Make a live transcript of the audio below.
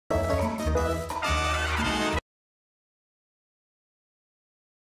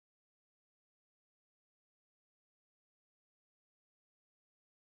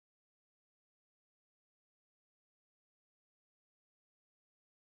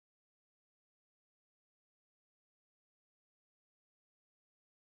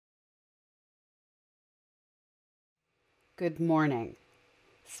Good morning.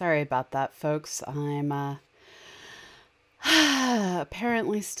 Sorry about that, folks. I'm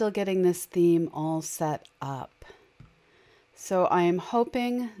apparently still getting this theme all set up. So I am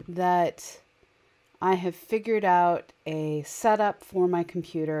hoping that I have figured out a setup for my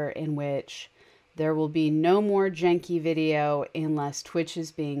computer in which there will be no more janky video unless Twitch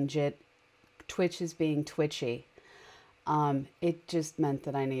is being twitchy. It just meant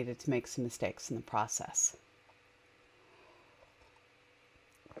that I needed to make some mistakes in the process.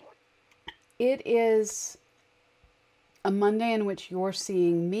 It is a Monday in which you're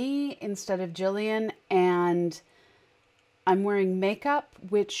seeing me instead of Jillian, and I'm wearing makeup,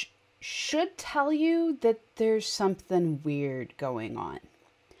 which should tell you that there's something weird going on.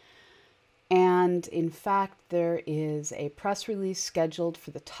 And in fact, there is a press release scheduled for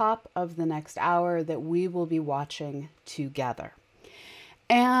the top of the next hour that we will be watching together.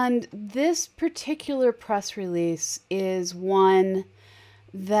 And this particular press release is one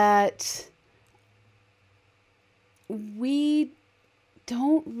that we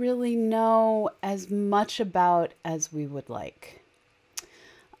don't really know as much about as we would like.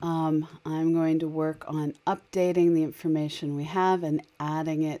 I'm going to work on updating the information we have and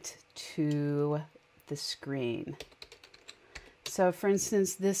adding it to the screen. So for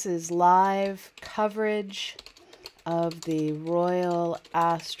instance, this is live coverage of the Royal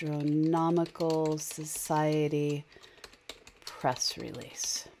Astronomical Society press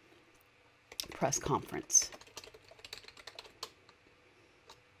conference.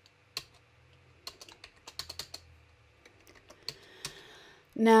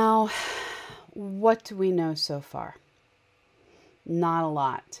 Now, what do we know so far? Not a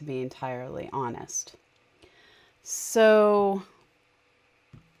lot, to be entirely honest. So,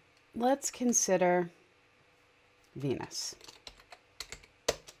 let's consider Venus.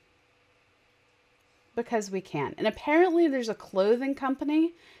 Because we can. And apparently there's a clothing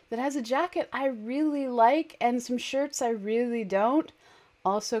company that has a jacket I really like and some shirts I really don't,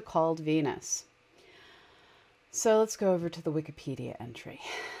 also called Venus. So let's go over to the Wikipedia entry.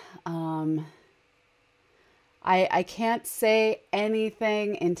 I can't say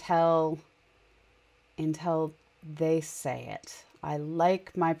anything until they say it. I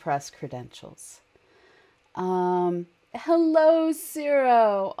like my press credentials. Hello,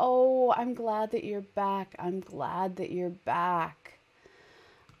 Ciro. Oh, I'm glad that you're back. I'm glad that you're back.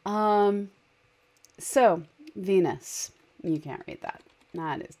 So Venus, you can't read that.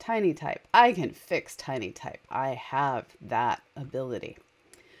 That is tiny type. I can fix tiny type. I have that ability.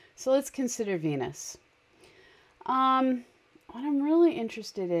 So let's consider Venus. What I'm really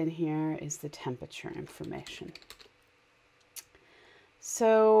interested in here is the temperature information.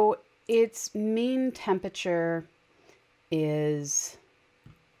 So its mean temperature is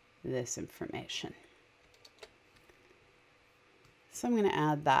this information. So I'm going to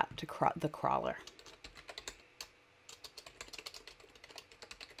add that to the crawler.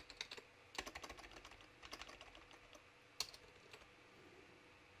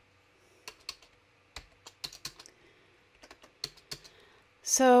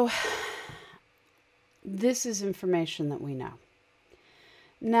 So this is information that we know.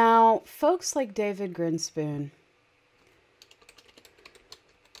 Now, folks like David Grinspoon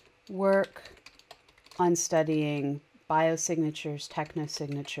work on studying biosignatures,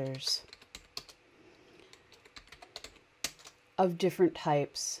 technosignatures of different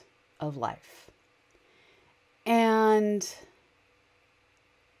types of life. And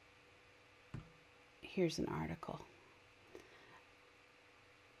here's an article.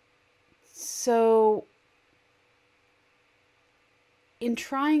 So, in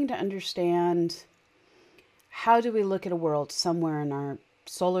trying to understand how do we look at a world somewhere in our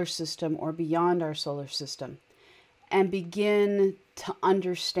solar system or beyond our solar system and begin to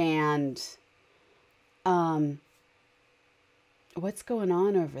understand what's going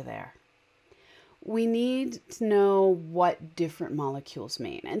on over there, we need to know what different molecules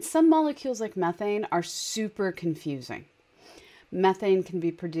mean. And some molecules like methane are super confusing. Methane can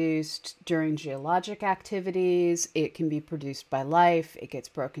be produced during geologic activities. It can be produced by life. It gets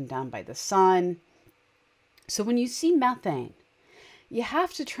broken down by the sun. So when you see methane, you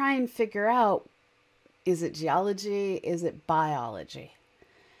have to try and figure out, is it geology? Is it biology?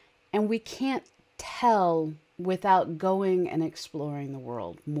 And we can't tell without going and exploring the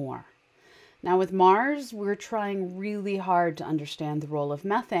world more. Now with Mars, we're trying really hard to understand the role of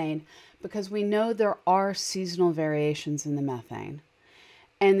methane because we know there are seasonal variations in the methane.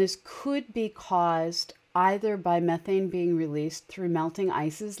 And this could be caused either by methane being released through melting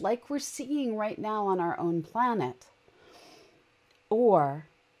ices like we're seeing right now on our own planet, or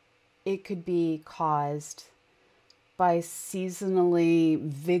it could be caused by seasonally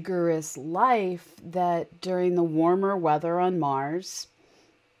vigorous life that during the warmer weather on Mars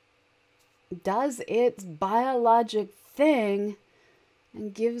does its biologic thing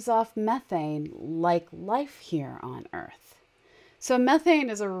and gives off methane like life here on Earth. So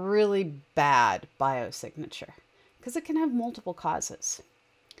methane is a really bad biosignature because it can have multiple causes.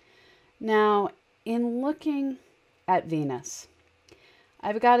 Now, in looking at Venus,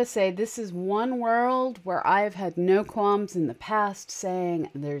 I've got to say this is one world where I've had no qualms in the past saying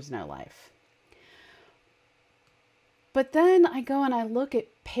there's no life. But then I go and I look at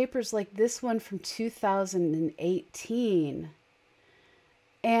papers like this one from 2018,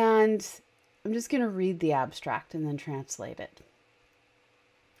 and I'm just going to read the abstract and then translate it.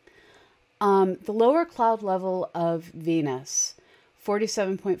 The lower cloud level of Venus,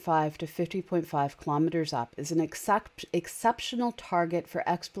 47.5 to 50.5 kilometers up, is an exceptional target for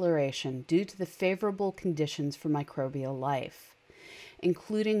exploration due to the favorable conditions for microbial life,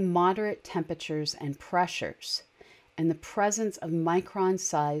 including moderate temperatures and pressures, and the presence of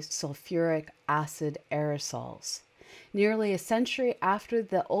micron-sized sulfuric acid aerosols. Nearly a century after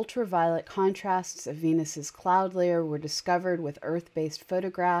the ultraviolet contrasts of Venus's cloud layer were discovered with Earth-based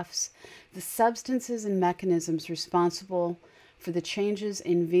photographs, the substances and mechanisms responsible for the changes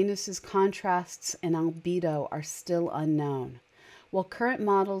in Venus's contrasts and albedo are still unknown. While current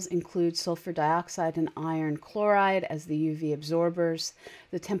models include sulfur dioxide and iron chloride as the UV absorbers,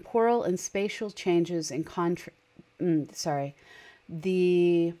 the temporal and spatial changes in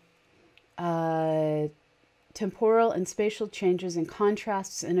temporal and spatial changes in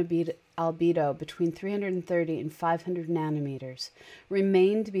contrasts and albedo between 330 and 500 nanometers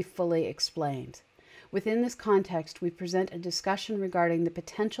remain to be fully explained. Within this context, we present a discussion regarding the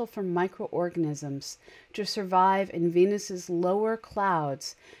potential for microorganisms to survive in Venus's lower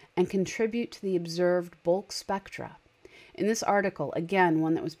clouds and contribute to the observed bulk spectra. In this article, again,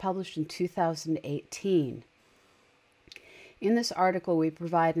 one that was published in 2018, in this article, we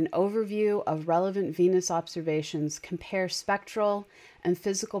provide an overview of relevant Venus observations, compare spectral and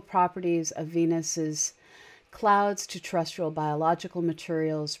physical properties of Venus's clouds to terrestrial biological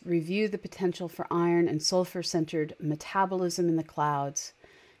materials, review the potential for iron and sulfur-centered metabolism in the clouds,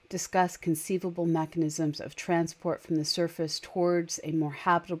 discuss conceivable mechanisms of transport from the surface towards a more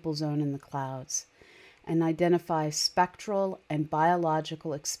habitable zone in the clouds, and identify spectral and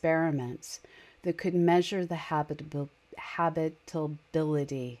biological experiments that could measure the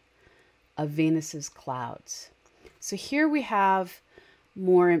habitability of Venus's clouds. So here we have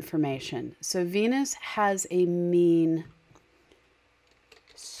more information. So Venus has a mean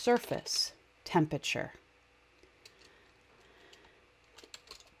surface temperature,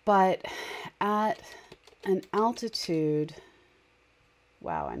 but at an altitude,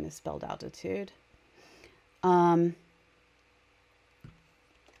 wow, I misspelled altitude.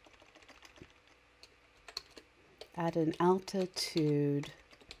 At an altitude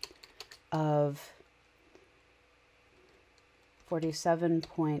of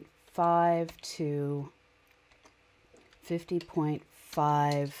 47.5 to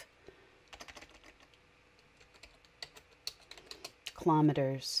 50.5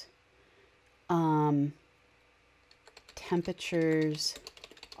 kilometers, temperatures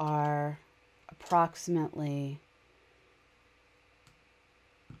are approximately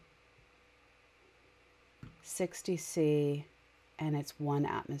 60 C, and it's 1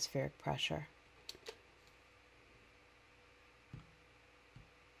 atmospheric pressure.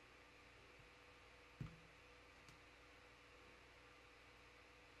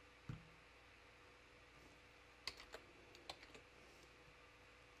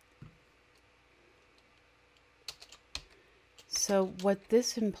 So what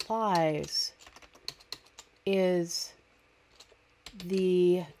this implies is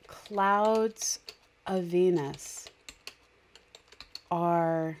the clouds of Venus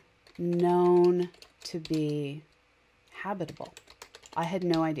are known to be habitable. I had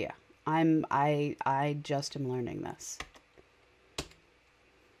no idea. I just am learning this.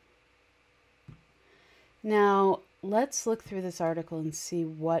 Now, let's look through this article and see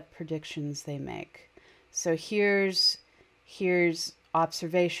what predictions they make. So here's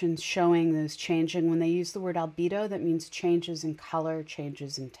observations showing those changing. When they use the word albedo, that means changes in color,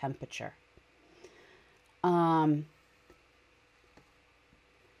 changes in temperature.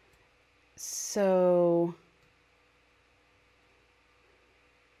 So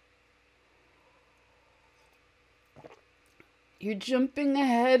you're jumping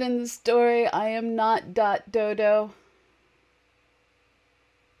ahead in the story. I am not Dodo.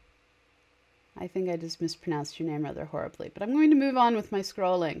 I think I just mispronounced your name rather horribly, but I'm going to move on with my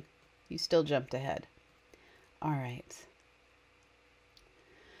scrolling. You still jumped ahead. All right.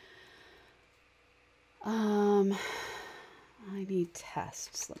 I need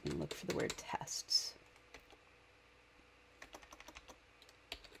tests. Let me look for the word tests.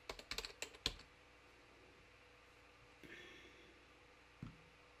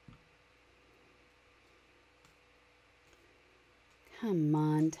 Come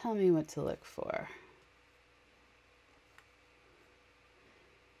on, tell me what to look for.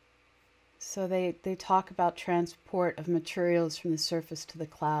 So they talk about transport of materials from the surface to the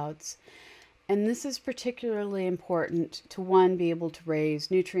clouds. And this is particularly important to, one, be able to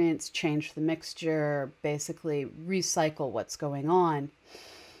raise nutrients, change the mixture, basically recycle what's going on.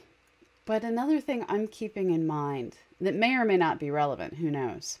 But another thing I'm keeping in mind that may or may not be relevant, who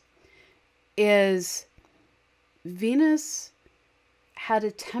knows, is Venus had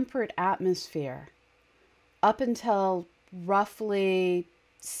a temperate atmosphere up until roughly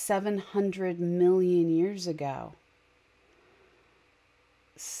 700 million years ago.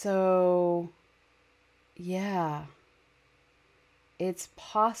 So, yeah, it's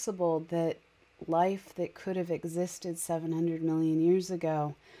possible that life that could have existed 700 million years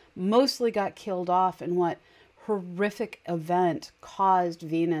ago mostly got killed off in what horrific event caused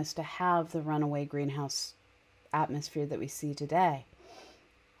Venus to have the runaway greenhouse atmosphere that we see today.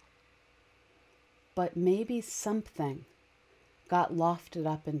 But maybe something got lofted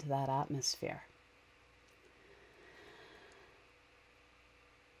up into that atmosphere.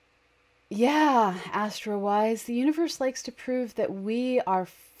 Yeah, Astro-wise, the universe likes to prove that we are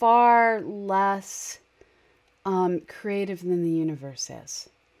far less creative than the universe is.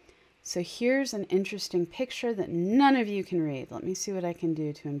 So here's an interesting picture that none of you can read. Let me see what I can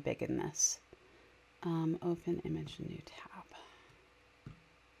do to embiggen this. Open image, new tab.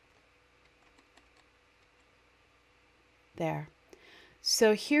 There.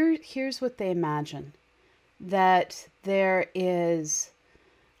 So here's what they imagine. That there is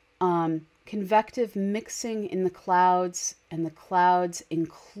convective mixing in the clouds, and the clouds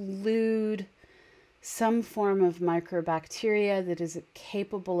include some form of microbacteria that is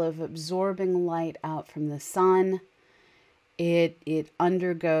capable of absorbing light out from the sun. It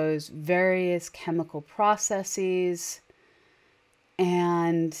undergoes various chemical processes,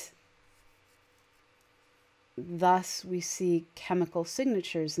 and thus we see chemical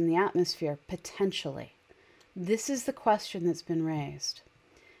signatures in the atmosphere, potentially. This is the question that's been raised.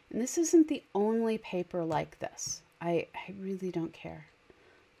 And this isn't the only paper like this. I really don't care.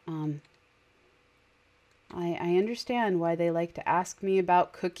 I understand why they like to ask me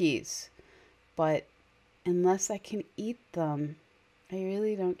about cookies, but unless I can eat them, I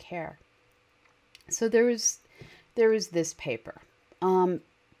really don't care. So there was this paper,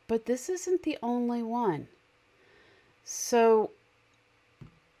 but this isn't the only one. So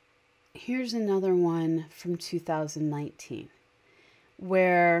here's another one from 2019,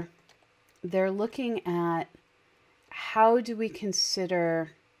 where they're looking at how do we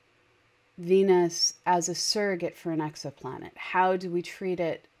consider Venus as a surrogate for an exoplanet? How do we treat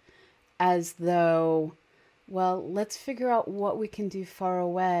it as though, well, let's figure out what we can do far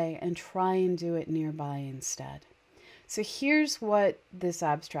away and try and do it nearby instead. So here's what this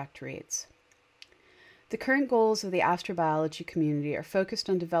abstract reads. The current goals of the astrobiology community are focused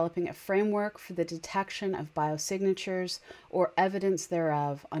on developing a framework for the detection of biosignatures or evidence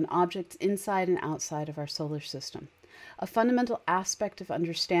thereof on objects inside and outside of our solar system. A fundamental aspect of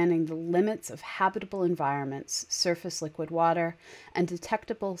understanding the limits of habitable environments, surface liquid water, and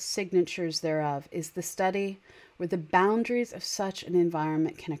detectable signatures thereof is the study where the boundaries of such an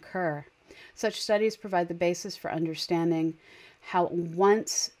environment can occur. Such studies provide the basis for understanding how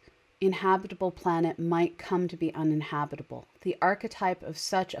once inhabitable planet might come to be uninhabitable. The archetype of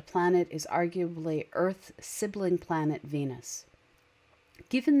such a planet is arguably Earth's sibling planet Venus.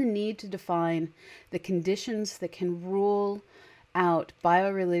 Given the need to define the conditions that can rule out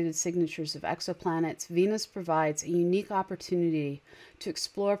biorelated signatures of exoplanets, Venus provides a unique opportunity to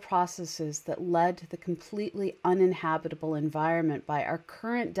explore processes that led to the completely uninhabitable environment by our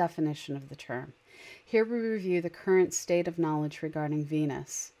current definition of the term. Here we review the current state of knowledge regarding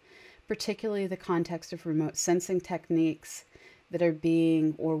Venus, particularly the context of remote sensing techniques that are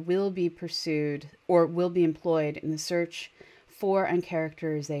being or will be pursued or will be employed in the search for and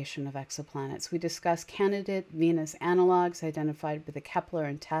characterization of exoplanets. We discuss candidate Venus analogs identified by the Kepler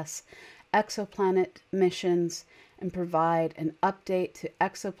and TESS exoplanet missions, and provide an update to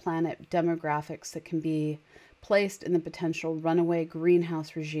exoplanet demographics that can be placed in the potential runaway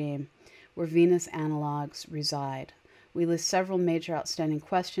greenhouse regime where Venus analogs reside. We list several major outstanding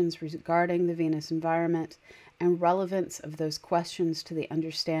questions regarding the Venus environment and relevance of those questions to the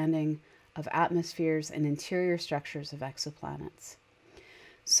understanding of atmospheres and interior structures of exoplanets.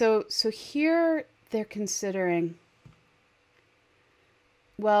 So here they're considering,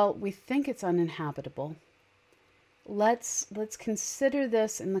 well, we think it's uninhabitable. Let's consider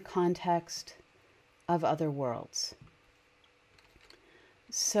this in the context of other worlds.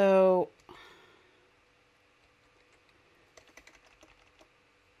 So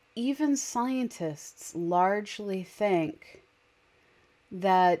even scientists largely think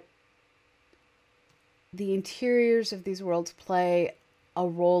that the interiors of these worlds play a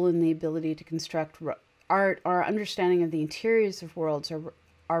role in the ability to construct art. Our understanding of the interiors of worlds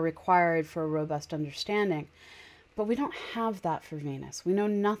are required for a robust understanding. But we don't have that for Venus. We know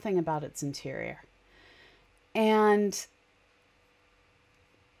nothing about its interior. And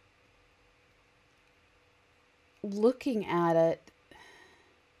looking at it,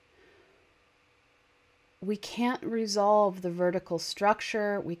 we can't resolve the vertical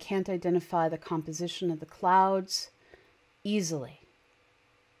structure. We can't identify the composition of the clouds easily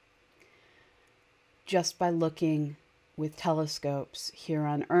just by looking with telescopes here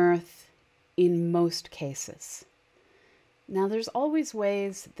on Earth in most cases. Now, there's always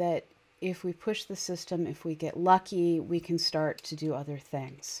ways that if we push the system, if we get lucky, we can start to do other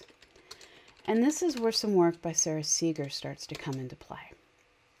things. And this is where some work by Sarah Seeger starts to come into play.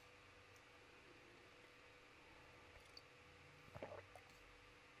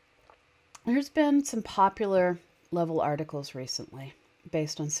 There's been some popular level articles recently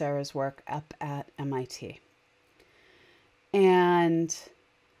based on Sarah's work up at MIT. And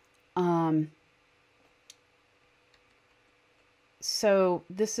so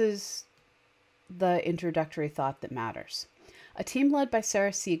this is the introductory thought that matters. A team led by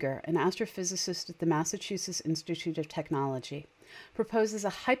Sarah Seeger, an astrophysicist at the Massachusetts Institute of Technology, proposes a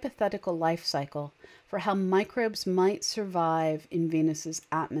hypothetical life cycle for how microbes might survive in Venus's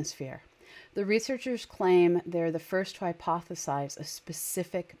atmosphere. The researchers claim they're the first to hypothesize a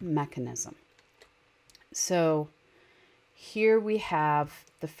specific mechanism. So here we have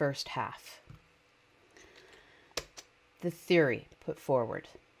the first half. The theory put forward.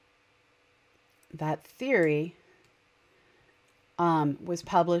 That theory was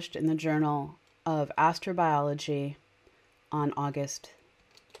published in the Journal of Astrobiology on August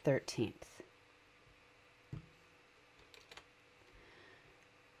 13th.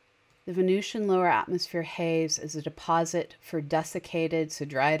 The Venusian lower atmosphere haze is a deposit for desiccated, so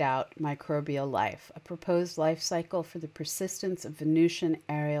dried out, microbial life, a proposed life cycle for the persistence of Venusian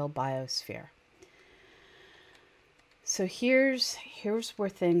aerial biosphere. So here's where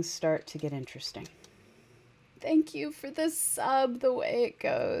things start to get interesting. Thank you for the sub, the way it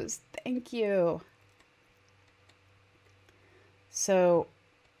goes. Thank you. So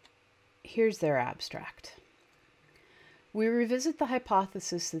here's their abstract. We revisit the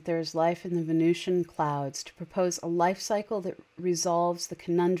hypothesis that there is life in the Venusian clouds to propose a life cycle that resolves the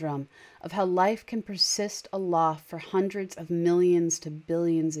conundrum of how life can persist aloft for hundreds of millions to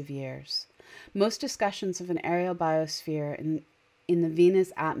billions of years. Most discussions of an aerial biosphere in the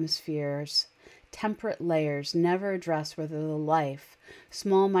Venus atmosphere's temperate layers never address whether the life,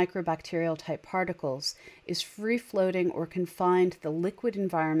 small microbacterial type particles, is free-floating or confined to the liquid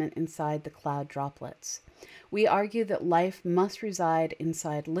environment inside the cloud droplets. We argue that life must reside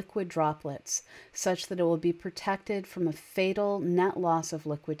inside liquid droplets such that it will be protected from a fatal net loss of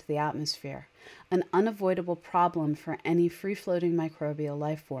liquid to the atmosphere, an unavoidable problem for any free-floating microbial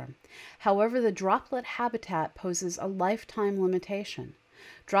life form. However, the droplet habitat poses a lifetime limitation.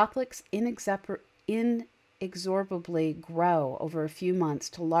 Droplets inexorably grow over a few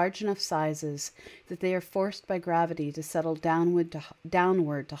months to large enough sizes that they are forced by gravity to settle downward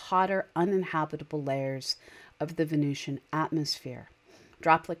to hotter, uninhabitable layers of the Venusian atmosphere.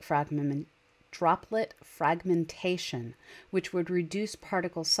 Droplet fragmentation, which would reduce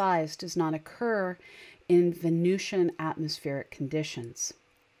particle size, does not occur in Venusian atmospheric conditions.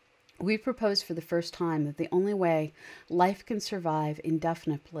 We propose for the first time that the only way life can survive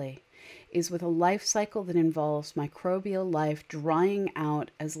indefinitely is with a life cycle that involves microbial life drying out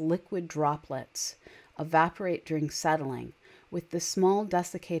as liquid droplets evaporate during settling, with the small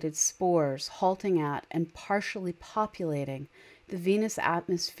desiccated spores halting at and partially populating the Venus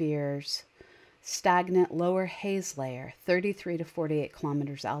atmosphere's stagnant lower haze layer, 33 to 48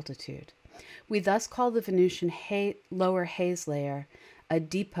 kilometers altitude. We thus call the Venusian lower haze layer a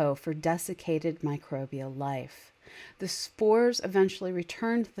depot for desiccated microbial life. The spores eventually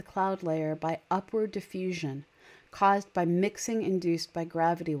return to the cloud layer by upward diffusion, caused by mixing induced by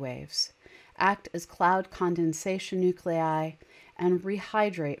gravity waves, act as cloud condensation nuclei, and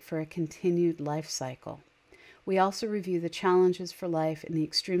rehydrate for a continued life cycle. We also review the challenges for life in the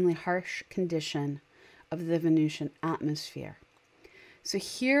extremely harsh condition of the Venusian atmosphere. So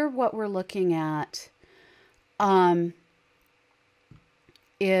here what we're looking at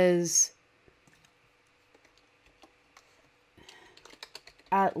is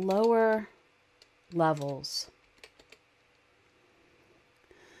at lower levels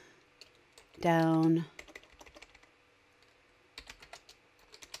down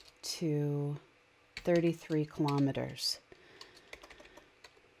to 33 kilometers.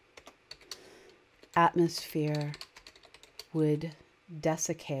 Atmosphere would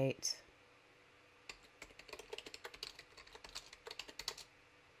desiccate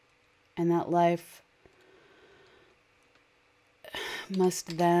and that life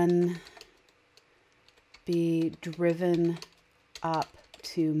must then be driven up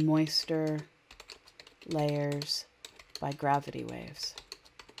to moister layers by gravity waves.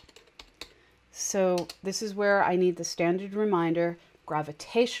 So this is where I need the standard reminder.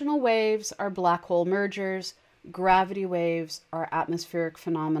 Gravitational waves are black hole mergers. Gravity waves are atmospheric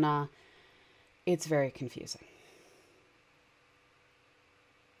phenomena. It's very confusing.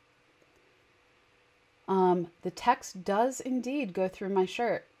 The text does indeed go through my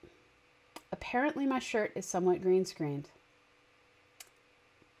shirt. Apparently my shirt is somewhat green screened.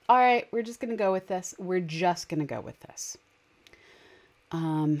 All right, we're just going to go with this. We're just going to go with this.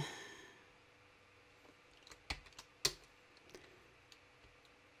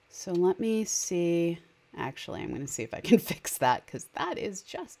 So let me see. Actually, I'm going to see if I can fix that because that is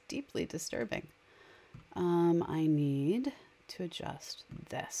just deeply disturbing. I need to adjust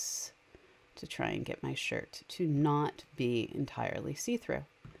this to try and get my shirt to not be entirely see-through.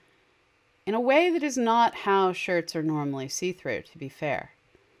 In a way that is not how shirts are normally see-through, to be fair.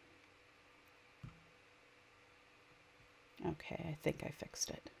 Okay, I think I fixed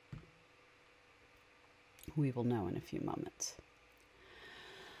it. We will know in a few moments.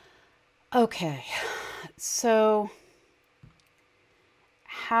 Okay, so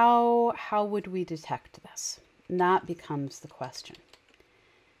how would we detect this? And that becomes the question.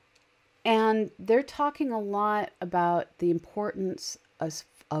 And they're talking a lot about the importance of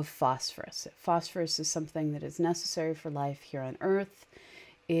phosphorus. Phosphorus is something that is necessary for life here on Earth.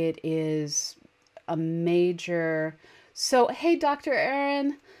 It is a major... So, hey, Dr.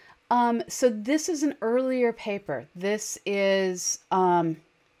 Aaron. So this is an earlier paper. This is a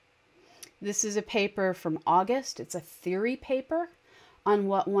paper from August. It's a theory paper on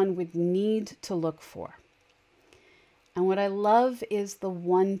what one would need to look for. And what I love is the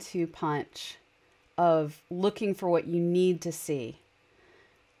 1-2 punch of looking for what you need to see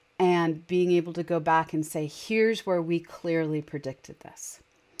and being able to go back and say, here's where we clearly predicted this.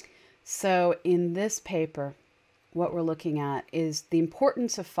 So in this paper, what we're looking at is the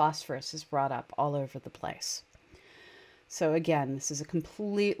importance of phosphorus is brought up all over the place. So again, this is a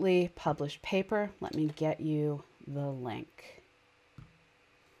completely published paper. Let me get you the link.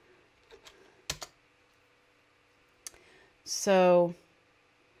 So,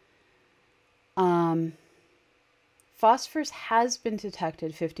 phosphorus has been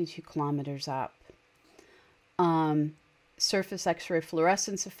detected 52 kilometers up. Surface X-ray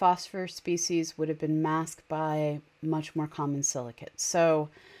fluorescence of phosphorus species would have been masked by much more common silicates. So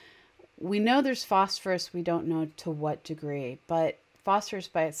we know there's phosphorus, we don't know to what degree, but phosphorus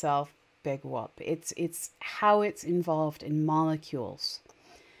by itself, big whoop. It's how it's involved in molecules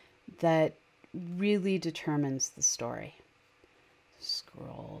that really determines the story.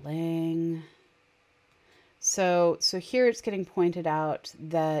 Scrolling. So here it's getting pointed out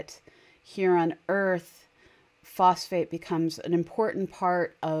that here on Earth, phosphate becomes an important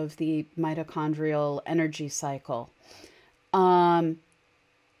part of the mitochondrial energy cycle.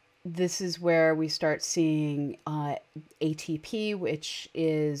 This is where we start seeing ATP, which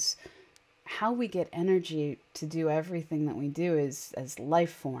is how we get energy to do everything that we do as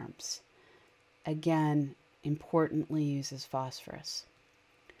life forms. Again, importantly uses phosphorus.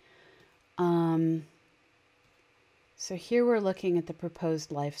 So here we're looking at the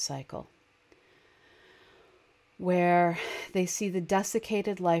proposed life cycle, where they see the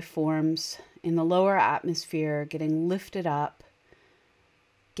desiccated life forms in the lower atmosphere getting lifted up,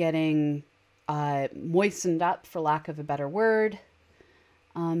 getting moistened up, for lack of a better word.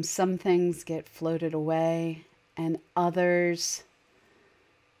 Some things get floated away, and others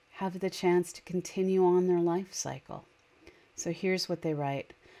have the chance to continue on their life cycle. So here's what they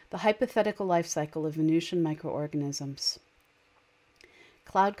write. The hypothetical life cycle of Venusian microorganisms.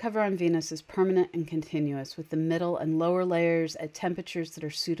 Cloud cover on Venus is permanent and continuous, with the middle and lower layers at temperatures that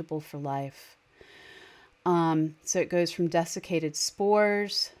are suitable for life. So it goes from desiccated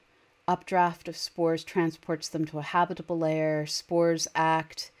spores, updraft of spores transports them to a habitable layer. Spores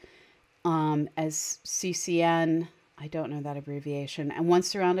act as CCN, I don't know that abbreviation, and once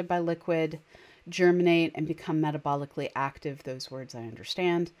surrounded by liquid, germinate and become metabolically active. Those words I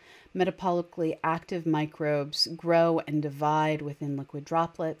understand. Metabolically active microbes grow and divide within liquid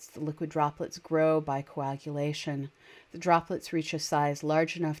droplets. The liquid droplets grow by coagulation. The droplets reach a size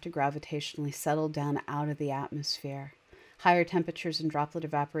large enough to gravitationally settle down out of the atmosphere. Higher temperatures and droplet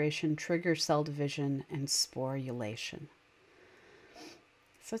evaporation trigger cell division and sporulation.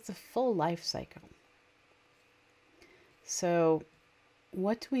 So it's a full life cycle. So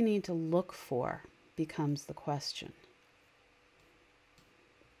what do we need to look for becomes the question.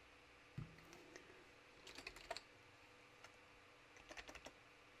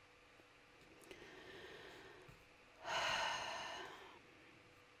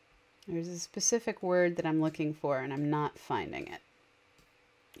 There's a specific word that I'm looking for, and I'm not finding it.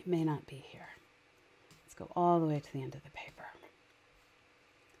 It may not be here. Let's go all the way to the end of the paper.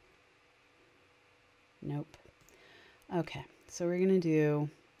 Nope. Okay, so we're going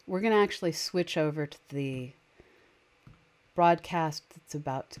to actually switch over to the broadcast that's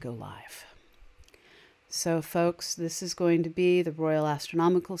about to go live. So, folks, this is going to be the Royal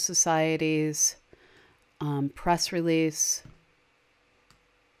Astronomical Society's press release.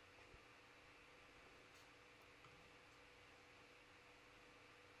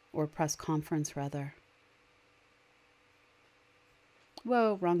 Or press conference, rather.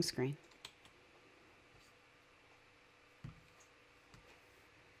 Whoa, wrong screen.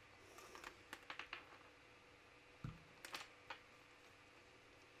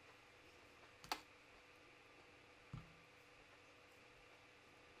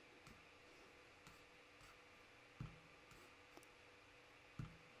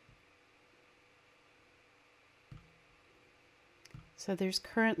 So there's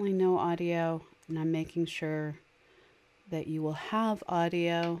currently no audio, and I'm making sure that you will have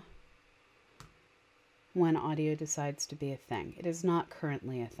audio when audio decides to be a thing. It is not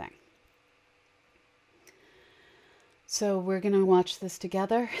currently a thing. So we're going to watch this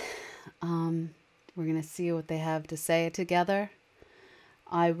together. We're going to see what they have to say together.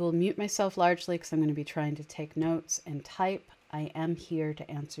 I will mute myself largely because I'm going to be trying to take notes and type. I am here to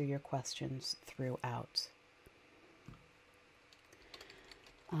answer your questions throughout.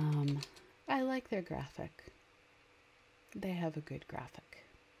 I like their graphic. They have a good graphic.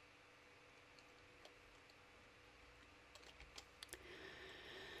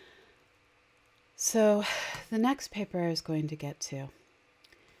 So the next paper I was going to get to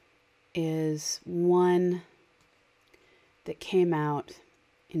is one that came out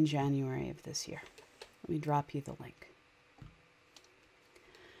in January of this year. Let me drop you the link.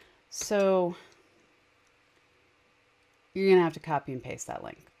 So you're going to have to copy and paste that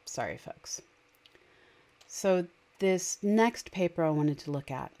link. Sorry, folks. So this next paper I wanted to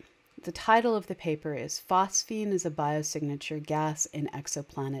look at, the title of the paper is Phosphine is a Biosignature Gas in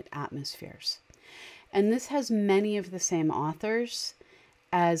Exoplanet Atmospheres. And this has many of the same authors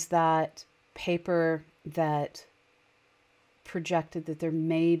as that paper that projected that there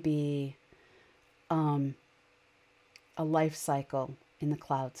may be a life cycle in the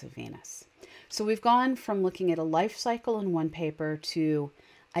clouds of Venus. So we've gone from looking at a life cycle in one paper to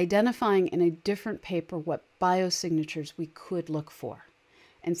identifying in a different paper what biosignatures we could look for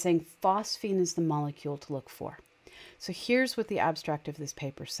and saying phosphine is the molecule to look for. So here's what the abstract of this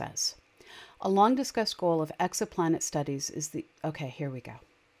paper says. A long discussed goal of exoplanet studies is the... Okay, here we go.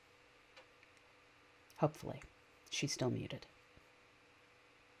 Hopefully. She's still muted.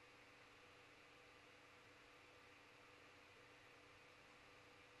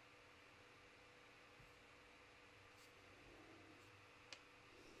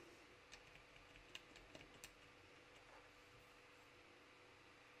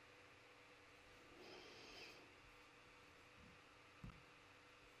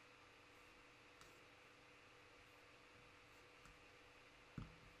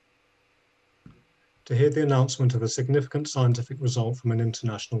 To hear the announcement of a significant scientific result from an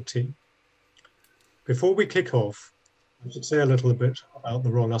international team. Before we kick off, I should say a little bit about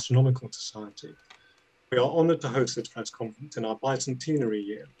the Royal Astronomical Society. We are honoured to host this press conference in our bicentenary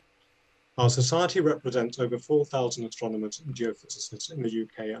year. Our society represents over 4,000 astronomers and geophysicists in the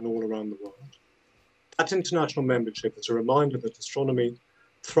UK and all around the world. That international membership is a reminder that astronomy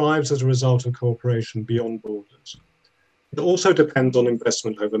thrives as a result of cooperation beyond borders. It also depends on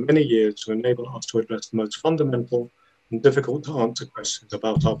investment over many years to enable us to address the most fundamental and difficult to answer questions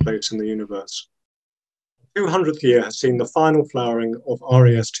about our place in the universe. The 200th year has seen the final flowering of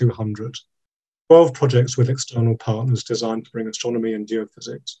RAS 200, 12 projects with external partners designed to bring astronomy and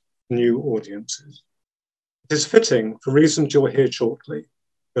geophysics to new audiences. It is fitting, for reasons you'll hear shortly,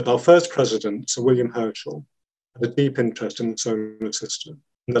 that our first president, Sir William Herschel, had a deep interest in the solar system,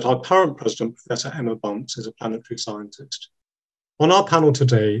 and that our current president, Professor Emma Bunce, is a planetary scientist. On our panel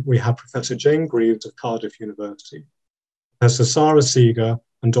today, we have Professor Jane Greaves of Cardiff University, Professor Sarah Seeger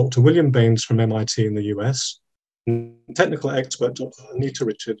and Dr. William Baines from MIT in the US, and technical expert Dr. Anita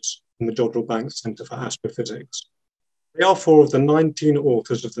Richards from the Jodrell Banks Centre for Astrophysics. They are four of the 19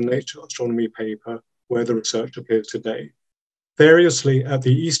 authors of the Nature Astronomy paper where the research appears today, variously at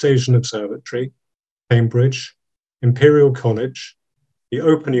the East Asian Observatory, Cambridge, Imperial College, the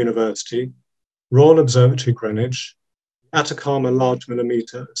Open University, Royal Observatory Greenwich, Atacama Large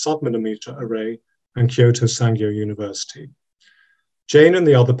Millimeter Submillimeter Array, and Kyoto Sangyo University. Jane and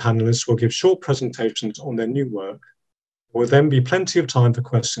the other panelists will give short presentations on their new work. There will then be plenty of time for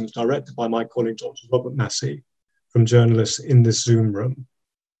questions directed by my colleague, Dr. Robert Massey, from journalists in this Zoom room.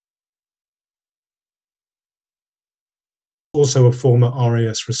 Also a former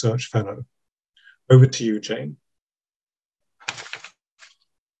RAS Research Fellow. Over to you, Jane.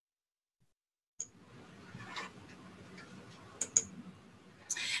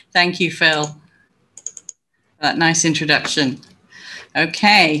 Thank you, Phil, for that nice introduction.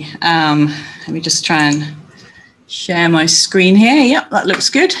 Okay, let me just try and share my screen here. Yep, that looks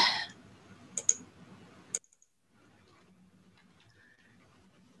good.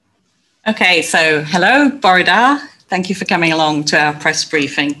 Okay, so hello, Borodar. Thank you for coming along to our press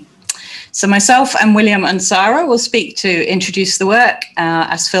briefing. So myself and William and Sarah will speak to introduce the work.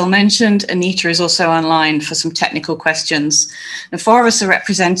 As Phil mentioned, Anita is also online for some technical questions. The four of us are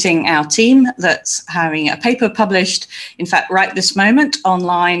representing our team that's having a paper published, in fact, right this moment,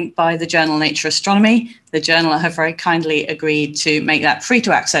 online by the journal Nature Astronomy. The journal have very kindly agreed to make that free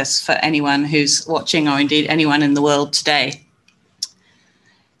to access for anyone who's watching, or indeed anyone in the world today.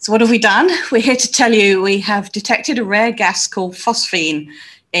 So what have we done? We're here to tell you we have detected a rare gas called phosphine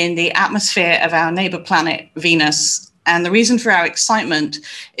in the atmosphere of our neighbor planet, Venus. And the reason for our excitement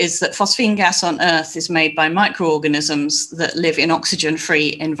is that phosphine gas on Earth is made by microorganisms that live in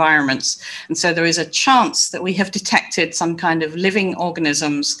oxygen-free environments. And so there is a chance that we have detected some kind of living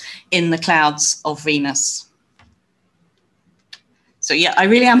organisms in the clouds of Venus. So yeah, I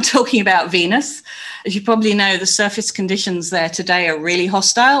really am talking about Venus. As you probably know, the surface conditions there today are really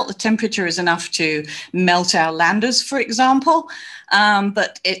hostile. The temperature is enough to melt our landers, for example.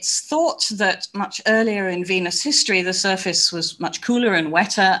 But it's thought that much earlier in Venus history, the surface was much cooler and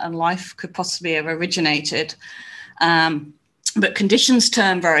wetter and life could possibly have originated. But conditions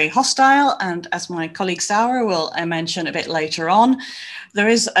turn very hostile, and as my colleague Sarah will mention a bit later on, there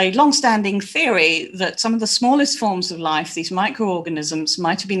is a long-standing theory that some of the smallest forms of life, these microorganisms,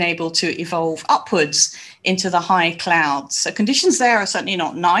 might have been able to evolve upwards into the high clouds. So conditions there are certainly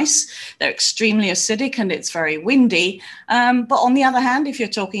not nice. They're extremely acidic and it's very windy. But on the other hand, if you're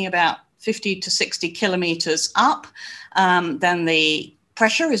talking about 50 to 60 kilometers up, then the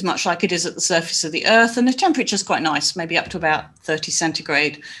pressure is much like it is at the surface of the Earth, and the temperature is quite nice, maybe up to about 30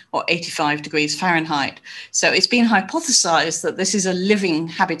 centigrade or 85 degrees Fahrenheit. So it's been hypothesized that this is a living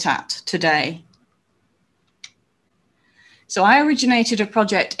habitat today. So I originated a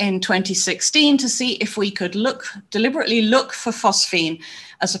project in 2016 to see if we could deliberately look for phosphine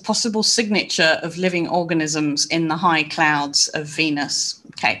as a possible signature of living organisms in the high clouds of Venus.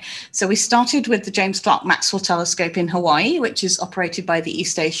 Okay, so we started with the James Clerk Maxwell Telescope in Hawaii, which is operated by the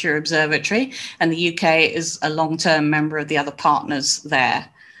East Asia Observatory, and the UK is a long-term member of the other partners there.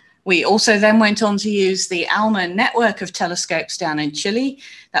 We also then went on to use the ALMA network of telescopes down in Chile.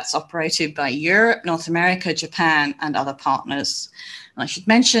 That's operated by Europe, North America, Japan, and other partners. And I should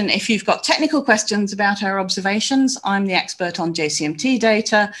mention, if you've got technical questions about our observations, I'm the expert on JCMT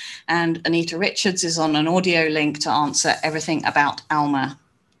data, and Anita Richards is on an audio link to answer everything about ALMA.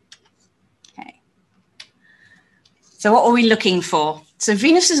 Okay. So what are we looking for? So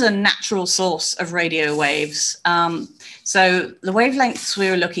Venus is a natural source of radio waves. So the wavelengths we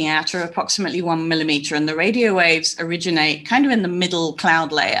were looking at are approximately 1 millimeter, and the radio waves originate kind of in the middle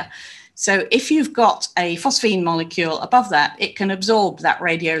cloud layer. So if you've got a phosphine molecule above that, it can absorb that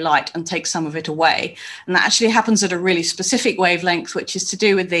radio light and take some of it away. And that actually happens at a really specific wavelength, which is to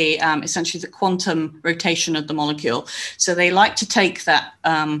do with the essentially the quantum rotation of the molecule. So they like to take that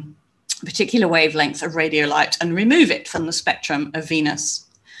particular wavelength of radio light and remove it from the spectrum of Venus.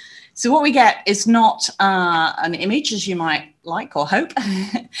 So what we get is not an image, as you might like or hope.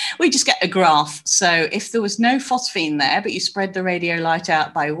 We just get a graph. So if there was no phosphine there, but you spread the radio light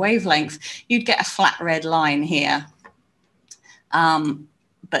out by wavelength, you'd get a flat red line here.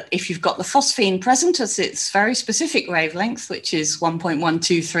 But if you've got the phosphine present at its very specific wavelength, which is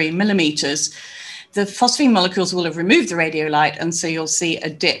 1.123 millimeters, the phosphine molecules will have removed the radio light, and so you'll see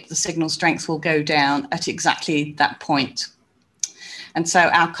a dip. The signal strength will go down at exactly that point. And so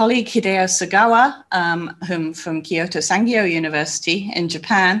our colleague Hideo Sagawa, whom from Kyoto Sangyo University in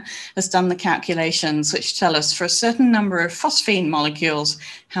Japan, has done the calculations which tell us for a certain number of phosphine molecules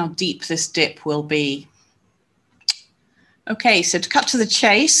how deep this dip will be. Okay, so to cut to the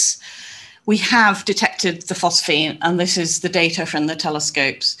chase, we have detected the phosphine, and this is the data from the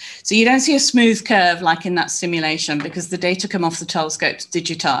telescopes. So you don't see a smooth curve like in that simulation because the data come off the telescopes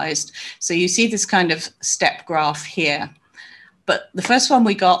digitized. So you see this kind of step graph here. But the first one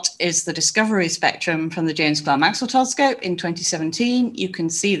we got is the discovery spectrum from the James Clerk Maxwell telescope in 2017. You can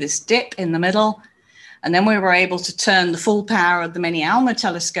see this dip in the middle. And then we were able to turn the full power of the many ALMA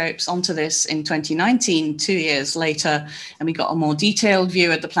telescopes onto this in 2019, 2 years later, and we got a more detailed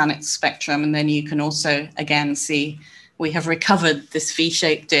view of the planet's spectrum. And then you can also, again, see we have recovered this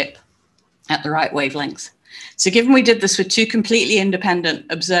V-shaped dip at the right wavelength. So given we did this with two completely independent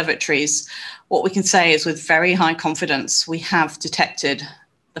observatories, what we can say is with very high confidence, we have detected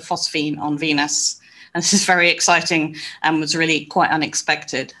the phosphine on Venus. And this is very exciting and was really quite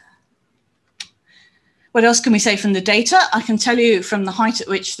unexpected. What else can we say from the data? I can tell you from the height at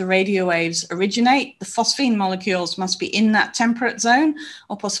which the radio waves originate, the phosphine molecules must be in that temperate zone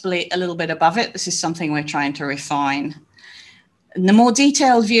or possibly a little bit above it. This is something we're trying to refine. In the more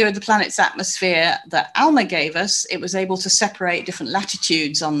detailed view of the planet's atmosphere that ALMA gave us, it was able to separate different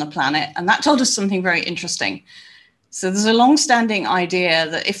latitudes on the planet, and that told us something very interesting. So there's a long-standing idea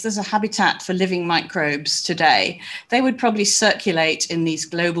that if there's a habitat for living microbes today, they would probably circulate in these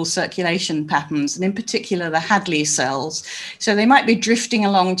global circulation patterns, and in particular the Hadley cells. So they might be drifting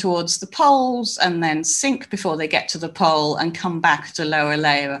along towards the poles and then sink before they get to the pole and come back to lower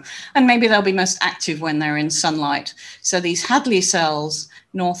layer. And maybe they'll be most active when they're in sunlight. So these Hadley cells,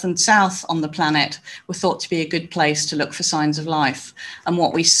 north and south on the planet, were thought to be a good place to look for signs of life. And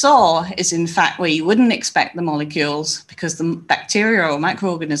what we saw is, in fact, where you wouldn't expect the molecules because the bacteria or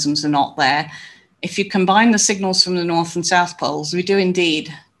microorganisms are not there. If you combine the signals from the north and south poles, we do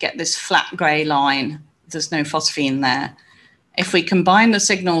indeed get this flat gray line. There's no phosphine there. If we combine the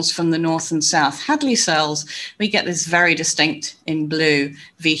signals from the north and south Hadley cells, we get this very distinct in blue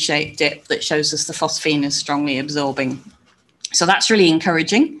V-shaped dip that shows us the phosphine is strongly absorbing. So that's really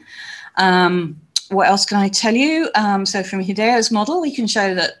encouraging. What else can I tell you? So from Hideo's model, we can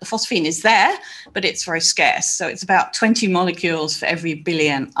show that the phosphine is there, but it's very scarce. So it's about 20 molecules for every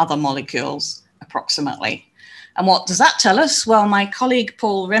billion other molecules, approximately. And what does that tell us? Well, my colleague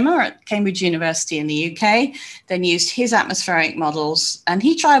Paul Rimmer at Cambridge University in the UK then used his atmospheric models, and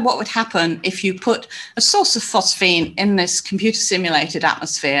he tried what would happen if you put a source of phosphine in this computer simulated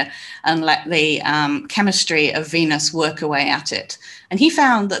atmosphere and let the chemistry of Venus work away at it. And he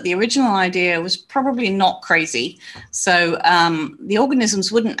found that the original idea was probably not crazy. So the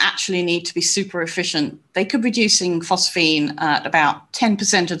organisms wouldn't actually need to be super efficient. They could be producing phosphine at about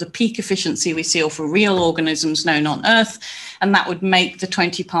 10% of the peak efficiency we see for real organisms known on Earth, and that would make the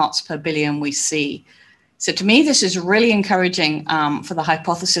 20 parts per billion we see. So to me, this is really encouraging for the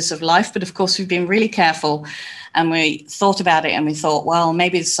hypothesis of life, but of course we've been really careful and we thought about it and we thought, well,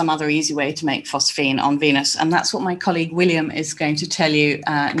 maybe there's some other easy way to make phosphine on Venus. And that's what my colleague William is going to tell you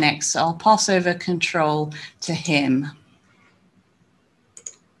next. So I'll pass over control to him.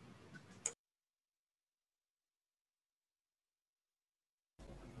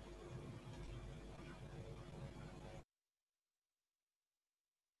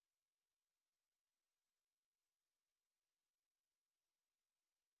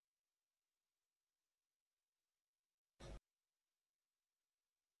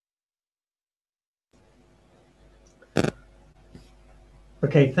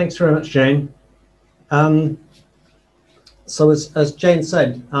 Okay, thanks very much, Jane. So as Jane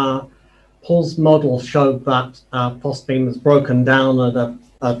said, Paul's model showed that phosphine was broken down at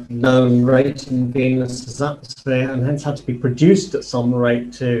a known rate in Venus's atmosphere and hence had to be produced at some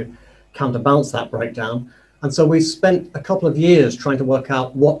rate to counterbalance that breakdown. And so we spent a couple of years trying to work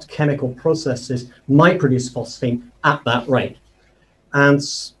out what chemical processes might produce phosphine at that rate. And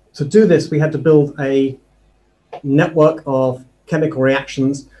to do this, we had to build a network of chemical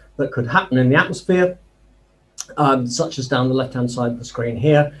reactions that could happen in the atmosphere, such as down the left-hand side of the screen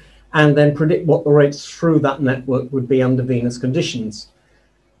here, and then predict what the rates through that network would be under Venus conditions.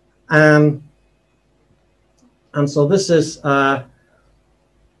 And so this is a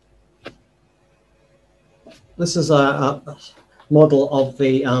model of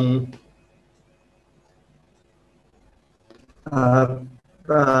the a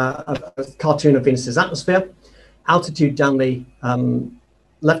cartoon of Venus's atmosphere, altitude down the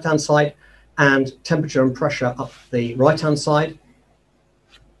left-hand side, and temperature and pressure up the right-hand side.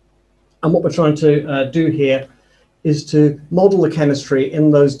 And what we're trying to do here is to model the chemistry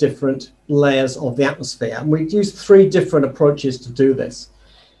in those different layers of the atmosphere. And we use 3 different approaches to do this.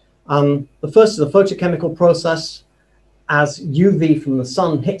 The first is a photochemical process. As UV from the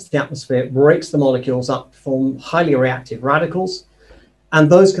sun hits the atmosphere, it breaks the molecules up to form highly reactive radicals. And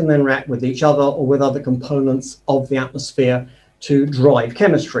those can then react with each other or with other components of the atmosphere to drive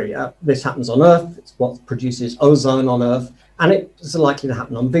chemistry. This happens on Earth. It's what produces ozone on Earth, and it's likely to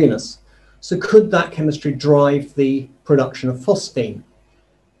happen on Venus. So could that chemistry drive the production of phosphine?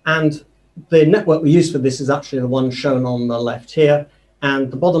 And the network we use for this is actually the one shown on the left here. And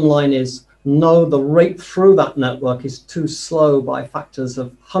the bottom line is, no, the rate through that network is too slow by factors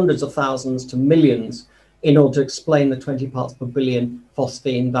of hundreds of thousands to millions in order to explain the 20 parts per billion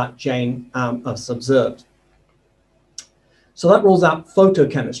phosphine that Jane has observed. So that rules out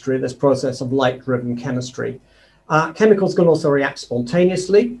photochemistry, this process of light-driven chemistry. Chemicals can also react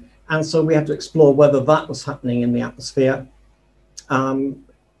spontaneously, and so we have to explore whether that was happening in the atmosphere. The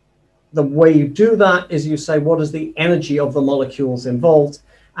way you do that is you say, what is the energy of the molecules involved,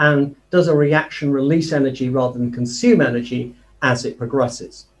 and does a reaction release energy rather than consume energy as it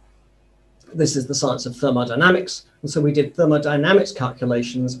progresses? This is the science of thermodynamics, and so we did thermodynamics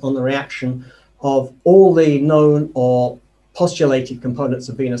calculations on the reaction of all the known or postulated components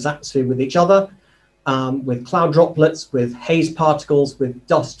of Venus' atmosphere with each other, with cloud droplets, with haze particles, with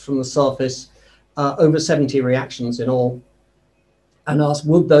dust from the surface, over 70 reactions in all, and asked,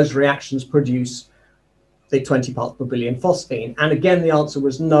 would those reactions produce the 20 parts per billion phosphine? And again, the answer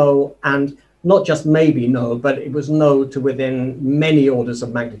was no, and not just maybe no, but it was no to within many orders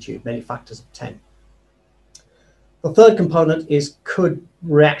of magnitude, many factors of 10. The third component is, could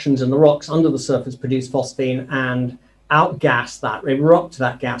reactions in the rocks under the surface produce phosphine and outgas that, erupt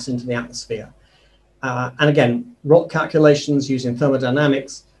that gas into the atmosphere? And again, rock calculations using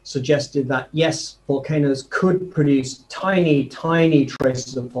thermodynamics suggested that yes, volcanoes could produce tiny, tiny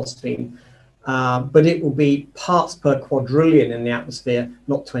traces of phosphine, but it will be parts per quadrillion in the atmosphere,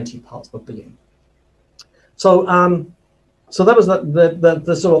 not 20 parts per billion. So, so that was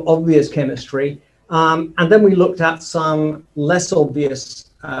the sort of obvious chemistry. And then we looked at some less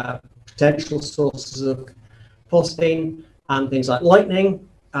obvious potential sources of phosphine, and things like lightning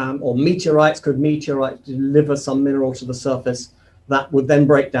or meteorites. Could meteorites deliver some mineral to the surface that would then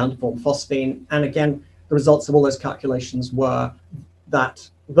break down to form phosphine? And again, the results of all those calculations were that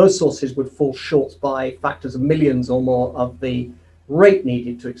those sources would fall short by factors of millions or more of the rate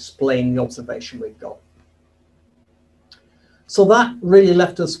needed to explain the observation we've got. So that really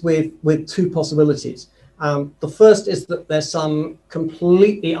left us with 2 possibilities. The first is that there's some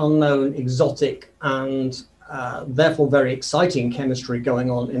completely unknown, exotic, and therefore very exciting chemistry going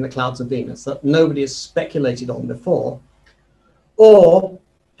on in the clouds of Venus that nobody has speculated on before. Or,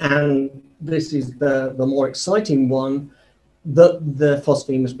 and this is the more exciting one, that the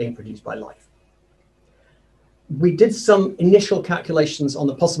phosphine was being produced by life. We did some initial calculations on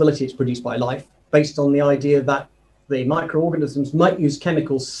the possibility it's produced by life, based on the idea that the microorganisms might use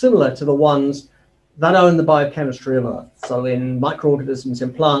chemicals similar to the ones that are in the biochemistry of Earth. So in microorganisms,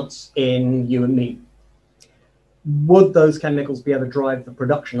 in plants, in you and me. Would those chemicals be able to drive the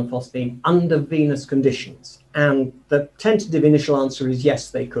production of phosphine under Venus conditions? And the tentative initial answer is yes,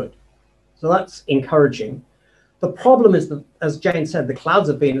 they could. So that's encouraging. The problem is that, as Jane said, the clouds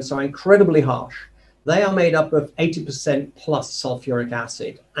of Venus are incredibly harsh. They are made up of 80% plus sulfuric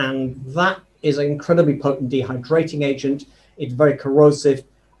acid, and that is an incredibly potent dehydrating agent. It's very corrosive.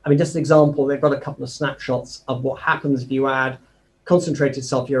 I mean, just an example, they've got a couple of snapshots of what happens if you add concentrated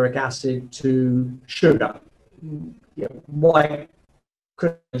sulfuric acid to sugar, white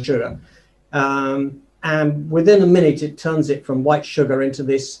sugar. And within a minute, it turns it from white sugar into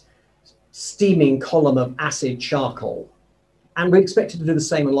this steaming column of acid charcoal. And we expect it to do the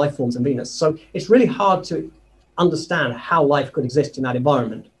same in life forms in Venus. So it's really hard to understand how life could exist in that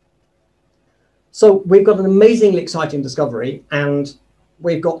environment. So we've got an amazingly exciting discovery, and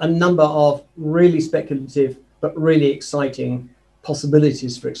we've got a number of really speculative but really exciting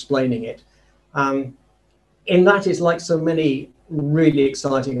possibilities for explaining it. In that, it's like so many really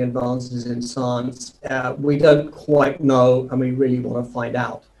exciting advances in science, we don't quite know, and we really want to find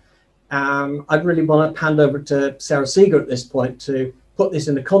out. I'd really want to hand over to Sarah Seeger at this point to put this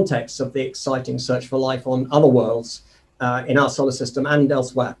in the context of the exciting search for life on other worlds in our solar system and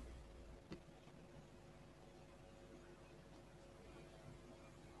elsewhere.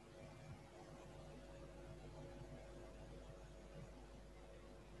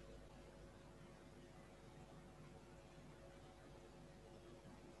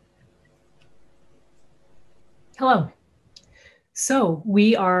 Hello. So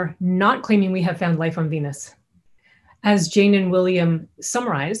we are not claiming we have found life on Venus. As Jane and William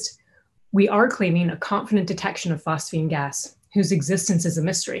summarized, we are claiming a confident detection of phosphine gas, whose existence is a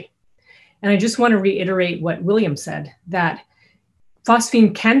mystery. And I just want to reiterate what William said, that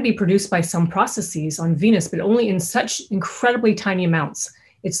phosphine can be produced by some processes on Venus, but only in such incredibly tiny amounts.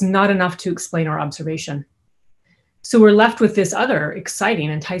 It's not enough to explain our observation. So we're left with this other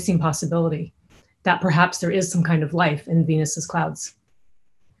exciting, enticing possibility that perhaps there is some kind of life in Venus's clouds.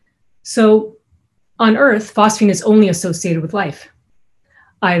 So on Earth, phosphine is only associated with life,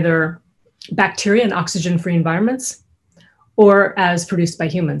 either bacteria in oxygen-free environments or as produced by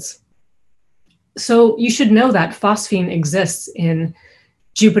humans. So you should know that phosphine exists in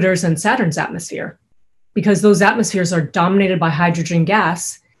Jupiter's and Saturn's atmosphere, because those atmospheres are dominated by hydrogen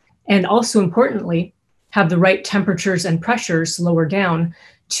gas, and also importantly, have the right temperatures and pressures lower down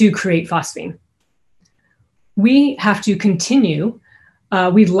to create phosphine. We have to continue.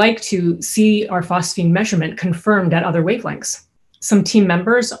 We'd like to see our phosphine measurement confirmed at other wavelengths. Some team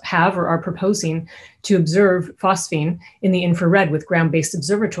members have or are proposing to observe phosphine in the infrared with ground-based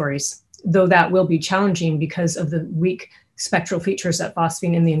observatories, though that will be challenging because of the weak spectral features at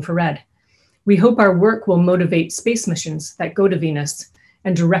phosphine in the infrared. We hope our work will motivate space missions that go to Venus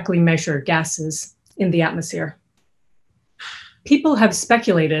and directly measure gases in the atmosphere. People have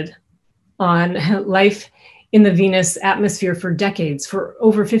speculated on life in the Venus atmosphere for decades, for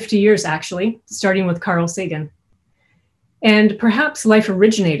over 50 years actually, starting with Carl Sagan. And perhaps life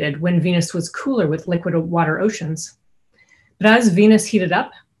originated when Venus was cooler with liquid water oceans. But as Venus heated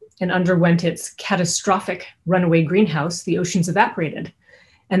up and underwent its catastrophic runaway greenhouse, the oceans evaporated,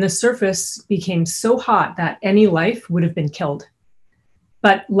 and the surface became so hot that any life would have been killed.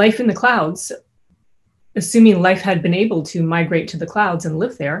 But life in the clouds, assuming life had been able to migrate to the clouds and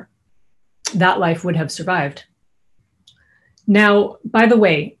live there, that life would have survived. Now, by the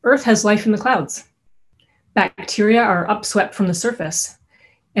way, Earth has life in the clouds. Bacteria are upswept from the surface,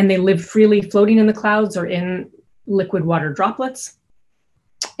 and they live freely floating in the clouds or in liquid water droplets.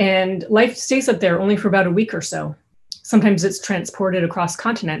 And life stays up there only for about a week or so. Sometimes it's transported across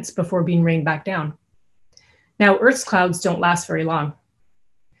continents before being rained back down. Now, Earth's clouds don't last very long.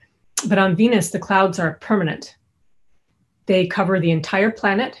 But on Venus, the clouds are permanent. They cover the entire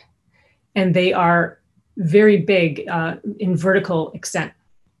planet, and they are very big in vertical extent.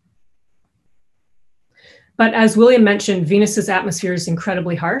 But as William mentioned, Venus's atmosphere is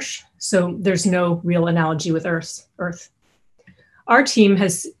incredibly harsh, so there's no real analogy with Earth. Our team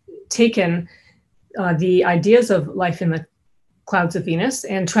has taken the ideas of life in the clouds of Venus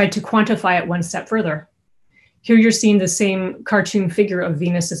and tried to quantify it one step further. Here you're seeing the same cartoon figure of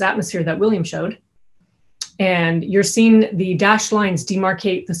Venus's atmosphere that William showed. And you're seeing the dashed lines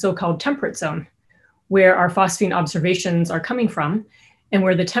demarcate the so-called temperate zone, where our phosphine observations are coming from, and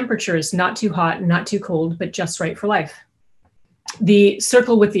where the temperature is not too hot, not too cold, but just right for life. The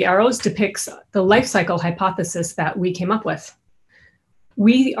circle with the arrows depicts the life cycle hypothesis that we came up with.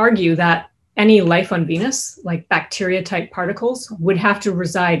 We argue that any life on Venus, like bacteria-type particles, would have to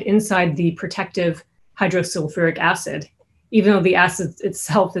reside inside the protective hydrosulfuric acid, even though the acid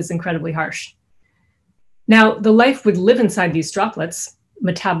itself is incredibly harsh. Now, the life would live inside these droplets,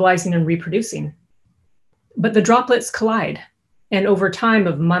 metabolizing and reproducing. But the droplets collide, and over time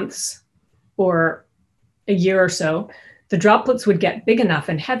of months or a year or so, the droplets would get big enough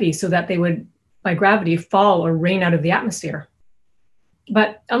and heavy so that they would, by gravity, fall or rain out of the atmosphere.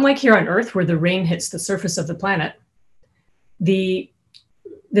 But unlike here on Earth, where the rain hits the surface of the planet, the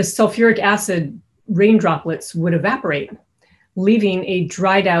sulfuric acid rain droplets would evaporate, leaving a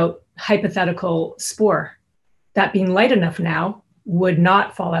dried out hypothetical spore that, being light enough now, would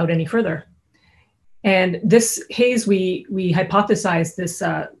not fall out any further. And this haze, we hypothesized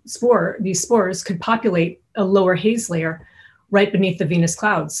these spores could populate a lower haze layer right beneath the Venus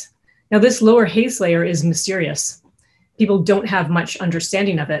clouds. Now, this lower haze layer is mysterious. People don't have much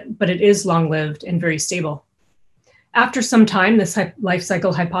understanding of it, but it is long-lived and very stable. After some time, this life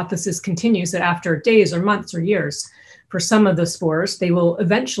cycle hypothesis continues that after days or months or years, for some of the spores, they will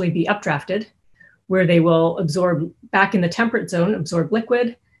eventually be updrafted, where they will absorb back in the temperate zone, absorb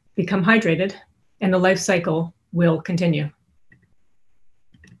liquid, become hydrated, and the life cycle will continue.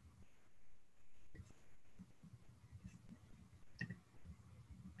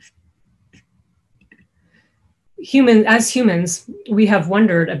 as humans, we have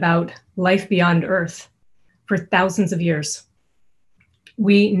wondered about life beyond Earth for thousands of years.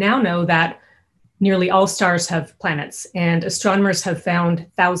 We now know that nearly all stars have planets, and astronomers have found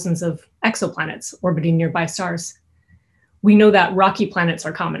thousands of exoplanets orbiting nearby stars. We know that rocky planets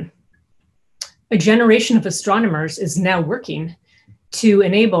are common. A generation of astronomers is now working to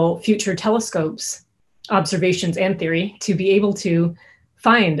enable future telescopes, observations, and theory to be able to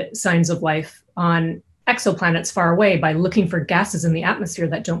find signs of life on exoplanets far away by looking for gases in the atmosphere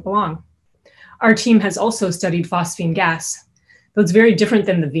that don't belong. Our team has also studied phosphine gas. Though it's very different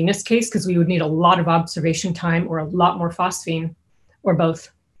than the Venus case because we would need a lot of observation time or a lot more phosphine, or both.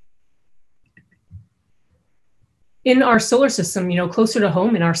 In our solar system, closer to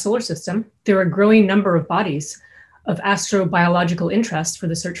home in our solar system, there are a growing number of bodies of astrobiological interest for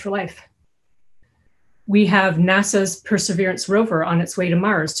the search for life. We have NASA's Perseverance rover on its way to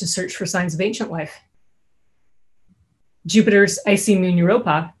Mars to search for signs of ancient life. Jupiter's icy moon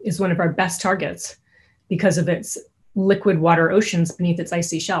Europa is one of our best targets because of its liquid water oceans beneath its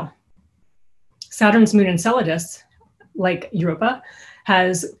icy shell. Saturn's moon Enceladus, like Europa,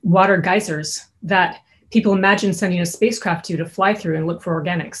 has water geysers that people imagine sending a spacecraft to fly through and look for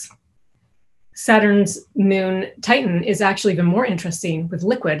organics. Saturn's moon Titan is actually even more interesting with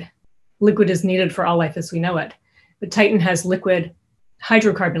liquid. Liquid is needed for all life as we know it, but Titan has liquid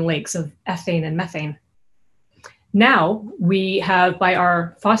hydrocarbon lakes of ethane and methane. Now we have, by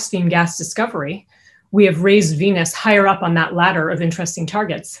our phosphine gas discovery, we have raised Venus higher up on that ladder of interesting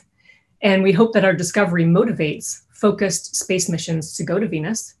targets. And we hope that our discovery motivates focused space missions to go to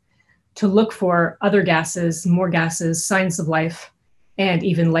Venus, to look for other gases, more gases, signs of life, and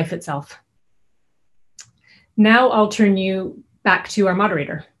even life itself. Now I'll turn you back to our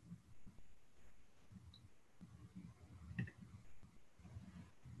moderator.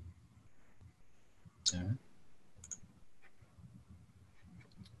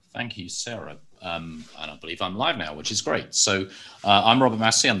 Thank you, Sarah. And I believe I'm live now, which is great. So I'm Robert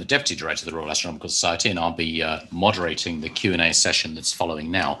Massey. I'm the Deputy Director of the Royal Astronomical Society, and I'll be moderating the Q&A session that's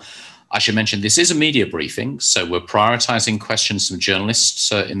following now. I should mention this is a media briefing, so we're prioritizing questions from journalists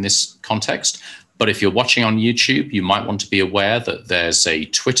in this context. But if you're watching on YouTube, you might want to be aware that there's a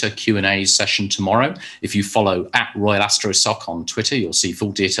Twitter Q&A session tomorrow. If you follow @RoyalAstroSoc on Twitter, you'll see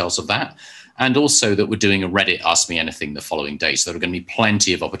full details of that. And also that we're doing a Reddit Ask Me Anything the following day. So there are going to be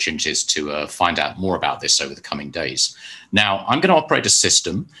plenty of opportunities to find out more about this over the coming days. Now, I'm going to operate a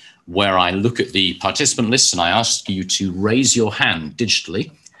system where I look at the participant list and I ask you to raise your hand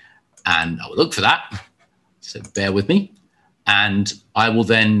digitally. And I will look for that. So bear with me. And I will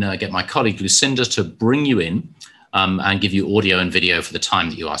then get my colleague Lucinda to bring you in and give you audio and video for the time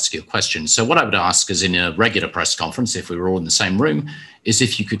that you ask your question. So what I would ask is, in a regular press conference, if we were all in the same room, is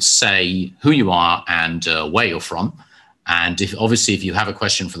if you could say who you are and where you're from. And obviously, if you have a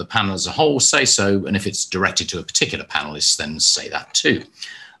question for the panel as a whole, say so. And if it's directed to a particular panelist, then say that too.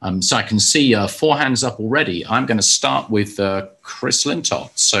 So I can see 4 hands up already. I'm going to start with Chris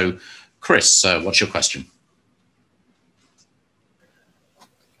Lintott. So Chris, what's your question?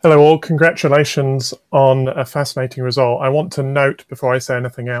 Hello all, congratulations on a fascinating result. I want to note before I say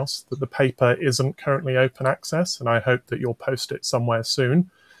anything else that the paper isn't currently open access, and I hope that you'll post it somewhere soon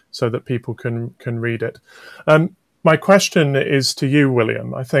so that people can read it. My question is to you,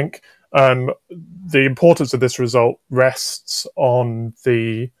 William. I think the importance of this result rests on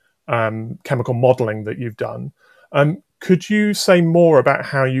the chemical modelling that you've done. Could you say more about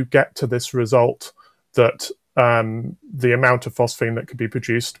how you get to this result that the amount of phosphine that could be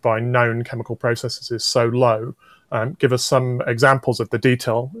produced by known chemical processes is so low? Give us some examples of the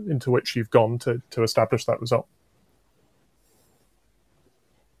detail into which you've gone to establish that result.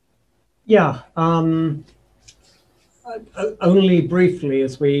 Yeah, only briefly,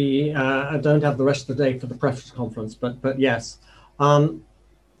 as we don't have the rest of the day for the press conference, but yes.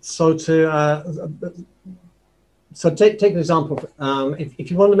 So take an example. If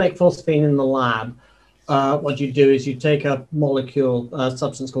you want to make phosphine in the lab, what you do is you take a molecule, a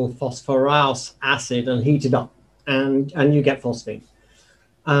substance called phosphorous acid, and heat it up, and you get phosphine.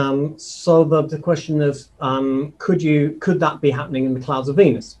 So the question is, could that be happening in the clouds of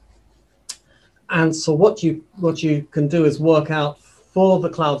Venus? And so what you can do is work out for the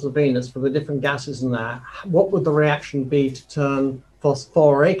clouds of Venus, for the different gases in there, what would the reaction be to turn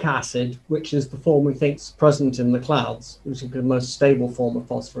phosphoric acid, which is the form we think is present in the clouds, which is the most stable form of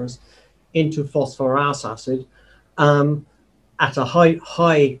phosphorus, into phosphorous acid at a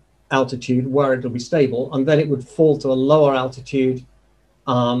high altitude where it'll be stable, and then it would fall to a lower altitude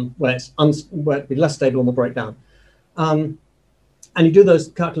where it'd be less stable and will break down. And you do those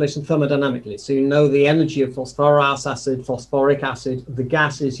calculations thermodynamically. So you know the energy of phosphorus acid, phosphoric acid, the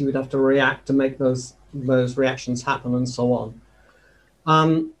gases you would have to react to make those reactions happen, and so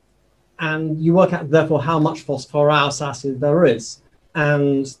on. And you work out, therefore, how much phosphorus acid there is.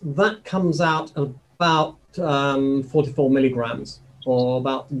 And that comes out about 44 milligrams, or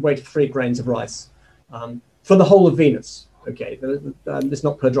about the weight of 3 grains of rice, for the whole of Venus. Okay, this is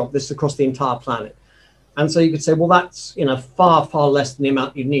not per drop, this is across the entire planet. And so you could say, well, that's far, far less than the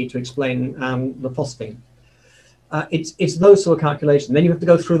amount you need to explain the phosphine. It's those sort of calculations. Then you have to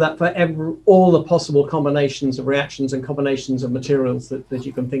go through that for all the possible combinations of reactions and combinations of materials that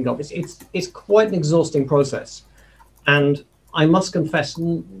you can think of. It's quite an exhausting process. And I must confess,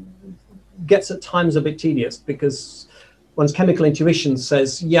 gets at times a bit tedious, because one's chemical intuition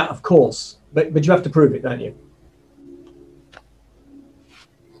says, yeah, of course, but you have to prove it, don't you?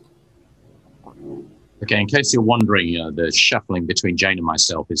 Okay, in case you're wondering, the shuffling between Jane and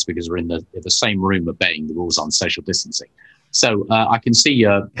myself is because we're in the same room obeying the rules on social distancing. So I can see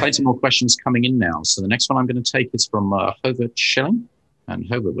plenty more questions coming in now. So the next one I'm going to take is from Hobart Schilling. And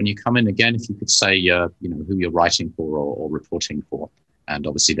Hobart, when you come in again, if you could say who you're writing for or reporting for, and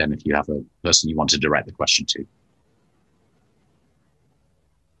obviously then if you have a person you want to direct the question to.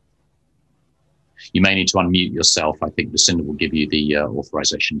 You may need to unmute yourself. I think Lucinda will give you the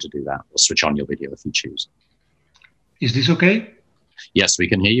authorization to do that, or switch on your video if you choose. Is this okay? Yes, we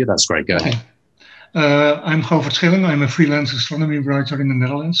can hear you. That's great. Go ahead. I'm Govert Schilling. I'm a freelance astronomy writer in the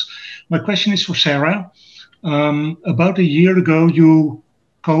Netherlands. My question is for Sarah. About a year ago, you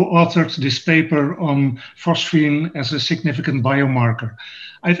co-authored this paper on phosphine as a significant biomarker.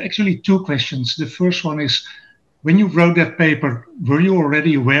 I have actually 2 questions. The first one is, when you wrote that paper, were you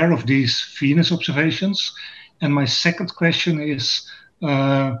already aware of these Venus observations? And my second question is,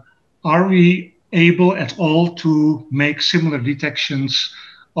 are we able at all to make similar detections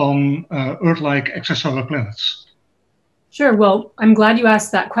on Earth-like extrasolar planets? Sure. Well, I'm glad you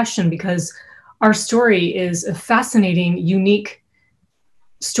asked that question, because our story is a fascinating, unique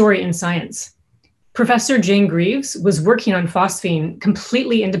story in science. Professor Jane Greaves was working on phosphine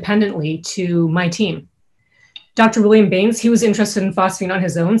completely independently to my team. Dr. William Baines, he was interested in phosphine on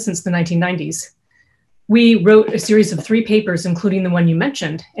his own since the 1990s. We wrote a series of 3 papers, including the one you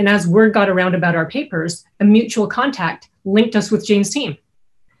mentioned. And as word got around about our papers, a mutual contact linked us with Jane's team.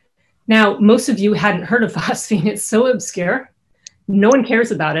 Now, most of you hadn't heard of phosphine. It's so obscure. No one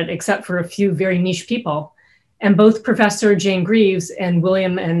cares about it except for a few very niche people. And both Professor Jane Greaves and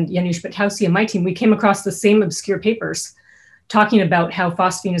William and Janusz Batowski and my team, we came across the same obscure papers talking about how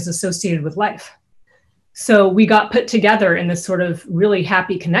phosphine is associated with life. So we got put together in this sort of really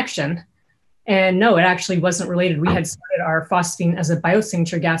happy connection. And no, it actually wasn't related. We had started our phosphine as a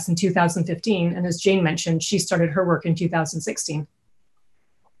biosignature gas in 2015. And as Jane mentioned, she started her work in 2016.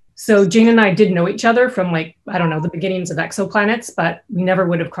 So Jane and I did know each other from, like, I don't know, the beginnings of exoplanets, but we never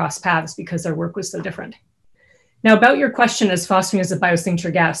would have crossed paths because our work was so different. Now, about your question as phosphine is a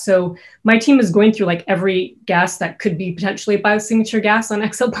biosignature gas. So my team is going through like every gas that could be potentially a biosignature gas on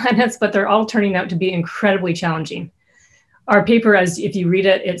exoplanets, but they're all turning out to be incredibly challenging. Our paper, as if you read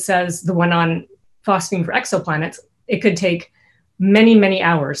it, it says the one on phosphine for exoplanets, it could take many, many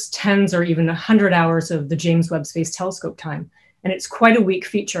hours, tens or even 100 hours of the James Webb Space Telescope time. And it's quite a weak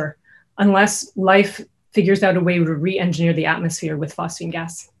feature unless life figures out a way to re-engineer the atmosphere with phosphine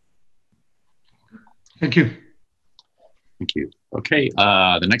gas. Thank you. Thank you. Okay,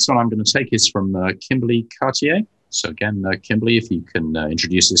 the next one I'm going to take is from Kimberly Cartier. So again, Kimberly, if you can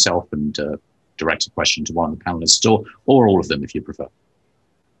introduce yourself and direct a question to one of the panelists, or all of them if you prefer.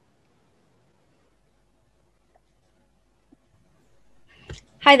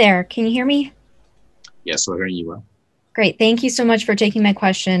 Hi there, can you hear me? Yes, we're hearing you well. Great, thank you so much for taking my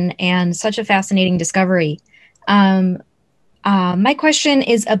question, and such a fascinating discovery. My question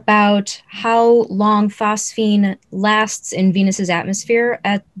is about how long phosphine lasts in Venus's atmosphere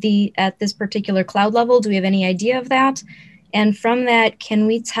at this particular cloud level. Do we have any idea of that? And from that, can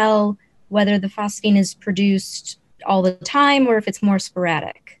we tell whether the phosphine is produced all the time or if it's more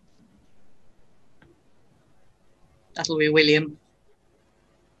sporadic? That'll be William.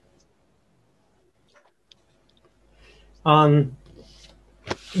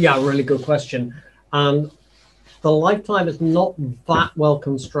 Yeah, really good question. The lifetime is not that well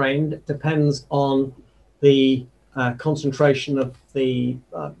constrained. It depends on the concentration of the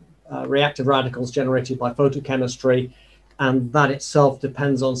reactive radicals generated by photochemistry, and that itself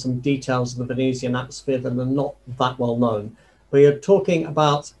depends on some details of the Venusian atmosphere that are not that well known. We are talking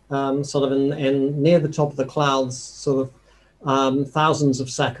about sort of in near the top of the clouds, sort of thousands of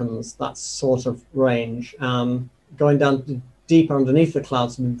seconds, that sort of range, going down to deeper underneath the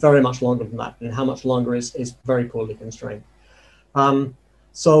clouds, very much longer than that, and how much longer is very poorly constrained.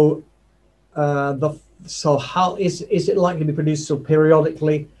 So how is it likely to be produced so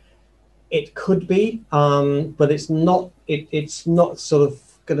periodically? It could be, but it's not. It's not sort of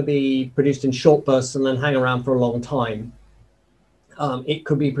going to be produced in short bursts and then hang around for a long time. It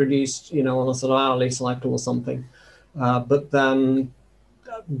could be produced, you know, on a sort of hourly cycle or something. But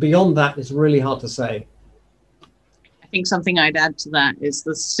beyond that, it's really hard to say. I think something I'd add to that is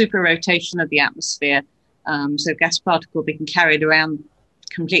the super rotation of the atmosphere. So gas particle being carried around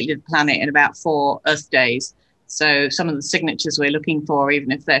completely the planet in about 4 Earth days. So some of the signatures we're looking for,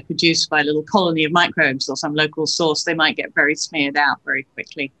 even if they're produced by a little colony of microbes or some local source, they might get very smeared out very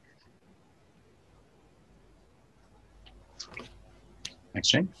quickly. Thanks,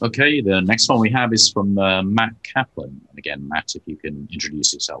 Jane. Okay, the next one we have is from Matt Kaplan. And again, Matt, if you can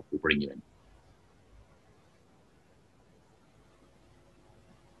introduce yourself, we'll bring you in.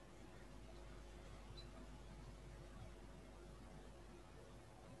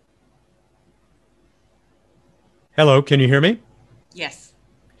 Hello, can you hear me? Yes.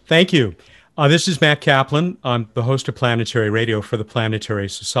 Thank you. This is Matt Kaplan. I'm the host of Planetary Radio for the Planetary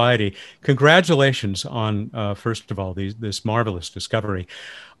Society. Congratulations on, first of all, this marvelous discovery.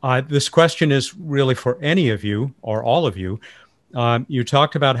 This question is really for any of you or all of you. You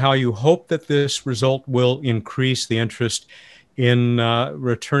talked about how you hope that this result will increase the interest in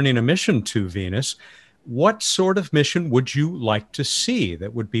returning a mission to Venus. What sort of mission would you like to see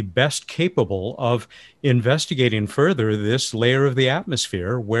that would be best capable of investigating further this layer of the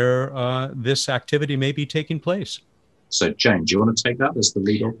atmosphere where this activity may be taking place? So, Jane, do you want to take that as the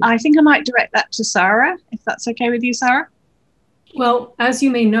lead author? I think I might direct that to Sarah, if that's okay with you, Sarah. Well, as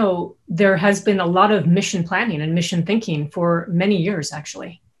you may know, there has been a lot of mission planning and mission thinking for many years,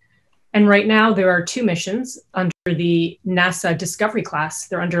 actually. And right now, there are 2 missions under the NASA Discovery class.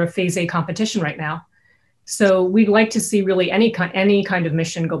 They're under a Phase A competition right now. So we'd like to see really any kind of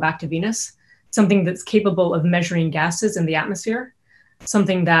mission go back to Venus, something that's capable of measuring gases in the atmosphere,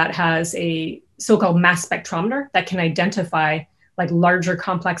 something that has a so-called mass spectrometer that can identify like larger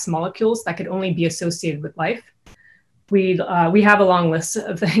complex molecules that could only be associated with life. We have a long list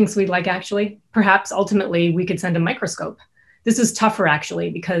of things we'd like, actually. Perhaps ultimately we could send a microscope. This is tougher,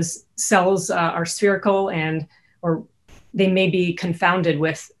 actually, because cells are spherical or they may be confounded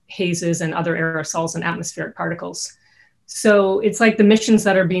with hazes and other aerosols and atmospheric particles. So it's like the missions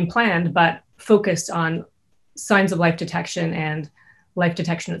that are being planned, but focused on signs of life detection and life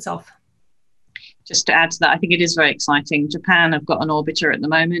detection itself. Just to add to that, I think it is very exciting. Japan have got an orbiter at the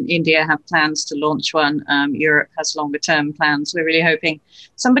moment. India have plans to launch one. Europe has longer term plans. We're really hoping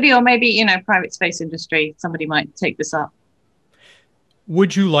somebody, or maybe, you know, private space industry, somebody might take this up.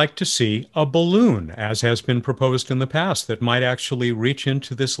 Would you like to see a balloon, as has been proposed in the past, that might actually reach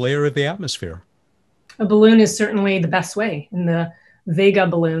into this layer of the atmosphere? A balloon is certainly the best way. And the Vega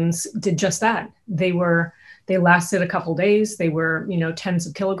balloons did just that. They lasted a couple days. They were, you know, tens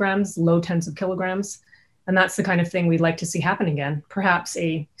of kilograms, low tens of kilograms. And that's the kind of thing we'd like to see happen again. Perhaps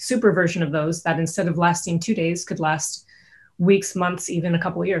a super version of those that instead of lasting 2 days could last weeks, months, even a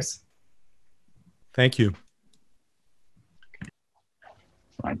couple of years. Thank you.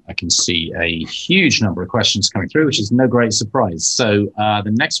 Right, I can see a huge number of questions coming through, which is no great surprise. So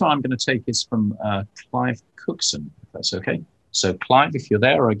the next one I'm going to take is from Clive Cookson, if that's okay. So Clive, if you're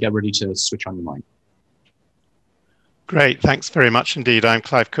there, or get ready to switch on your mic. Great, thanks very much indeed. I'm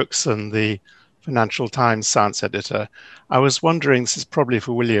Clive Cookson, the Financial Times science editor. I was wondering, this is probably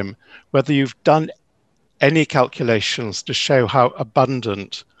for William, whether you've done any calculations to show how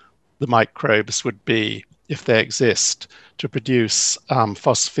abundant the microbes would be, if they exist, to produce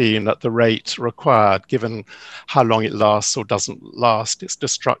phosphine at the rate required, given how long it lasts or doesn't last, its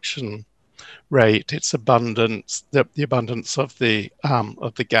destruction rate, its abundance, the abundance of the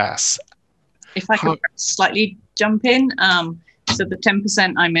gas. If I could slightly jump in, so the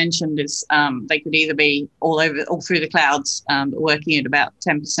 10% I mentioned is they could either be all through the clouds, working at about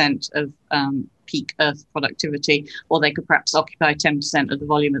 10% of peak Earth productivity, or they could perhaps occupy 10% of the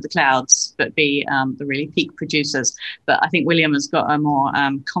volume of the clouds, but be the really peak producers. But I think William has got a more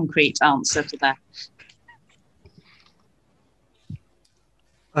concrete answer to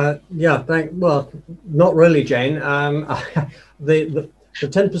that. Yeah, well, not really, Jane. The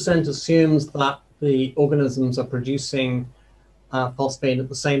 10% assumes that the organisms are producing phosphine at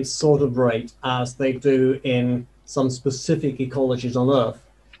the same sort of rate as they do in some specific ecologies on Earth,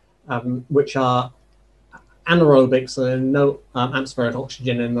 which are anaerobic, so there are no atmospheric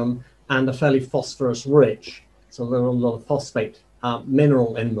oxygen in them, and are fairly phosphorus rich. So there are a lot of phosphate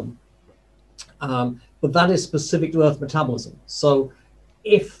mineral in them. But that is specific to Earth metabolism. So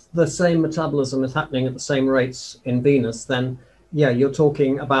if the same metabolism is happening at the same rates in Venus, then yeah, you're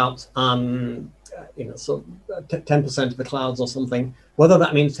talking about sort of 10% of the clouds or something. Whether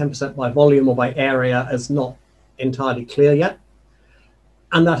that means 10% by volume or by area is not entirely clear yet.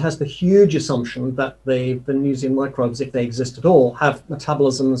 And that has the huge assumption that the Venusian microbes, if they exist at all, have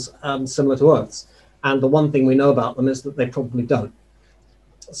metabolisms similar to Earth's. And the one thing we know about them is that they probably don't.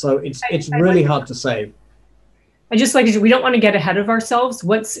 So it's really hard to say. I just like to, we don't want to get ahead of ourselves.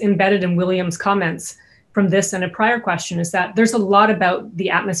 What's embedded in William's comments from this and a prior question is that there's a lot about the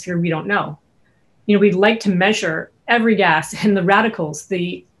atmosphere we don't know. You know, we'd like to measure every gas and the radicals,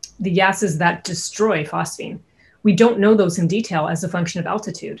 the gases that destroy phosphine. We don't know those in detail as a function of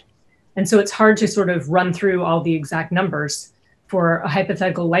altitude. And so it's hard to sort of run through all the exact numbers for a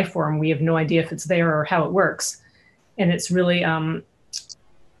hypothetical life form. We have no idea if it's there or how it works. And it's really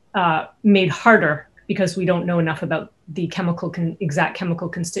made harder because we don't know enough about the exact chemical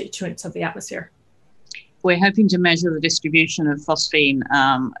constituents of the atmosphere. We're hoping to measure the distribution of phosphine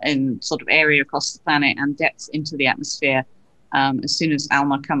in sort of area across the planet and depth into the atmosphere as soon as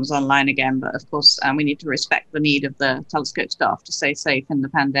ALMA comes online again. But of course, we need to respect the need of the telescope staff to stay safe in the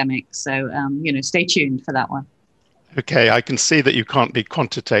pandemic. So, stay tuned for that one. Okay, I can see that you can't be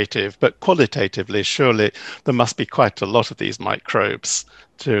quantitative, but qualitatively, surely there must be quite a lot of these microbes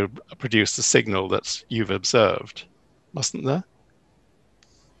to produce the signal that you've observed, mustn't there?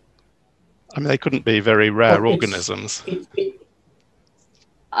 I mean, they couldn't be very rare organisms.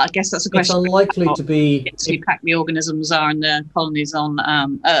 I guess that's a question. It's unlikely to be. How packed the organisms are in the colonies on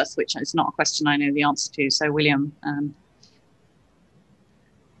Earth, which is not a question I know the answer to. So, William.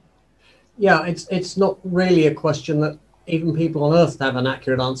 Yeah, it's not really a question that even people on Earth have an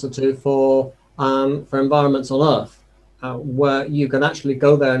accurate answer to for environments on Earth, where you can actually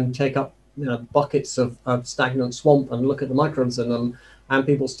go there and take up buckets of stagnant swamp and look at the microbes in them, and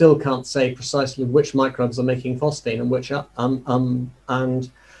people still can't say precisely which microbes are making phosphine and which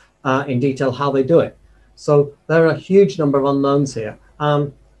in detail how they do it. So there are a huge number of unknowns here.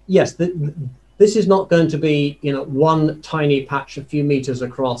 Yes, this is not going to be one tiny patch a few meters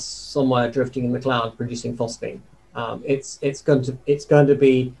across somewhere drifting in the cloud producing phosphine. It's going to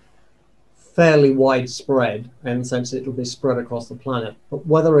be fairly widespread in the sense it will be spread across the planet. But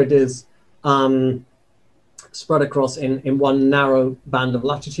whether it is spread across in one narrow band of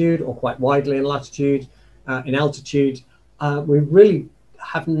latitude or quite widely in latitude, in altitude, we really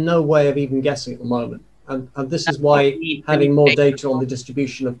have no way of even guessing at the moment. And this is why having more data on the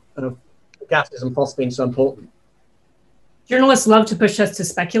distribution of gases and phosphine is so important. Journalists love to push us to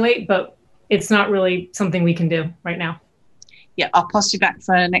speculate, but it's not really something we can do right now. Yeah, I'll pass you back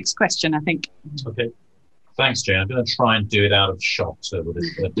for the next question, I think. Okay. Thanks, Jay. I'm going to try and do it out of shot with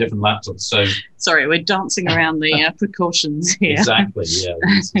a different laptop. So sorry, we're dancing around the precautions here. Exactly. Yeah,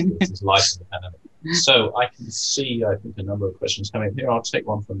 this is life in the pandemic. So I can see, I think, a number of questions coming here. I'll take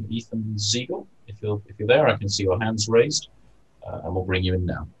one from Ethan Ziegel. If you're there, I can see your hands raised, and we'll bring you in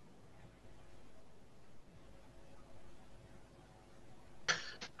now.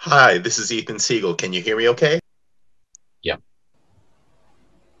 Hi, this is Ethan Siegel. Can you hear me okay? Yeah.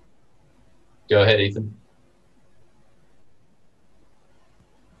 Go ahead, Ethan.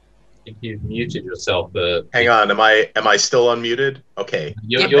 I think you've muted yourself. Hang on, am I still unmuted? Okay.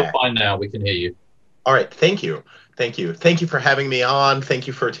 You're fine now. We can hear you. All right, thank you. Thank you. Thank you for having me on. Thank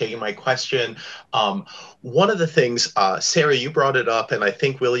you for taking my question. One of the things, Sarah, you brought it up, and I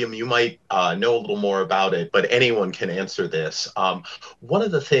think, William, you might know a little more about it, but anyone can answer this. One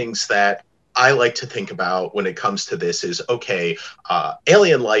of the things that I like to think about when it comes to this is, okay,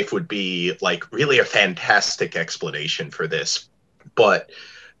 alien life would be like really a fantastic explanation for this, but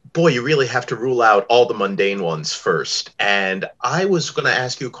boy, you really have to rule out all the mundane ones first. And I was going to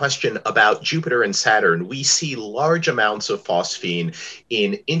ask you a question about Jupiter and Saturn. We see large amounts of phosphine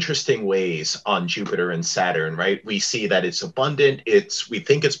in interesting ways on Jupiter and Saturn, right? We see that it's abundant. We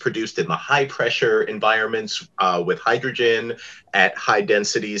think it's produced in the high pressure environments with hydrogen at high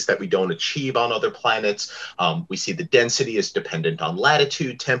densities that we don't achieve on other planets. We see the density is dependent on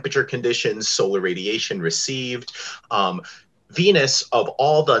latitude, temperature conditions, solar radiation received. Venus, of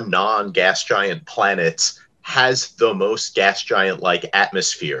all the non-gas giant planets, has the most gas giant-like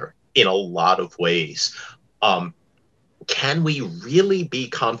atmosphere in a lot of ways. Can we really be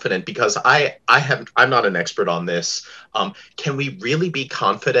confident? Because I'm not an expert on this. Can we really be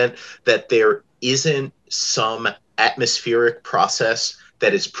confident that there isn't some atmospheric process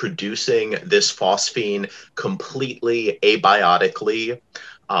that is producing this phosphine completely abiotically?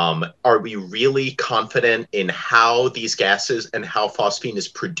 Are we really confident in how these gases and how phosphine is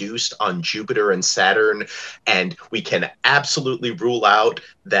produced on Jupiter and Saturn? And we can absolutely rule out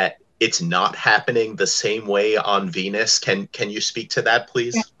that it's not happening the same way on Venus. Can you speak to that,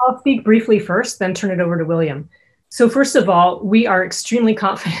 please? Yeah, I'll speak briefly first, then turn it over to William. So first of all, we are extremely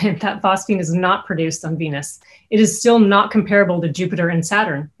confident that phosphine is not produced on Venus. It is still not comparable to Jupiter and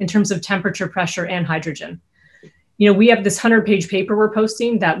Saturn in terms of temperature, pressure, and hydrogen. You know, we have this 100-page paper we're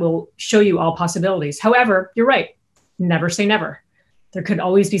posting that will show you all possibilities. However, you're right, never say never. There could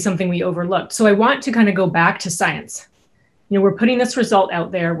always be something we overlooked. So I want to kind of go back to science. You know, we're putting this result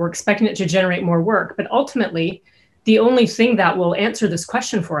out there, we're expecting it to generate more work, but ultimately, the only thing that will answer this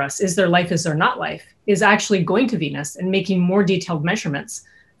question for us, is there life, is there not life, is actually going to Venus and making more detailed measurements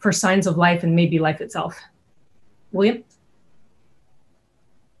for signs of life and maybe life itself. William?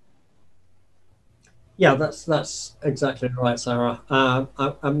 Yeah, that's exactly right, Sarah.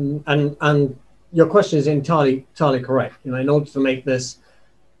 And your question is entirely correct. You know, in order to make this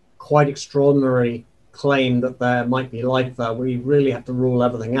quite extraordinary claim that there might be life there, we really have to rule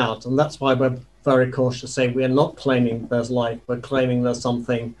everything out, and that's why we're very cautious to say we are not claiming there's life. We're claiming there's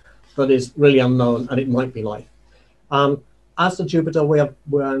something that is really unknown, and it might be life. As to Jupiter, we're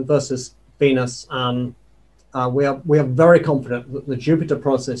versus Venus. We are very confident that the Jupiter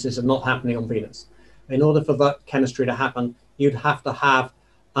processes are not happening on Venus. In order for that chemistry to happen, you'd have to have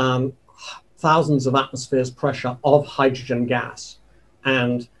thousands of atmospheres pressure of hydrogen gas.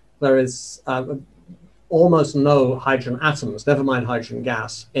 And there is almost no hydrogen atoms, never mind hydrogen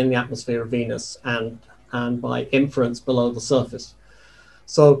gas, in the atmosphere of Venus and by inference below the surface.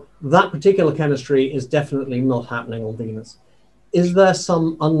 So that particular chemistry is definitely not happening on Venus. Is there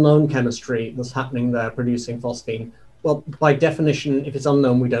some unknown chemistry that's happening there producing phosphine? Well, by definition, if it's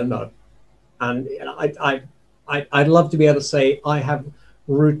unknown, we don't know. And I'd love to be able to say I have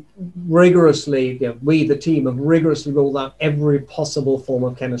rigorously, we, the team, have rigorously ruled out every possible form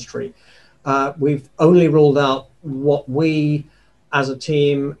of chemistry. We've only ruled out what we, as a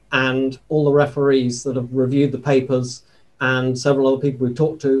team, and all the referees that have reviewed the papers and several other people we've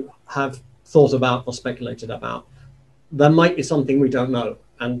talked to have thought about or speculated about. There might be something we don't know,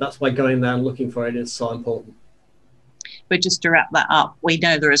 and that's why going there and looking for it is so important. But just to wrap that up, we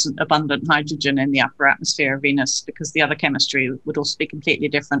know there isn't abundant hydrogen in the upper atmosphere of Venus because the other chemistry would also be completely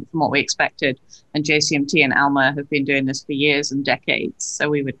different from what we expected. And JCMT and ALMA have been doing this for years and decades, so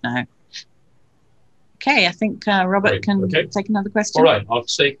we would know. Okay, I think Robert can take another question. All right, I'll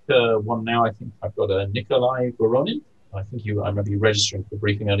take one now. I think I've got a Nikolai Voronin. I remember you registering for the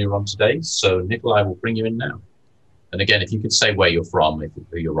briefing earlier on today. So Nikolai will bring you in now. And again, if you could say where you're from,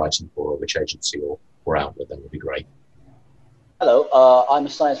 who you're writing for, or which agency or outlet, that would be great. Hello, I'm a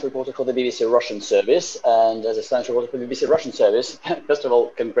science reporter for the BBC Russian service, and as a science reporter for the BBC Russian service, first of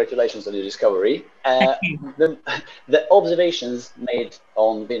all, congratulations on your discovery. The observations made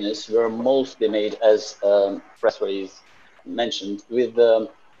on Venus were mostly made, as press release mentioned, with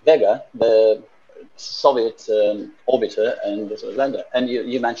Vega, the Soviet orbiter and the sort of lander, and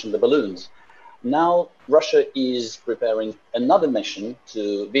you mentioned the balloons. Now Russia is preparing another mission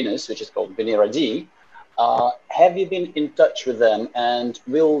to Venus, which is called Venera D. Have you been in touch with them, and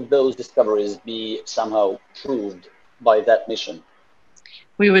will those discoveries be somehow proved by that mission?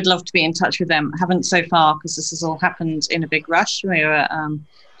 We would love to be in touch with them. Haven't so far because this has all happened in a big rush. We were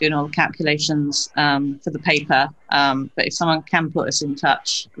doing all the calculations for the paper, but if someone can put us in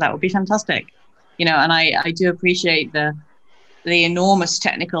touch, that would be fantastic. You know, and I do appreciate the enormous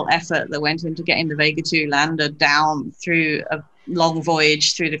technical effort that went into getting the Vega 2 lander down through a long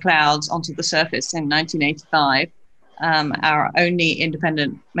voyage through the clouds onto the surface in 1985. Our only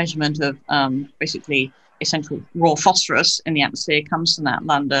independent measurement of basically essential raw phosphorus in the atmosphere comes from that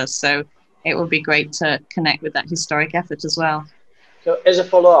lander. So it would be great to connect with that historic effort as well. So as a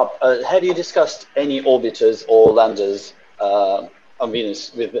follow-up, have you discussed any orbiters or landers on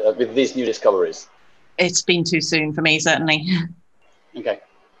Venus with these new discoveries? It's been too soon for me, certainly. Okay.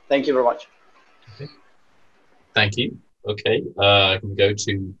 Thank you very much. Okay. Thank you. Okay. Can we go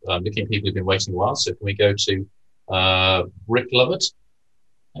to looking at people who've been waiting a while? So can we go to Rick Lovett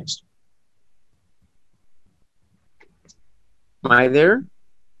next? Am I there?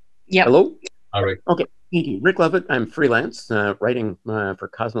 Yep. Hello? Hi, Rick. Okay. Thank you. Rick Lovett. I'm freelance, writing for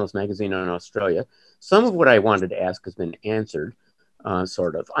Cosmos Magazine in Australia. Some of what I wanted to ask has been answered.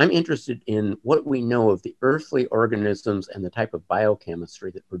 Sort of. I'm interested in what we know of the earthly organisms and the type of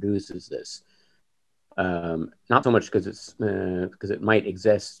biochemistry that produces this. Not so much because it might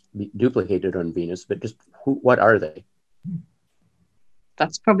be duplicated on Venus, but just what are they?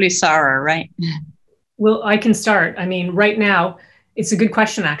 That's probably Sarah, right? Well, I can start. I mean, right now, It's a good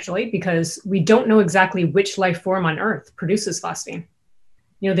question, actually, because we don't know exactly which life form on Earth produces phosphine.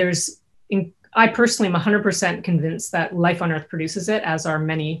 You know, I personally am 100% convinced that life on Earth produces it, as are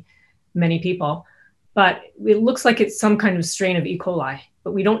many, many people. But it looks like it's some kind of strain of E. coli,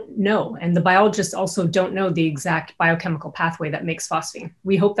 but we don't know. And the biologists also don't know the exact biochemical pathway that makes phosphine.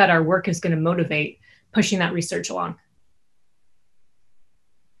 We hope that our work is going to motivate pushing that research along.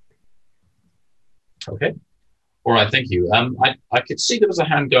 Okay. All right, thank you. I could see there was a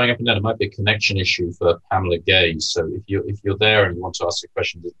hand going up and down. It might be a connection issue for Pamela Gay. So if you're there and you want to ask a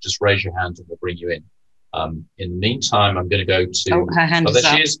question, just raise your hand and we'll bring you in. In the meantime, I'm going to go to. Oh, her hand is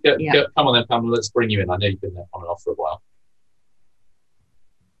there up. she is. Come on then, Pamela. Let's bring you in. I know you've been there on and off for a while,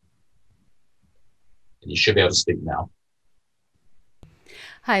 and you should be able to speak now.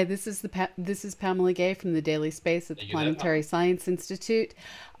 Hi, this is Pamela Gay from the Daily Space at the Planetary Science Institute.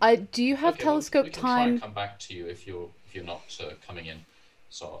 Do you have telescope we can time? Try and come back to you if you're not coming in.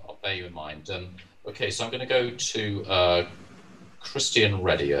 So I'll bear you in mind. Okay, so I'm going to go to Christian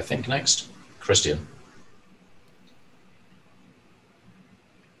Reddy, I think, next. Christian.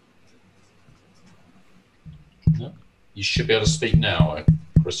 No? You should be able to speak now,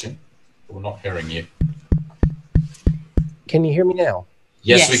 Christian. We're not hearing you. Can you hear me now?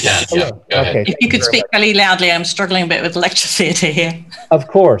 Yes, we can. Yeah. Go ahead. If you could speak fairly loudly, I'm struggling a bit with the lecture theatre here. Of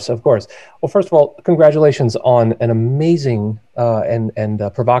course, of course. Well, first of all, congratulations on an amazing and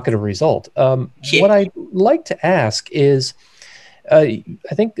provocative result. What I'd like to ask is, I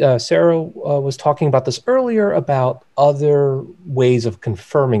think Sarah was talking about this earlier about other ways of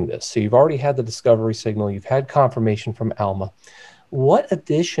confirming this. So you've already had the discovery signal, you've had confirmation from ALMA. What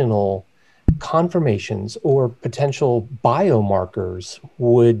additional confirmations or potential biomarkers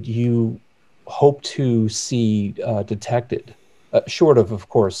would you hope to see detected, short of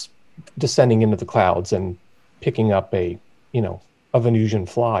course, descending into the clouds and picking up a Venusian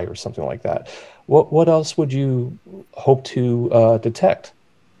fly or something like that? What else would you hope to detect?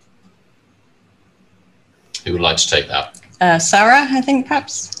 Who would like to take that? Sarah, I think,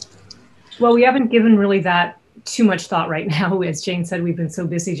 perhaps. Well, we haven't given really that too much thought right now. As Jane said, we've been so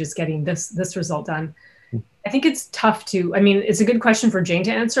busy just getting this result done. I think it's tough to, it's a good question for Jane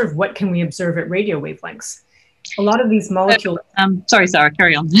to answer of what can we observe at radio wavelengths. A lot of these molecules. Sorry, Sarah,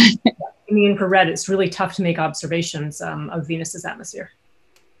 carry on. In the infrared, it's really tough to make observations of Venus's atmosphere.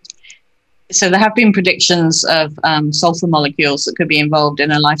 So there have been predictions of sulfur molecules that could be involved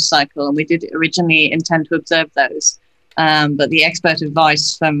in a life cycle, and we did originally intend to observe those. But the expert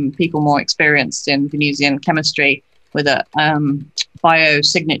advice from people more experienced in Venusian chemistry with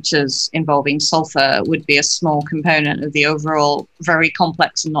biosignatures involving sulfur would be a small component of the overall very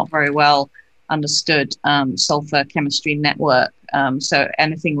complex and not very well understood sulfur chemistry network. So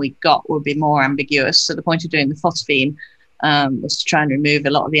anything we got would be more ambiguous. So the point of doing the phosphine was to try and remove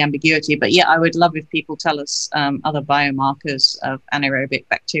a lot of the ambiguity. But yeah, I would love if people tell us other biomarkers of anaerobic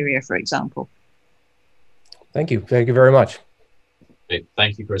bacteria, for example. Thank you. Thank you very much. Okay,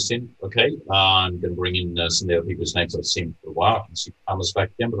 thank you, Christine. Okay, I'm going to bring in some of the other people's names I've seen for a while. I can see Pamela's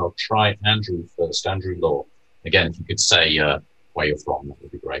back again, but I'll try Andrew first. Andrew Law. Again, if you could say where you're from, that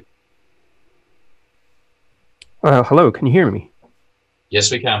would be great. Hello, can you hear me? Yes,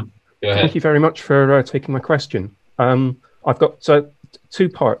 we can. Go ahead. Thank you very much for taking my question. I've got two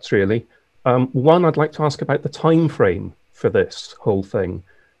parts, really. One, I'd like to ask about the time frame for this whole thing.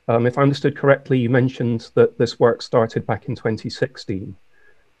 If I understood correctly, you mentioned that this work started back in 2016.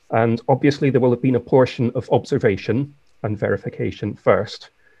 And obviously, there will have been a portion of observation and verification first,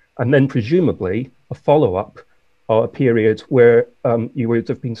 and then presumably a follow-up or a period where you would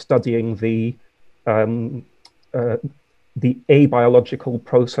have been studying the abiological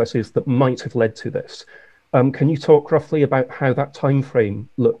processes that might have led to this. Can you talk roughly about how that time frame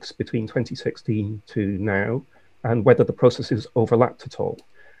looks between 2016 to now, and whether the processes overlapped at all?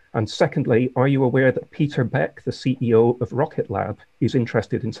 And secondly, are you aware that Peter Beck, the CEO of Rocket Lab, is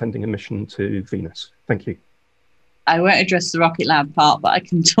interested in sending a mission to Venus? Thank you. I won't address the Rocket Lab part, but I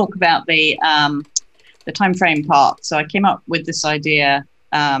can talk about the time frame part. So I came up with this idea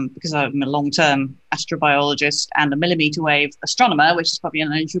because I'm a long-term astrobiologist and a millimeter wave astronomer, which is probably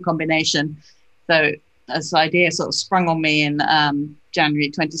an unusual combination. So this idea sort of sprung on me in January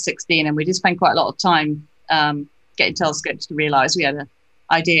 2016, and we did spend quite a lot of time getting telescopes to realize we had an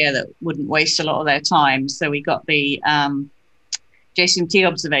idea that wouldn't waste a lot of their time. So we got the JCMT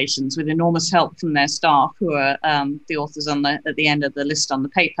observations with enormous help from their staff, who are the authors at the end of the list on the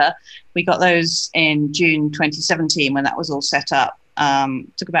paper. We got those in June 2017 when that was all set up.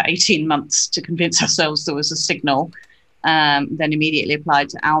 Took about 18 months to convince ourselves there was a signal. then immediately applied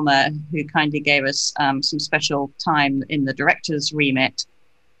to Alma, who kindly gave us some special time in the director's remit.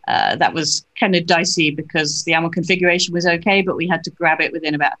 That was kind of dicey because the Alma configuration was okay, but we had to grab it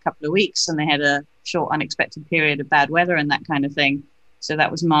within about a couple of weeks, and they had a short, unexpected period of bad weather and that kind of thing. So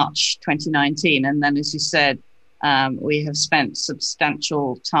that was March 2019. And then, as you said, we have spent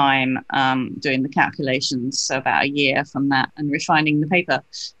substantial time doing the calculations, so about a year from that, and refining the paper.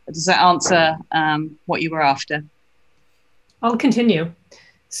 Does that answer what you were after? I'll continue.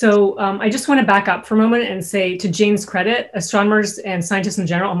 So I just want to back up for a moment and say, to Jane's credit, astronomers and scientists in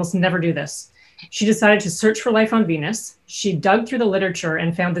general almost never do this. She decided to search for life on Venus. She dug through the literature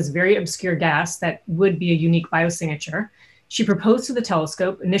and found this very obscure gas that would be a unique biosignature. She proposed to the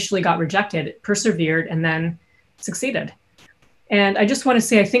telescope, initially got rejected, persevered, and then succeeded. And I just want to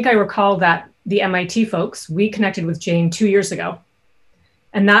say, I think I recall that the MIT folks, we connected with Jane 2 years ago.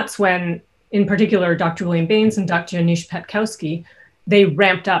 And that's when, in particular, Dr. William Baines and Dr. Anish Petkowski, they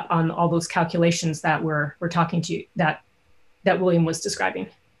ramped up on all those calculations that we're talking to you, that William was describing.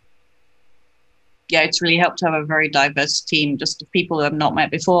 Yeah, it's really helped to have a very diverse team, just of people who have not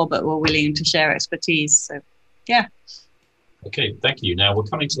met before, but were willing to share expertise. So, yeah. Okay, thank you. Now we're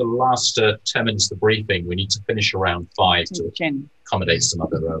coming to the last 10 minutes of the briefing. We need to finish around 5 to accommodate some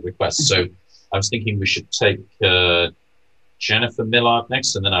other requests. So I was thinking we should take Jennifer Millard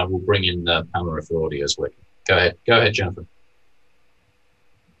next, and then I will bring in Pamela if the audio is working. Go ahead, Jennifer.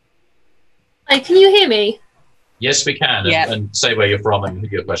 Hi, can you hear me? Yes, we can. Yeah. And say where you're from and who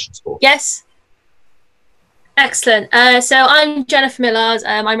your question's for. Yes. Excellent. So I'm Jennifer Millard.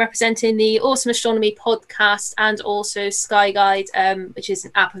 I'm representing the Awesome Astronomy podcast and also Sky Guide, which is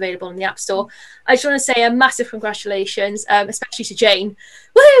an app available in the App Store. I just want to say a massive congratulations, especially to Jane.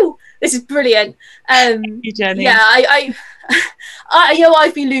 Woo! This is brilliant. Thank you, Jenny. Yeah, I you know,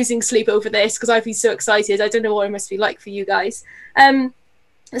 I've been losing sleep over this because I've been so excited. I don't know what it must be like for you guys.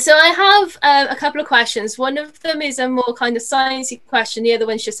 So I have a couple of questions. One of them is a more kind of sciencey question. The other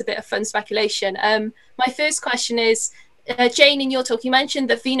one's just a bit of fun speculation. My first question is, Jane, in your talk, you mentioned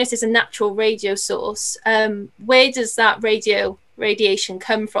that Venus is a natural radio source. Where does that radiation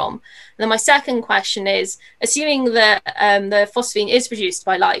come from? And then my second question is, assuming that the phosphine is produced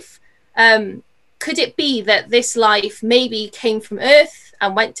by life, could it be that this life maybe came from Earth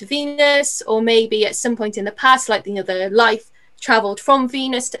and went to Venus, or maybe at some point in the past, like the life traveled from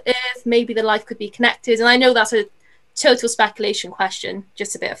Venus to Earth, maybe the life could be connected? And I know that's a total speculation question,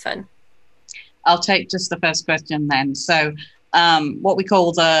 just a bit of fun. I'll take just the first question then. So what we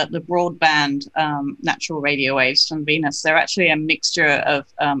call the broadband natural radio waves from Venus, they're actually a mixture of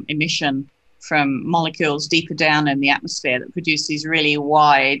emission from molecules deeper down in the atmosphere that produce these really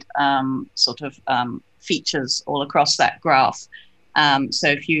wide features all across that graph. So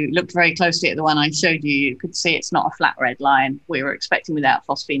if you looked very closely at the one I showed you, you could see it's not a flat red line we were expecting without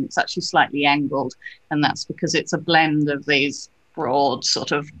phosphine. It's actually slightly angled, and that's because it's a blend of these broad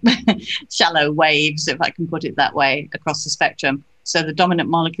sort of shallow waves, if I can put it that way, across the spectrum. So the dominant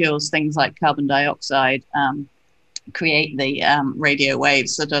molecules, things like carbon dioxide, create the radio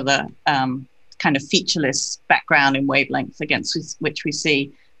waves that are the kind of featureless background in wavelength against which we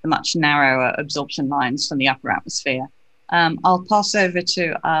see the much narrower absorption lines from the upper atmosphere. I'll pass over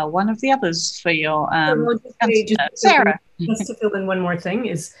to one of the others for your Sarah. Just to fill in one more thing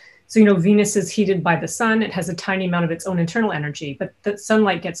is, so, you know, Venus is heated by the sun. It has a tiny amount of its own internal energy, but the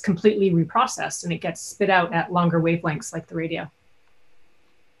sunlight gets completely reprocessed and it gets spit out at longer wavelengths like the radio.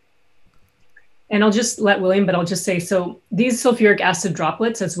 And I'll just let William, but I'll just say, so these sulfuric acid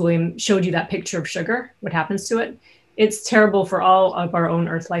droplets, as William showed you that picture of sugar, what happens to it? It's terrible for all of our own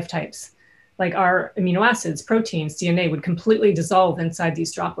Earth life types. Like our amino acids, proteins, DNA would completely dissolve inside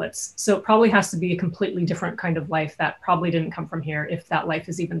these droplets. So it probably has to be a completely different kind of life that probably didn't come from here, if that life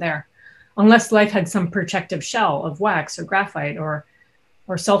is even there. Unless life had some protective shell of wax or graphite or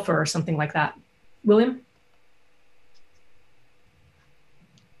sulfur or something like that. William?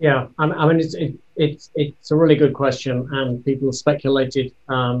 Yeah, I mean, it's a really good question, and people have speculated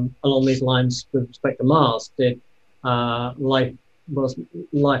along these lines with respect to Mars. Did life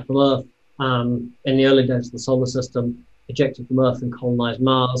from Earth in the early days of the solar system ejected from Earth and colonized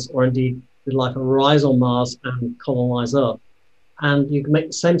Mars, or indeed did life arise on Mars and colonize Earth? And you can make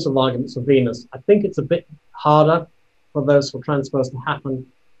the same sort of arguments for Venus. I think it's a bit harder for those for transfers to happen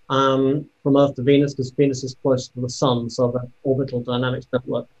from Earth to Venus, because Venus is closer to the sun, so the orbital dynamics don't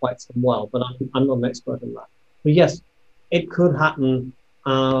work quite so well. But I'm not an expert in that. But yes, it could happen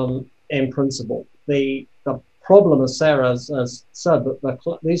in principle. The problem, as Sarah has said,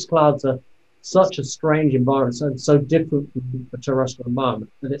 that these clouds are such a strange environment, so different from the terrestrial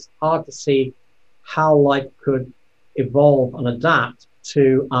environment, that it's hard to see how life could evolve and adapt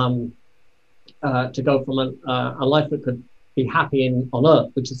to go from a life that could be happy on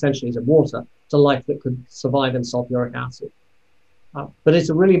Earth, which essentially is in water, to life that could survive in sulfuric acid. But it's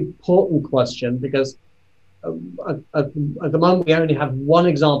a really important question because at the moment we only have one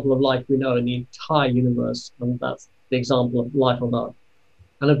example of life we know in the entire universe, and that's the example of life on Earth.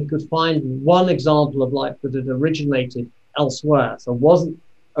 And if we could find one example of life that had originated elsewhere, so wasn't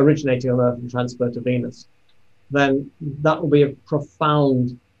originating on Earth and transferred to Venus, then that will be of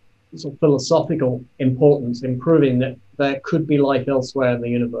profound sort of philosophical importance in proving that there could be life elsewhere in the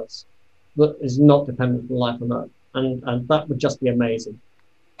universe that is not dependent on life on Earth. And that would just be amazing.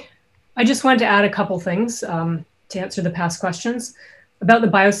 I just wanted to add a couple things to answer the past questions. About the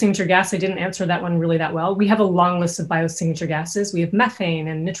biosignature gas, I didn't answer that one really that well. We have a long list of biosignature gases. We have methane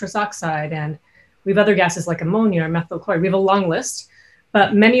and nitrous oxide, and we have other gases like ammonia or methyl chloride. We have a long list,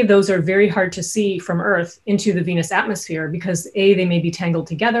 but many of those are very hard to see from Earth into the Venus atmosphere because A, they may be tangled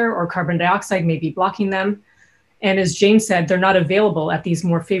together, or carbon dioxide may be blocking them. And as Jane said, they're not available at these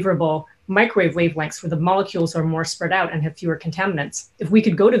more favorable microwave wavelengths where the molecules are more spread out and have fewer contaminants. If we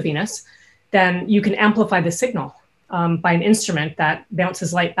could go to Venus, then you can amplify the signal by an instrument that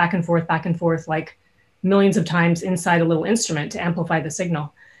bounces light back and forth, like millions of times inside a little instrument to amplify the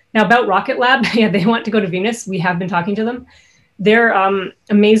signal. Now about Rocket Lab, yeah, they want to go to Venus. We have been talking to them. They're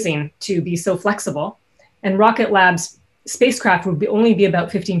amazing to be so flexible. And Rocket Lab's spacecraft would only be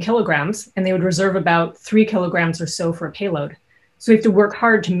about 15 kilograms, and they would reserve about 3 kilograms or so for a payload. So we have to work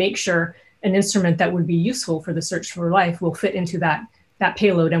hard to make sure an instrument that would be useful for the search for life will fit into that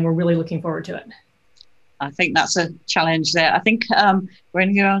payload, and we're really looking forward to it. I think that's a challenge there. I think we're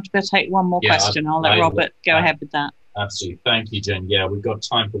going to take one more question. I'll let Robert go ahead with that. Absolutely. Thank you, Jen. Yeah, we've got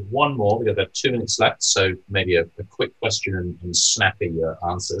time for one more. We've got about 2 minutes left, so maybe a quick question and snappy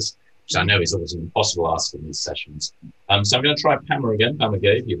answers, which I know is always an impossible ask in these sessions. So I'm going to try Pamela again. Pamela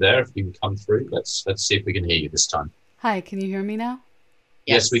Gay, if you're there, if you can come through, let's see if we can hear you this time. Hi, can you hear me now?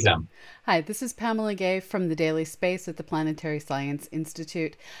 Yes, we can. Hi, this is Pamela Gay from the Daily Space at the Planetary Science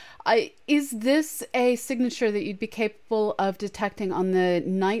Institute. Is this a signature that you'd be capable of detecting on the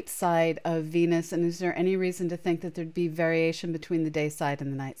night side of Venus? And is there any reason to think that there'd be variation between the day side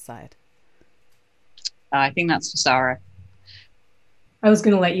and the night side? I think that's for Sarah. I was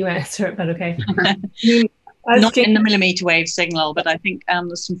going to let you answer it, but okay. Not in the millimeter wave signal, but I think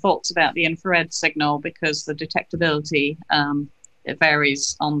there's some thoughts about the infrared signal because the detectability it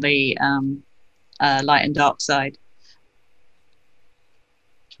varies on the light and dark side.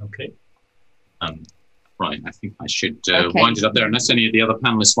 Okay. Right, I think I should wind it up there. Unless any of the other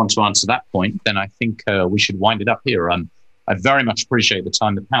panelists want to answer that point, then I think we should wind it up here. I very much appreciate the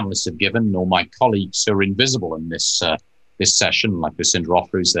time the panelists have given, or my colleagues who are invisible in this this session, like Lucinda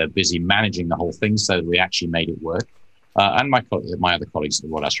Offrews. They're busy managing the whole thing so that we actually made it work. And my other colleagues at the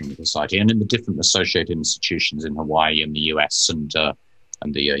Royal Astronomical Society and in the different associated institutions in Hawaii and the US and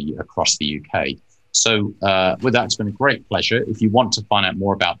across the UK. So with that, it's been a great pleasure. If you want to find out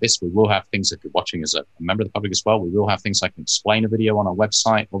more about this, we will have things, if you're watching as a member of the public as well, we will have things like an explainer video on our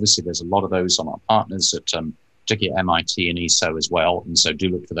website. Obviously, there's a lot of those on our partners at particularly MIT and ESO as well. And so do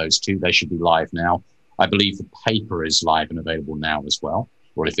look for those too. They should be live now. I believe the paper is live and available now as well.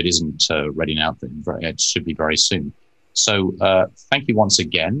 Or if it isn't ready now, it should be very soon. So thank you once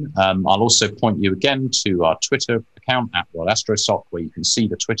again. I'll also point you again to our Twitter account at Royal AstroSoc, where you can see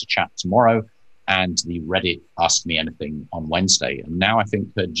the Twitter chat tomorrow and the Reddit Ask Me Anything on Wednesday. And now I think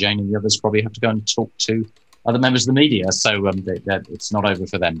Jane and the others probably have to go and talk to other members of the media. So it's not over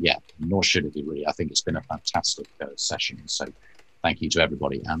for them yet, nor should it be really. I think it's been a fantastic session. So thank you to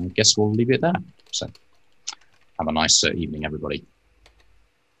everybody. And I guess we'll leave it there. So have a nice evening, everybody.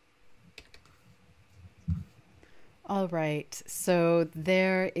 All right, so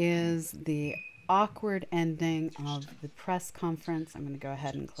there is the awkward ending of the press conference. I'm going to go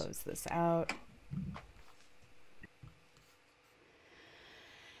ahead and close this out.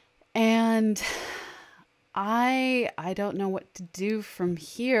 And I don't know what to do from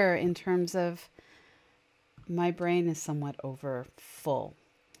here in terms of my brain is somewhat over full.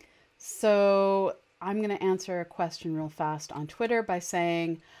 So I'm going to answer a question real fast on Twitter by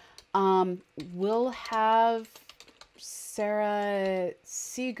saying, we'll have Sarah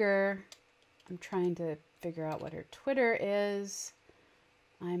Seeger. I'm trying to figure out what her Twitter is.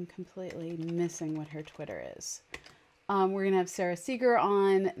 I'm completely missing what her Twitter is. We're going to have Sarah Seeger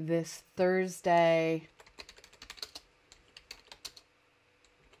on this Thursday.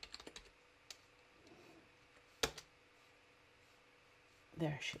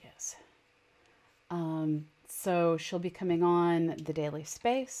 There she is. So she'll be coming on the Daily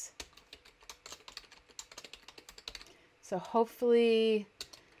Space. So hopefully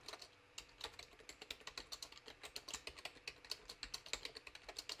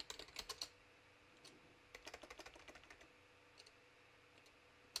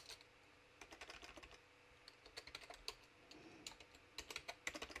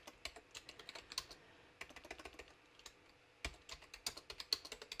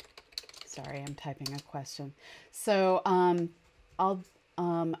sorry, I'm typing a question. So I'll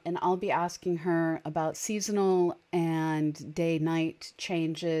be asking her about seasonal and day-night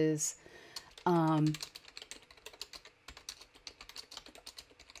changes.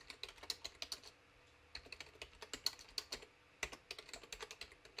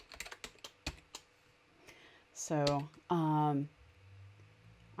 So I'm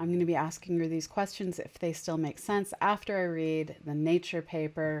going to be asking her these questions if they still make sense after I read the Nature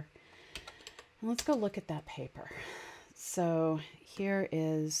paper. And let's go look at that paper. So here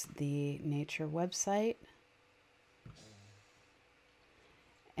is the Nature website.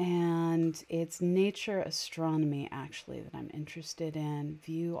 And it's Nature Astronomy, actually, that I'm interested in.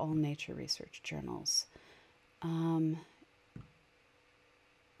 View all Nature research journals.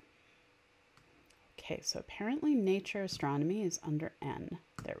 Okay, so apparently Nature Astronomy is under N.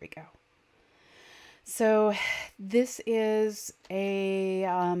 There we go. So this is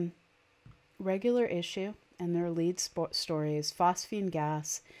a regular issue, and their lead story is phosphine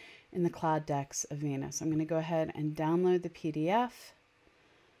gas in the cloud decks of Venus. I'm going to go ahead and download the PDF,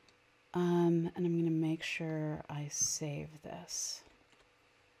 and I'm going to make sure I save this.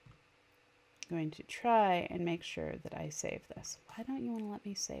 I'm going to try and make sure that I save this. Why don't you want to let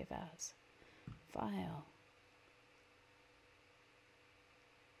me save as? File.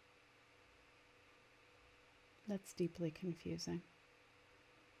 That's deeply confusing.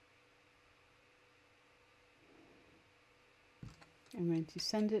 I'm going to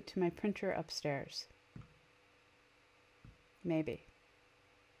send it to my printer upstairs. Maybe.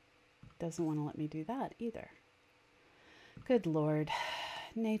 Doesn't want to let me do that either. Good Lord.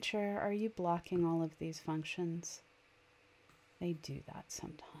 Nature, are you blocking all of these functions? They do that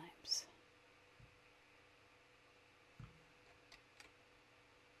sometimes.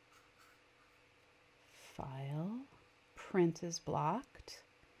 File. Print is blocked.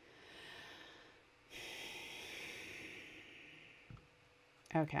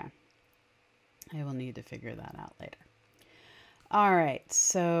 Okay. I will need to figure that out later. All right,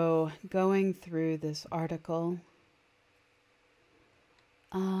 so going through this article.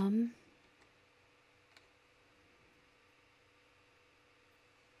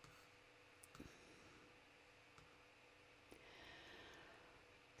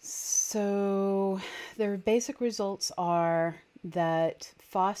 So their basic results are that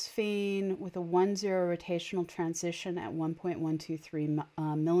phosphine with a 1,0 rotational transition at 1.123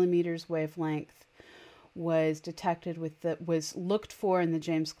 millimeters wavelength was detected was looked for in the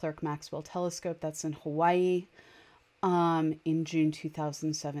James Clerk Maxwell Telescope. That's in Hawaii in June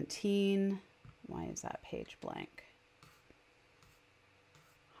 2017. Why is that page blank?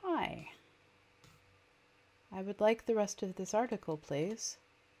 Hi. I would like the rest of this article, please.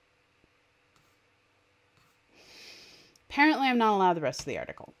 Apparently, I'm not allowed the rest of the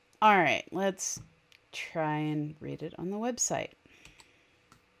article. All right, let's try and read it on the website.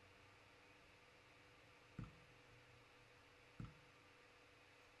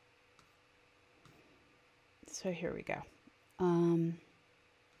 So here we go.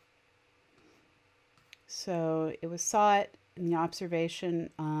 So it was sought in the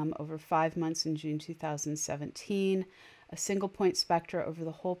observation over 5 months in June 2017. A single point spectra over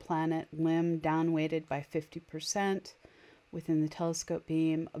the whole planet, limb downweighted by 50%. Within the telescope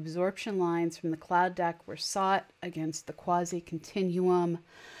beam, absorption lines from the cloud deck were sought against the quasi-continuum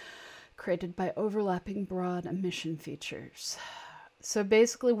created by overlapping broad emission features. So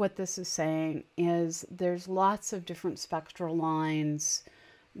basically what this is saying is there's lots of different spectral lines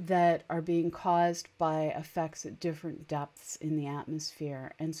that are being caused by effects at different depths in the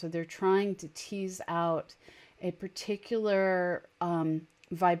atmosphere. And so they're trying to tease out a particular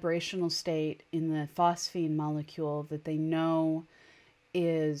vibrational state in the phosphine molecule that they know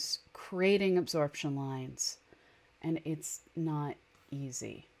is creating absorption lines, and it's not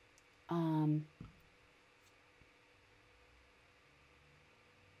easy.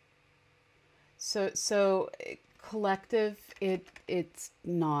 So collective, it's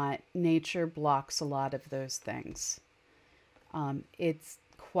not. Nature blocks a lot of those things. It's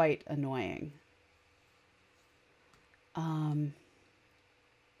quite annoying.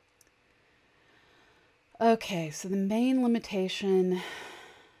 Okay, so the main limitation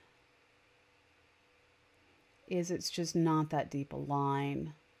is it's just not that deep a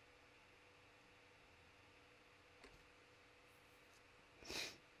line.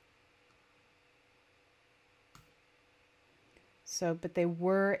 So, but they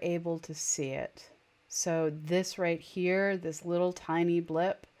were able to see it. So this right here, this little tiny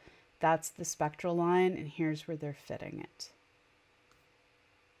blip, that's the spectral line, and here's where they're fitting it.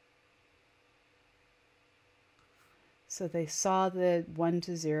 So they saw the 1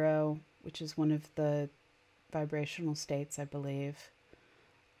 to 0, which is one of the vibrational states, I believe.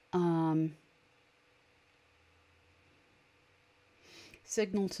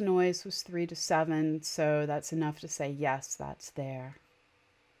 Signal to noise was 3 to 7, so that's enough to say, yes, that's there.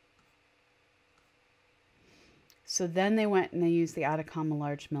 So then they went and they used the Atacama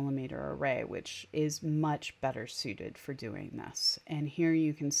Large Millimeter Array, which is much better suited for doing this. And here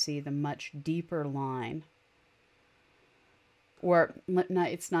you can see the much deeper line. Or, no,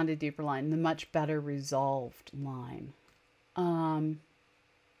 it's not a deeper line, the much better resolved line.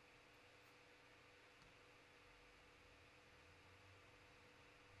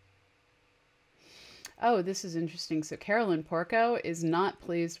 Oh, this is interesting. So Carolyn Porco is not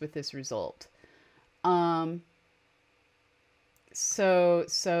pleased with this result. So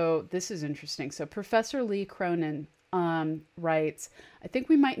this is interesting. So Professor Lee Cronin writes, I think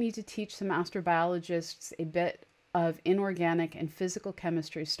we might need to teach some astrobiologists a bit of inorganic and physical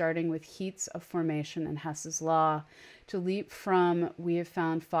chemistry, starting with heats of formation and Hess's law, to leap from we have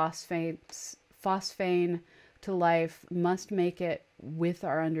found phosphane to life, must make it with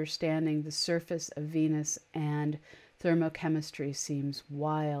our understanding the surface of Venus, and thermochemistry seems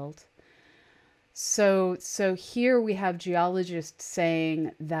wild. So here we have geologists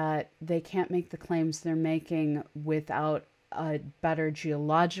saying that they can't make the claims they're making without a better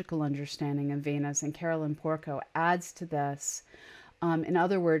geological understanding of Venus, and Carolyn Porco adds to this. In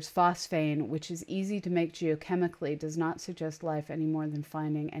other words, phosphane, which is easy to make geochemically, does not suggest life any more than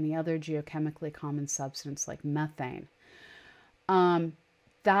finding any other geochemically common substance like methane.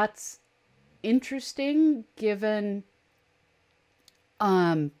 That's interesting given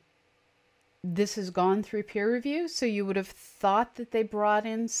this has gone through peer review, so you would have thought that they brought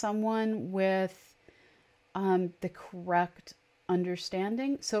in someone with the correct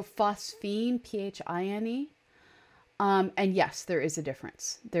understanding. So phosphine, P-H-I-N-E. And yes, there is a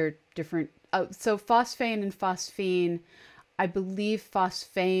difference. They're different. So phosphane and phosphine, I believe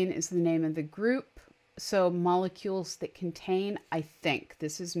phosphane is the name of the group. So molecules that contain, I think,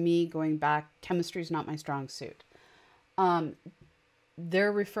 this is me going back, chemistry is not my strong suit.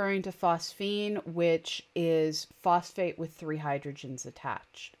 They're referring to phosphine, which is phosphate with 3 hydrogens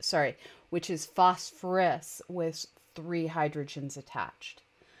attached. Sorry, which is phosphorus with 3 hydrogens attached.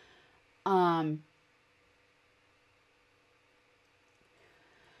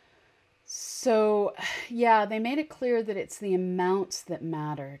 So, yeah, they made it clear that it's the amounts that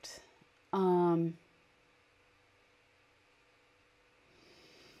mattered.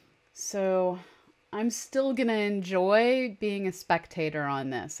 So I'm still going to enjoy being a spectator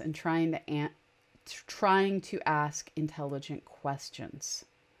on this and trying to ask intelligent questions.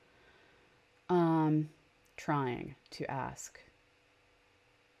 Trying to ask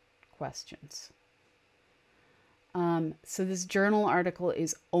questions. So this journal article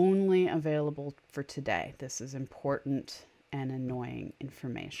is only available for today. This is important and annoying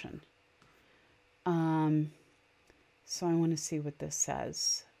information. So I want to see what this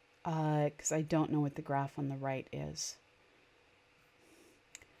says, because I don't know what the graph on the right is.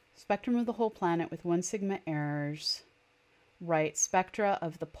 Spectrum of the whole planet with 1 sigma errors. Right, spectra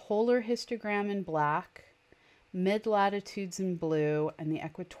of the polar histogram in black, mid-latitudes in blue, and the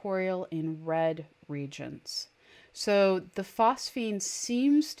equatorial in red regions. So the phosphine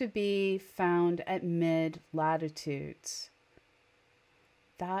seems to be found at mid-latitudes.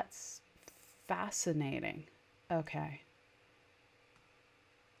 That's fascinating. Okay.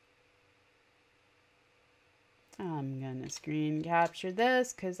 I'm going to screen capture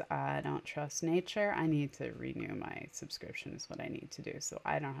this because I don't trust nature. I need to renew my subscription is what I need to do, so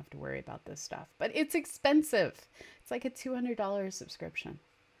I don't have to worry about this stuff. But it's expensive. It's like a $200 subscription.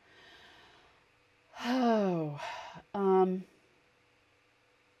 Oh,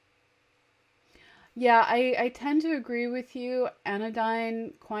 yeah, I tend to agree with you.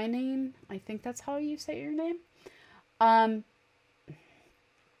 Anodyne quinine, I think that's how you say your name.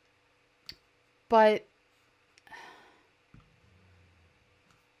 But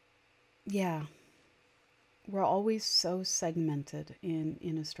yeah, we're always so segmented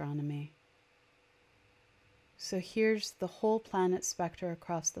in astronomy. So here's the whole planet spectra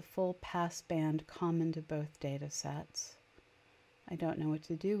across the full passband common to both data sets. I don't know what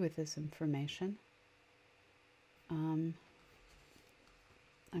to do with this information. I'm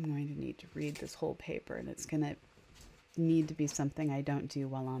going to need to read this whole paper, and it's going to need to be something I don't do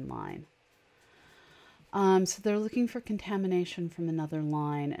while online. So they're looking for contamination from another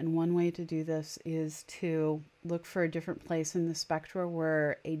line, and one way to do this is to look for a different place in the spectra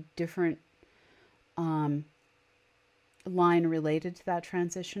where a different line related to that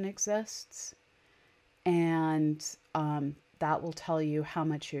transition exists, and that will tell you how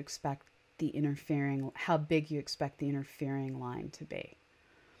much you expect the interfering, how big you expect the interfering line to be.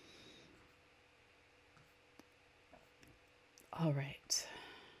 All right.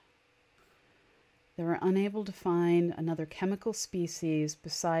 They were unable to find another chemical species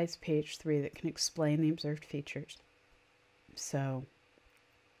besides pH3 that can explain the observed features. So,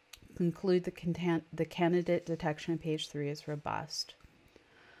 conclude the candidate detection of pH3 is robust.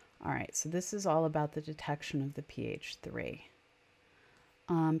 All right, so this is all about the detection of the pH3.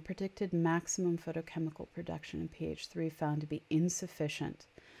 Predicted maximum photochemical production in pH3 found to be insufficient.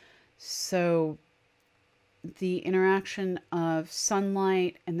 So, the interaction of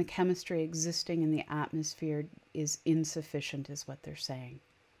sunlight and the chemistry existing in the atmosphere is insufficient, is what they're saying.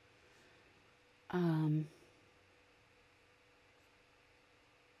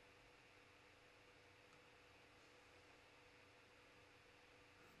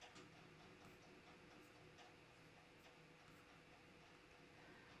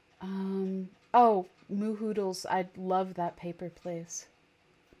 Oh, Moo Hoodles, I'd love that paper, please.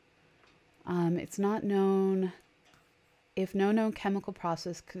 It's not known if no known chemical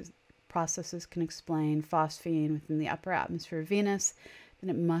processes can explain phosphine within the upper atmosphere of Venus, then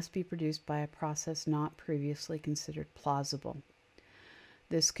it must be produced by a process not previously considered plausible.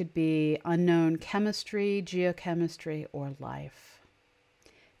 This could be unknown chemistry, geochemistry, or life.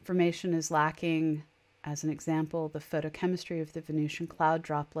 Information is lacking. As an example, the photochemistry of the Venusian cloud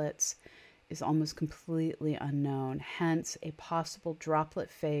droplets is almost completely unknown. Hence, a possible droplet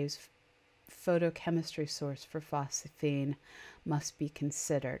phase photochemistry source for phosphine must be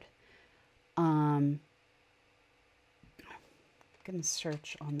considered. I'm going to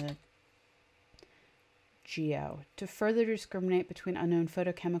search on the geo. To further discriminate between unknown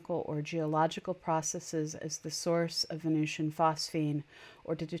photochemical or geological processes as the source of Venusian phosphine,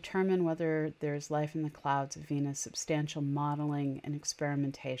 or to determine whether there is life in the clouds of Venus, substantial modeling and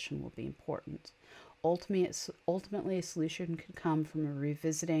experimentation will be important. Ultimately, a solution could come from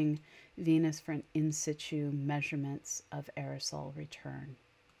revisiting Venus for an in situ measurements of aerosol return.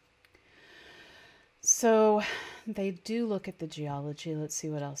 So they do look at the geology. Let's see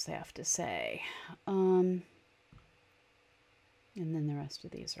what else they have to say. And then the rest of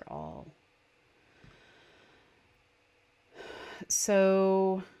these are all.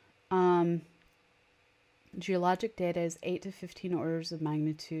 So geologic data is 8 to 15 orders of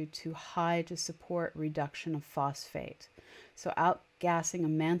magnitude too high to support reduction of phosphate. So outgassing of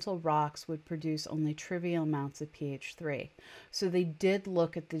mantle rocks would produce only trivial amounts of pH3. So they did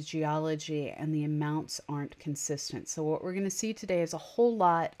look at the geology and the amounts aren't consistent. So what we're going to see today is a whole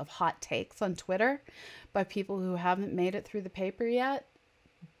lot of hot takes on Twitter by people who haven't made it through the paper yet,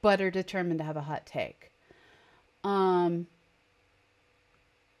 but are determined to have a hot take. And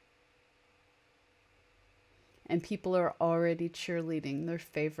people are already cheerleading their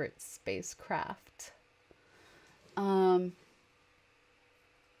favorite spacecraft.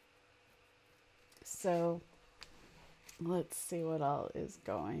 So let's see what all is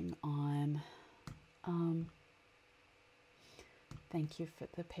going on. Thank you for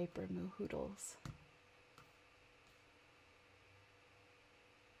the paper, Moo Hoodles.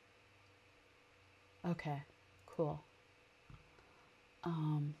 Okay, cool.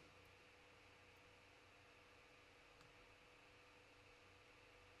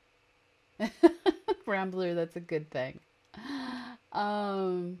 Rambler, that's a good thing.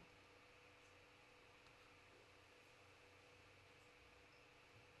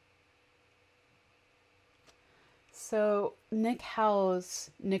 So Nick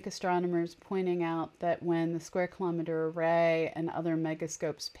Howes, Nick Astronomer, is pointing out that when the Square Kilometer Array and other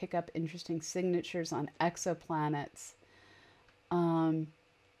megascopes pick up interesting signatures on exoplanets,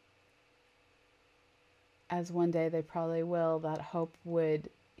 as one day they probably will, what hope would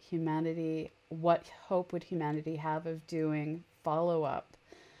humanity have of doing follow-up?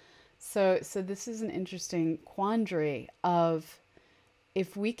 So this is an interesting quandary of,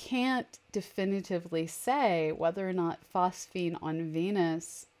 if we can't definitively say whether or not phosphine on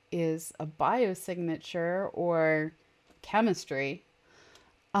Venus is a biosignature or chemistry,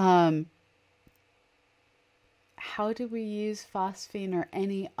 how do we use phosphine or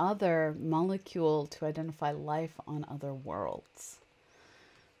any other molecule to identify life on other worlds?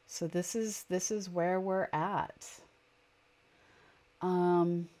 So this is where we're at.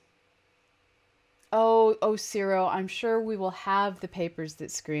 Oh, Ciro, I'm sure we will have the papers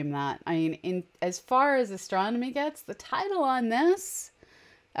that scream that. I mean, in as far as astronomy gets, the title on this,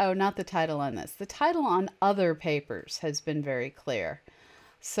 oh, not the title on this, the title on other papers has been very clear.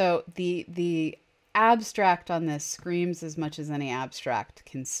 So the abstract on this screams as much as any abstract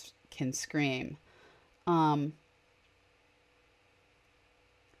can scream.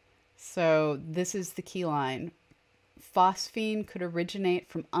 So this is the key line. Phosphine could originate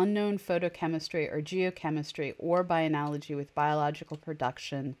from unknown photochemistry or geochemistry, or by analogy with biological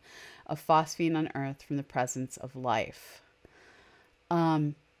production of phosphine on Earth from the presence of life.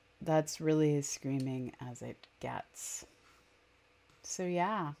 That's really as screaming as it gets. So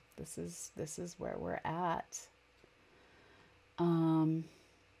yeah, this is where we're at.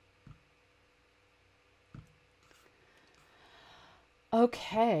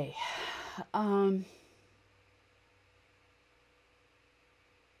 Okay.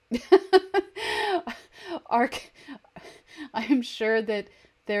 I am sure that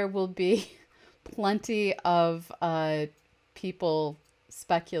there will be plenty of people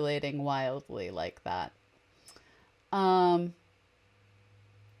speculating wildly like that. Oh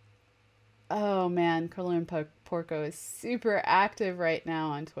man, Curler and Porco is super active right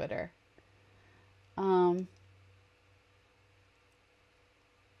now on Twitter.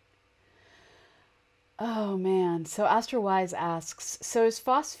 Oh man, so AstroWise asks, so is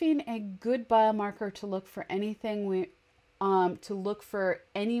phosphine a good biomarker to look for anything to look for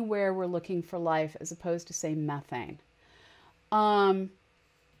anywhere we're looking for life, as opposed to, say, methane?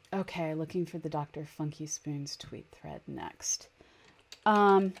 Okay, looking for the Dr. Funky Spoons tweet thread next.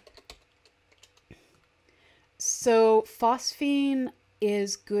 So phosphine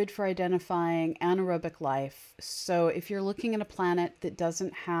is good for identifying anaerobic life. So if you're looking at a planet that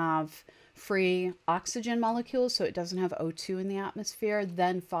doesn't have free oxygen molecules, so it doesn't have O2 in the atmosphere,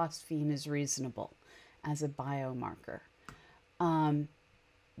 then phosphine is reasonable as a biomarker.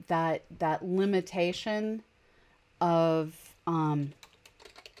 That limitation of,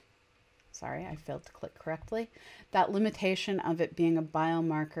 sorry, I failed to click correctly. That limitation of it being a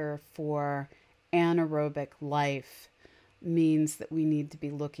biomarker for anaerobic life means that we need to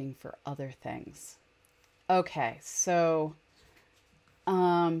be looking for other things. Okay, so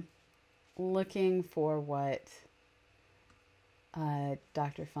looking for what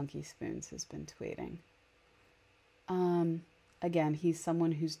Dr. Funky Spoons has been tweeting. Again, he's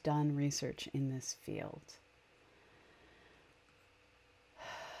someone who's done research in this field.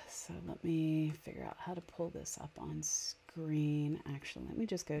 So let me figure out how to pull this up on screen. Actually, let me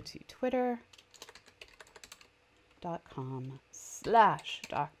just go to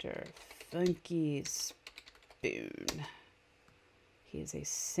twitter.com/Dr. Funky Spoon. He is a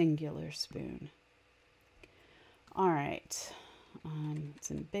singular spoon. All right.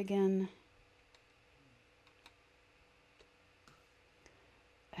 It's in Big N.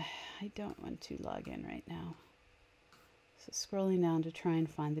 I don't want to log in right now. So scrolling down to try and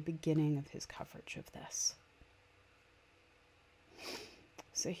find the beginning of his coverage of this.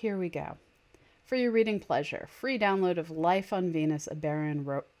 So here we go. For your reading pleasure, free download of Life on Venus, A Barren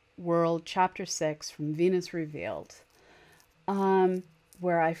World, Chapter 6 from Venus Revealed,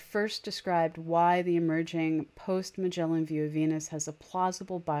 where I first described why the emerging post-Magellan view of Venus has a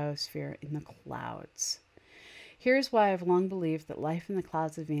plausible biosphere in the clouds. Here's why I've long believed that life in the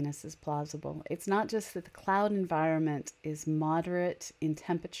clouds of Venus is plausible. It's not just that the cloud environment is moderate in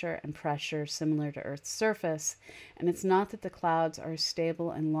temperature and pressure similar to Earth's surface, and it's not that the clouds are a stable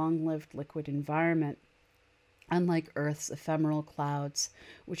and long-lived liquid environment. Unlike Earth's ephemeral clouds,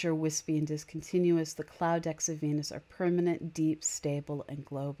 which are wispy and discontinuous, the cloud decks of Venus are permanent, deep, stable, and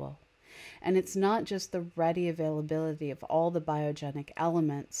global. And it's not just the ready availability of all the biogenic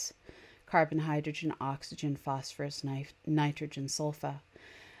elements, carbon, hydrogen, oxygen, phosphorus, nitrogen, sulfur,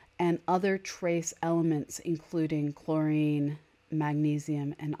 and other trace elements including chlorine,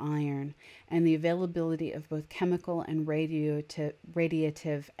 magnesium, and iron, and the availability of both chemical and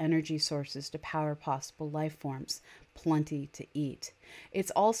radiative energy sources to power possible life forms, plenty to eat.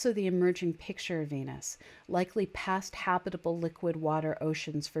 It's also the emerging picture of Venus, likely past habitable liquid water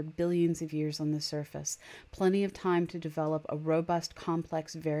oceans for billions of years on the surface, plenty of time to develop a robust,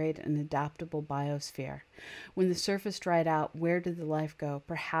 complex, varied, and adaptable biosphere. When the surface dried out, where did the life go?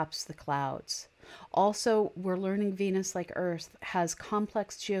 Perhaps the clouds. Also, we're learning Venus, like Earth, has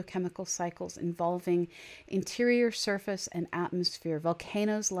complex geochemical cycles involving interior surface and atmosphere.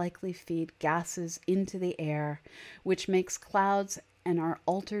 Volcanoes likely feed gases into the air, which makes clouds and are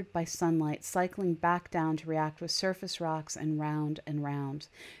altered by sunlight, cycling back down to react with surface rocks and round and round.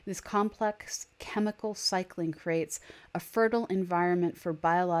 This complex chemical cycling creates a fertile environment for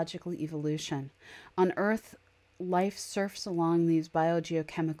biological evolution. On Earth, life surfs along these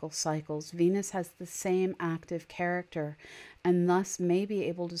biogeochemical cycles. Venus has the same active character and thus may be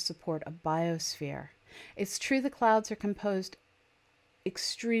able to support a biosphere. It's true the clouds are composed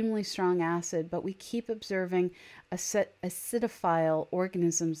extremely strong acid, but we keep observing acidophile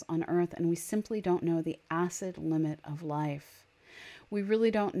organisms on Earth, and we simply don't know the acid limit of life. We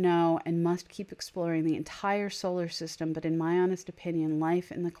really don't know and must keep exploring the entire solar system, but in my honest opinion,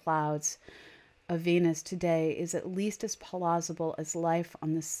 life in the clouds of Venus today is at least as plausible as life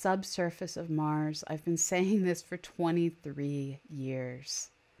on the subsurface of Mars. I've been saying this for 23 years.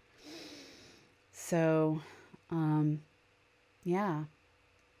 So, yeah.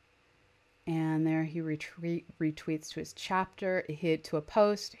 And there he retweets to his chapter, to a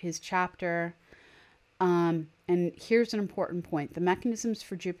post, his chapter. And here's an important point. The mechanisms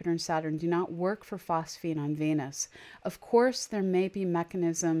for Jupiter and Saturn do not work for phosphine on Venus. Of course, there may be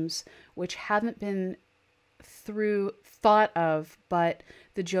mechanisms which haven't been thought of, but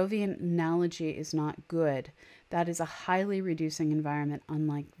the Jovian analogy is not good. That is a highly reducing environment,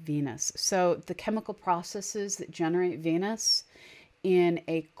 unlike Venus. So the chemical processes that generate Venus in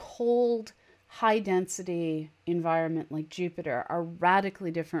a cold, high-density environment like Jupiter are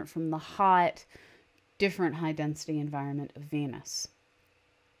radically different from the hot, different high-density environment of Venus.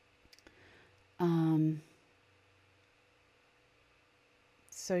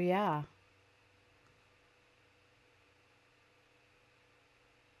 So yeah.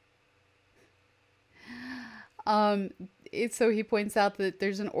 So he points out that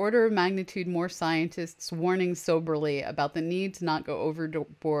there's an order of magnitude more scientists warning soberly about the need to not go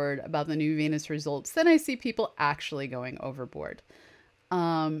overboard about the new Venus results than I see people actually going overboard.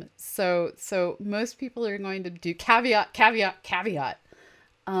 So most people are going to do caveat.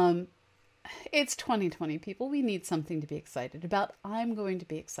 It's 2020, people. We need something to be excited about. I'm going to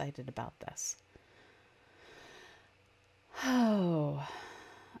be excited about this. Oh,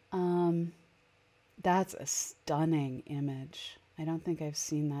 that's a stunning image. I don't think I've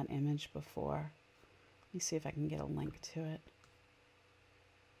seen that image before. Let me see if I can get a link to it.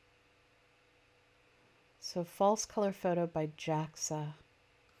 So, false color photo by JAXA.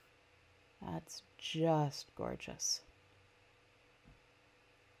 That's just gorgeous.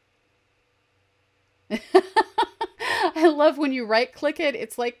 I love when you right click it.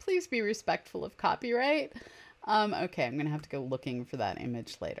 It's like, please be respectful of copyright. Okay, I'm going to have to go looking for that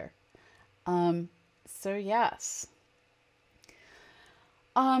image later. So yes.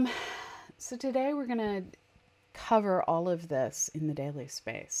 So today we're going to cover all of this in the daily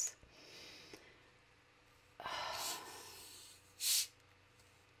space.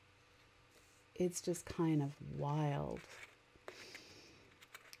 It's just kind of wild.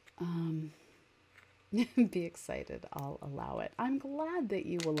 Be excited. I'll allow it. I'm glad that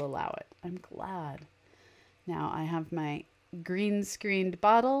you will allow it. I'm glad. Now I have my green screened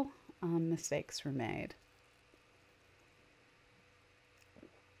bottle. Mistakes were made.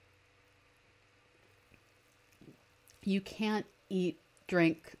 You can't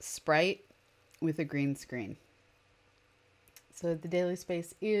drink Sprite with a green screen. So the daily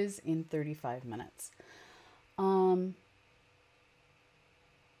space is in 35 minutes.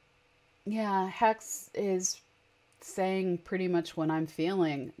 Yeah, Hex is saying pretty much what I'm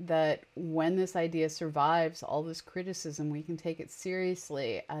feeling, that when this idea survives all this criticism, we can take it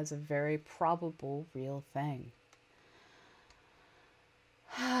seriously as a very probable real thing.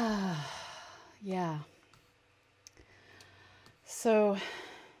 Yeah. So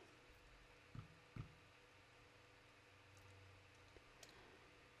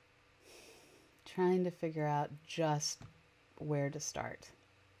trying to figure out just where to start.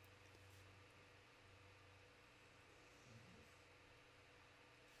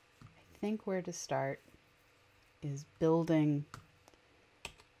 I think where to start is building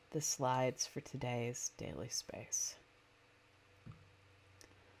the slides for today's daily space.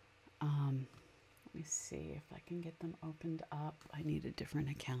 Let me see if I can get them opened up. I need a different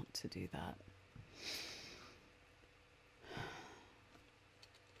account to do that.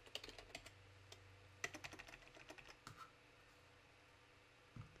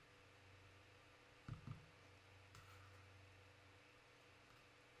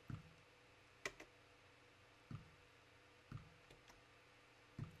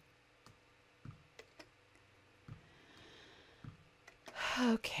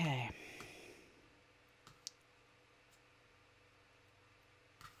 Okay.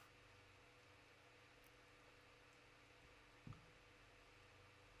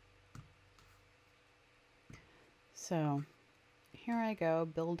 So here I go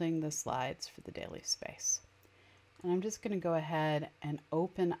building the slides for the daily space. And I'm just going to go ahead and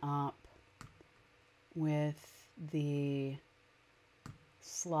open up with the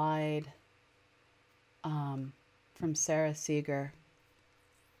slide from Sarah Seeger.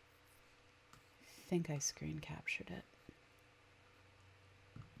 I think I screen captured it.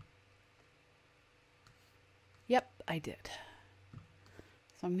 Yep, I did.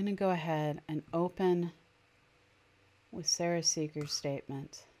 So I'm going to go ahead and open with Sarah Seeger's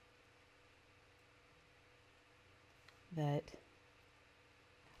statement that,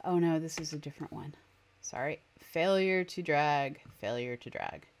 oh no, this is a different one. Sorry. Failure to drag, failure to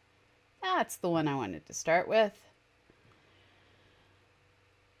drag. That's the one I wanted to start with.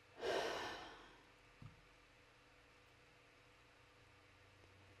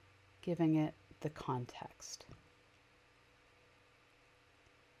 Giving it the context.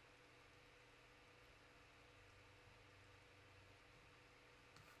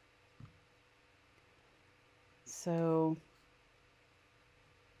 So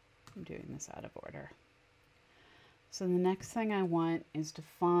I'm doing this out of order. So the next thing I want is to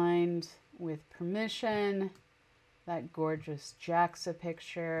find, with permission, that gorgeous JAXA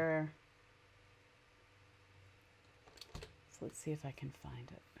picture. So let's see if I can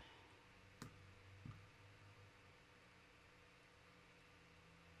find it.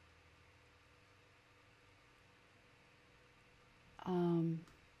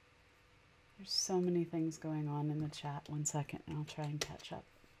 There's so many things going on in the chat. One second, and I'll try and catch up.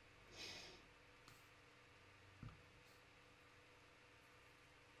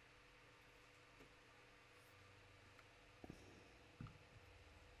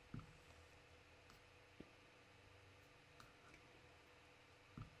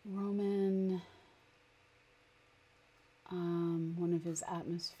 Roman, one of his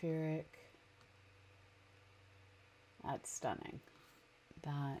atmospheric. That's stunning.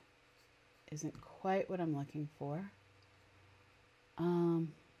 That isn't quite what I'm looking for. Oh,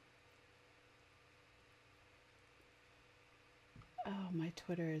 my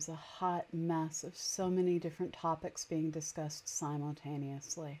Twitter is a hot mess of so many different topics being discussed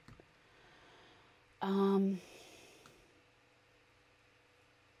simultaneously.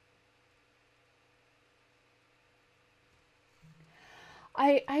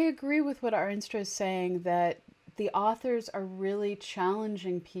 I agree with what Arnstra is saying, that the authors are really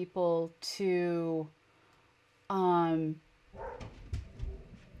challenging people to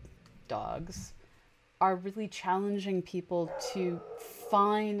dogs are really challenging people to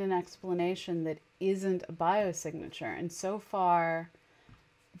find an explanation that isn't a biosignature, and so far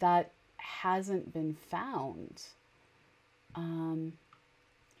that hasn't been found.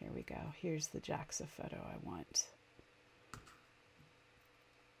 Here we go. Here's the JAXA photo I want.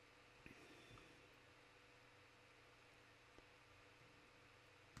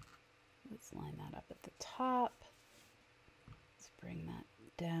 Let's line that up at the top. Let's bring that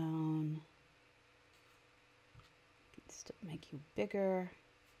down. Can still make you bigger.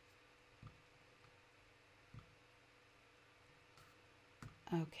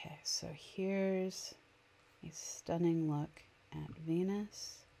 Okay, so here's a stunning look at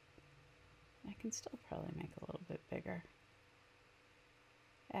Venus. I can still probably make a little bit bigger.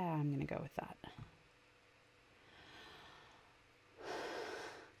 Yeah, I'm gonna go with that.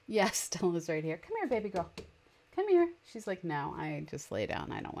 Yes, Stella's right here. Come here, baby girl. Come here. She's like, no, I just lay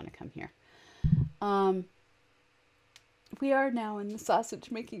down. I don't want to come here. We are now in the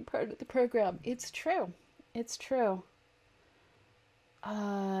sausage making part of the program. It's true. It's true.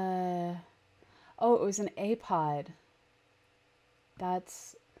 Oh, it was an apod.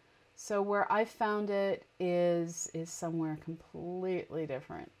 That's so where I found it is somewhere completely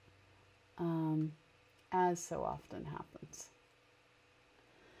different. As so often happens.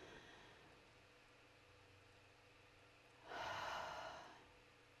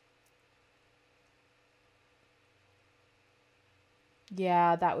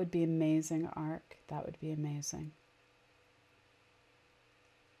 Yeah, that would be amazing, Ark. That would be amazing.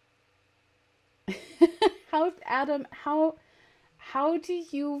 Adam, how do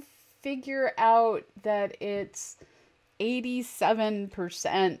you figure out that it's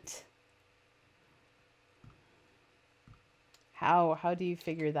 87%? How do you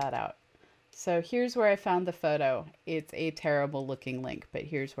figure that out? So here's where I found the photo. It's a terrible looking link, but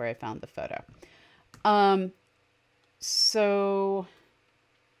here's where I found the photo. So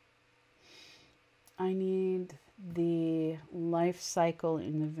I need the life cycle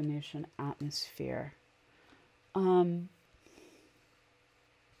in the Venusian atmosphere.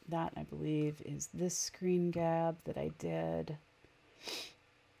 That I believe is this screen grab that I did.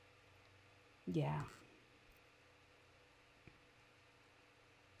 Yeah.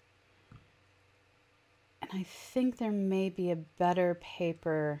 And I think there may be a better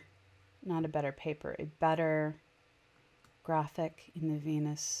paper, not a better paper, a better graphic in the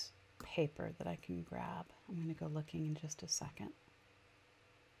Venus paper that I can grab. I'm going to go looking in just a second.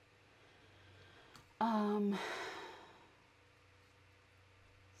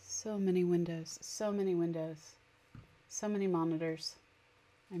 So many windows, so many windows, so many monitors.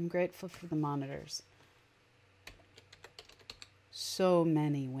 I'm grateful for the monitors. So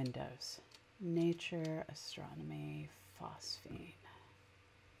many windows. Nature, astronomy, phosphine.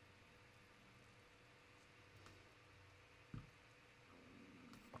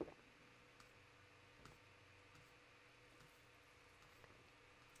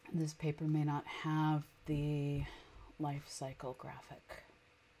 This paper may not have the life cycle graphic.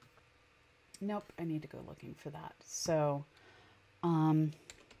 Nope, I need to go looking for that. So,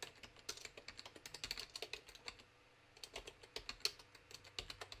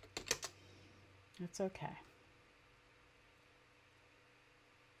 that's okay.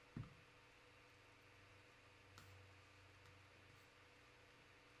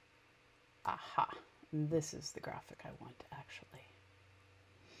 Aha, this is the graphic I want, actually.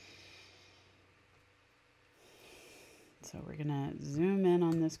 So we're gonna zoom in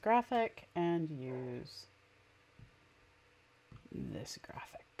on this graphic and use this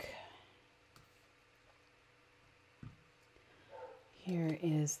graphic. Here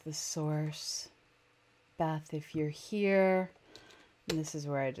is the source. Beth, if you're here, this is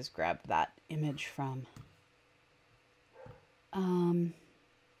where I just grabbed that image from. Are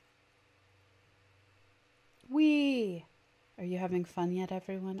you having fun yet,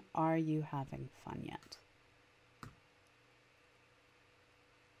 everyone? Are you having fun yet?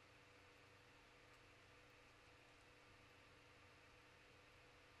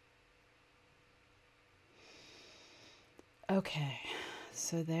 Okay,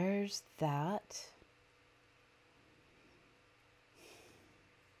 so there's that.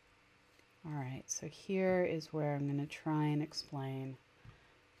 All right, so here is where I'm going to try and explain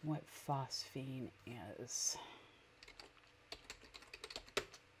what phosphine is.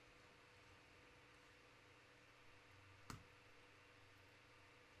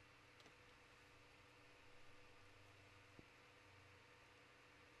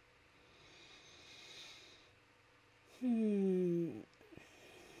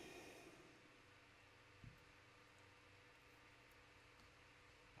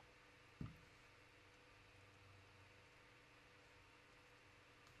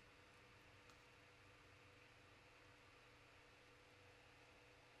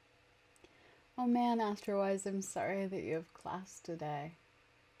 Oh man, Astrowise, I'm sorry that you have class today.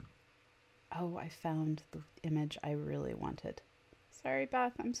 Oh, I found the image I really wanted. Sorry,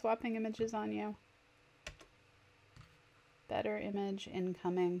 Beth, I'm swapping images on you. Better image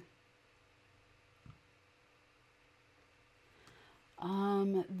incoming.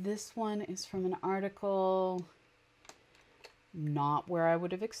 This one is from an article, not where I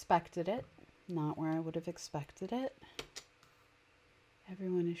would have expected it. Not where I would have expected it.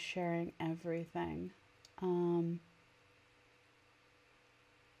 Everyone is sharing everything.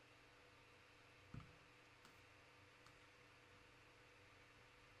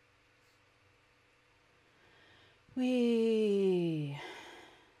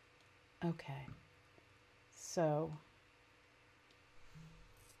 Okay. So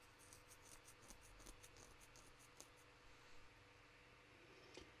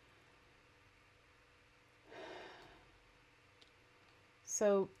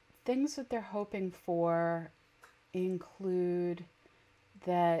things that they're hoping for include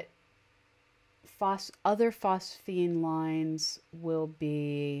that other phosphine lines will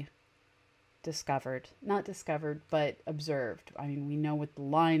be discovered. Not discovered, but observed. I mean, we know what the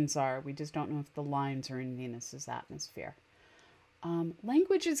lines are. We just don't know if the lines are in Venus's atmosphere.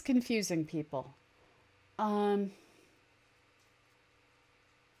 Language is confusing people.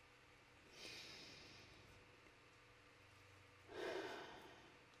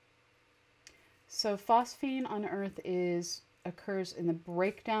 So phosphine on Earth occurs in the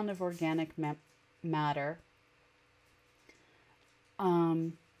breakdown of organic matter.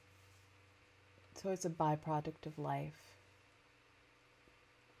 So it's a byproduct of life.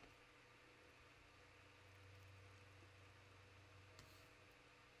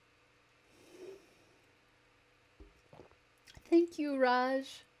 Thank you,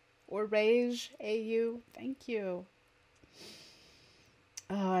 Raj. Or Raj, AU. Thank you.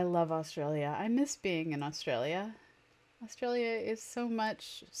 Oh, I love Australia. I miss being in Australia. Australia is so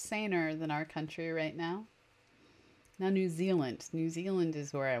much saner than our country right now. Now New Zealand. New Zealand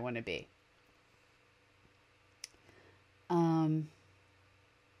is where I want to be.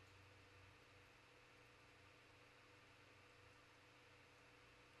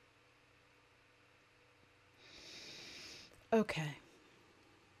 Okay.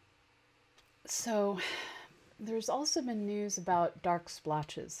 So there's also been news about dark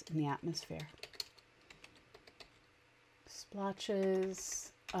splotches in the atmosphere.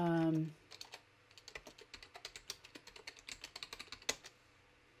 Splotches,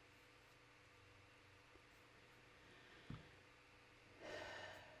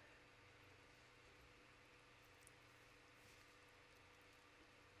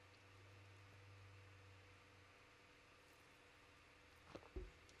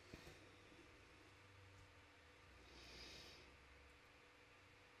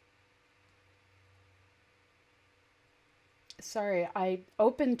 sorry, I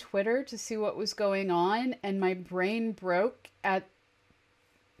opened Twitter to see what was going on, and my brain broke at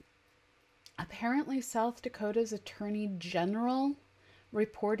apparently South Dakota's Attorney General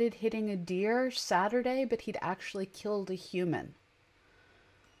reported hitting a deer Saturday, but he'd actually killed a human.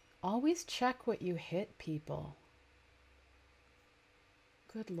 Always check what you hit, people.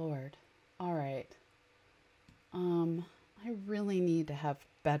 Good Lord. All right. I really need to have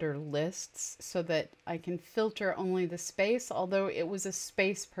better lists so that I can filter only the space, although it was a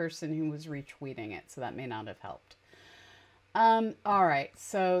space person who was retweeting it, so that may not have helped. All right,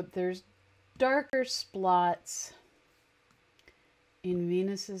 so there's darker spots in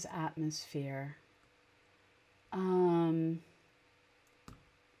Venus's atmosphere. And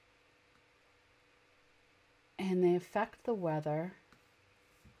they affect the weather.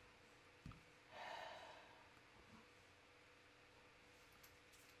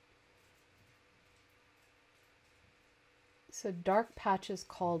 So dark patches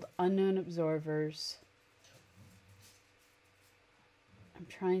called unknown observers. I'm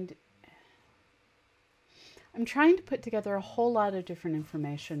trying to put together a whole lot of different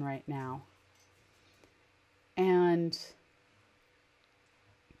information right now. And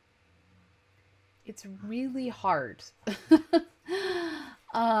it's really hard.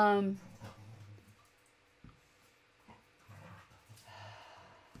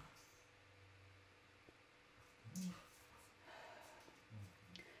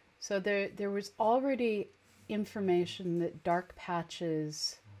 So there was already information that dark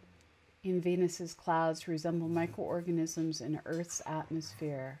patches in Venus's clouds resemble microorganisms in Earth's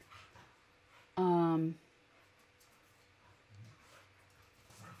atmosphere.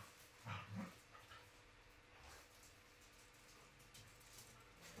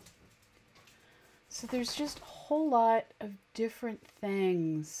 So there's just a whole lot of different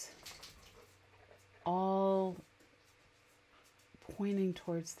things all pointing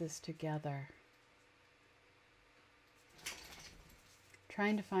towards this together.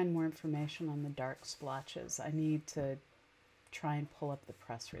 Trying to find more information on the dark splotches. I need to try and pull up the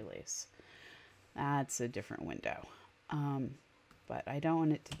press release. That's a different window. But I don't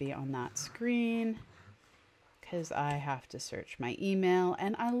want it to be on that screen because I have to search my email.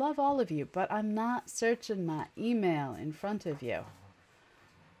 And I love all of you, but I'm not searching my email in front of you.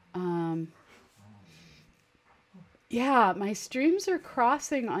 Yeah, my streams are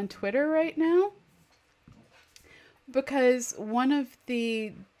crossing on Twitter right now because one of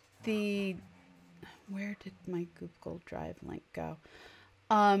the where did my Google Drive link go?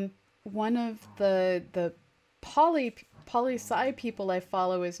 One of the poli-sci people I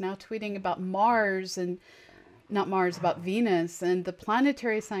follow is now tweeting about Mars and not Mars, about Venus, and the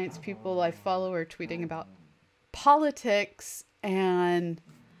planetary science people I follow are tweeting about politics and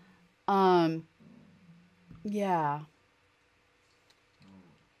yeah.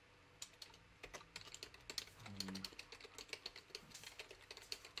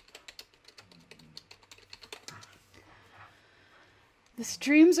 The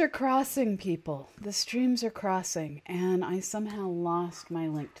streams are crossing, people. The streams are crossing, and I somehow lost my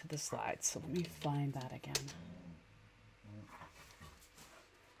link to the slides, so let me find that again.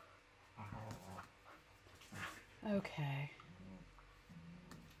 Okay.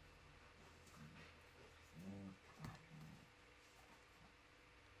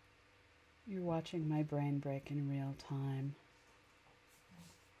 You're watching my brain break in real time.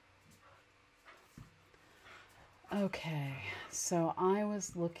 Okay, so I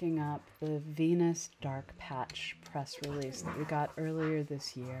was looking up the Venus dark patch press release that we got earlier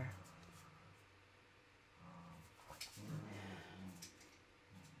this year.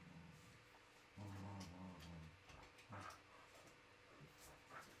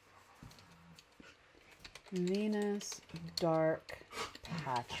 Venus dark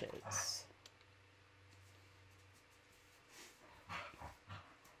patches.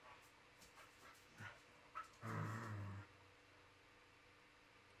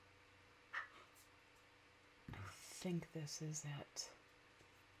 I think this is it.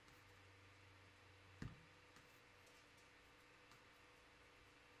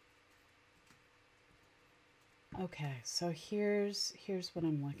 Okay, so here's what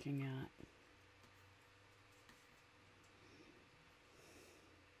I'm looking at.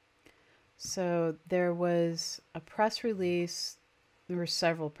 So there was a press release. There were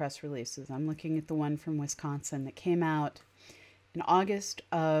several press releases. I'm looking at the one from Wisconsin that came out in August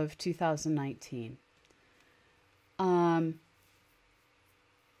of 2019. Let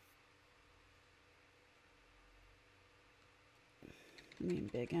me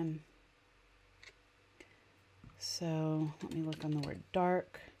begin. So let me look on the word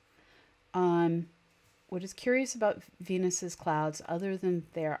dark. What is curious about Venus's clouds, other than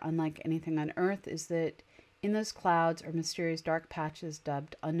they are unlike anything on Earth, is that in those clouds are mysterious dark patches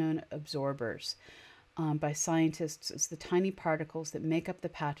dubbed unknown absorbers by scientists as the tiny particles that make up the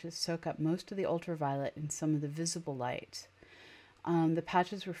patches soak up most of the ultraviolet and some of the visible light. The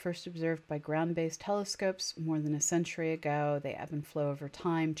patches were first observed by ground-based telescopes more than a century ago. They ebb and flow over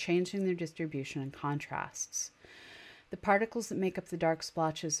time, changing their distribution and contrasts. The particles that make up the dark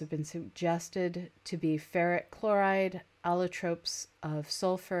splotches have been suggested to be ferric chloride, allotropes of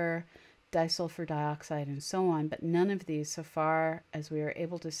sulfur, disulfur dioxide, and so on, but none of these, so far as we are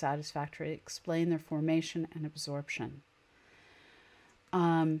able to satisfactorily explain their formation and absorption.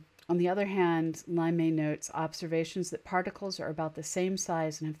 On the other hand, Limay notes observations that particles are about the same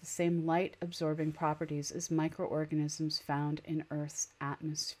size and have the same light-absorbing properties as microorganisms found in Earth's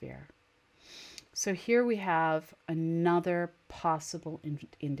atmosphere. So here we have another possible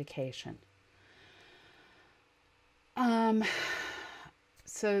indication.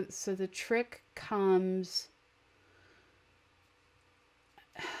 So the trick comes,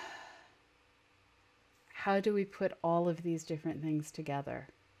 how do we put all of these different things together?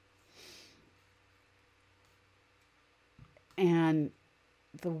 And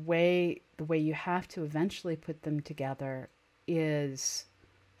the way you have to eventually put them together is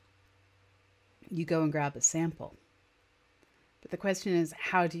you go and grab a sample. But the question is,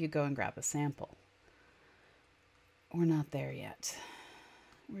 how do you go and grab a sample? We're not there yet.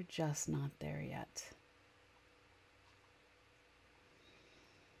 We're just not there yet.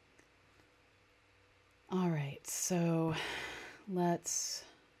 All right, so let's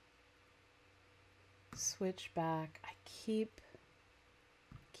switch back. I keep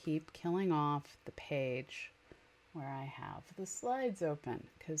killing off the page where I have the slides open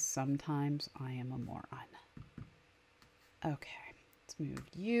because sometimes I am a moron. Okay, let's move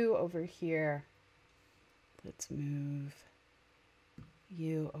you over here. Let's move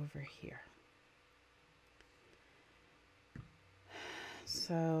you over here.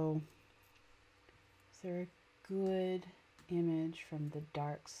 So, is there a good image from the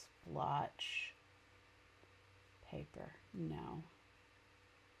dark splotch paper? No.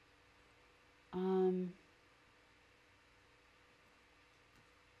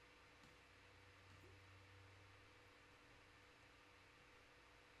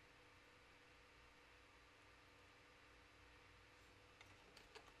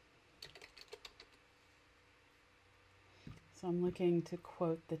 So I'm looking to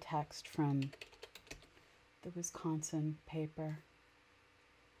quote the text from the Wisconsin paper,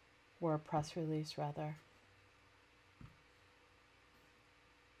 or a press release rather.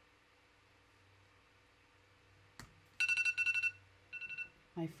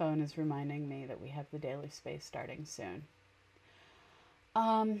 My phone is reminding me that we have the daily space starting soon.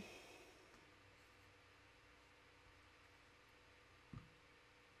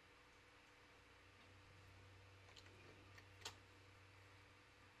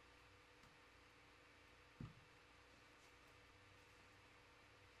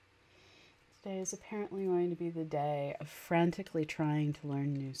 Today is apparently going to be the day of frantically trying to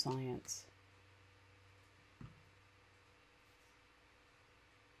learn new science.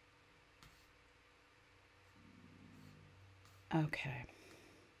 Okay,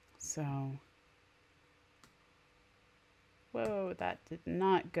 so, whoa, that did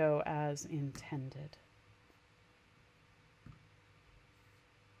not go as intended.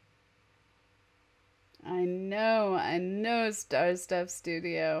 I know, Star Stuff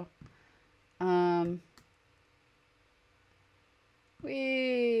Studio.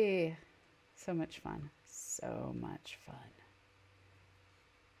 Whee! So much fun. So much fun.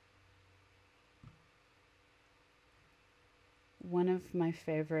 One of my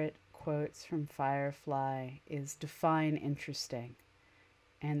favorite quotes from Firefly is define interesting.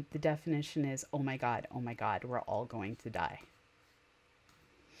 And the definition is, oh my God, we're all going to die.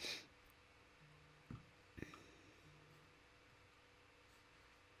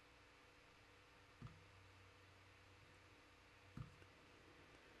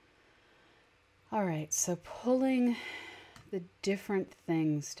 All right, so pulling the different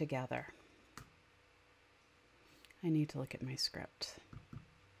things together. I need to look at my script.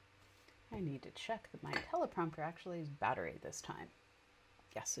 I need to check that my teleprompter actually has battery this time.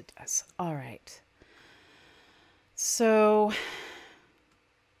 Yes, it does. All right. So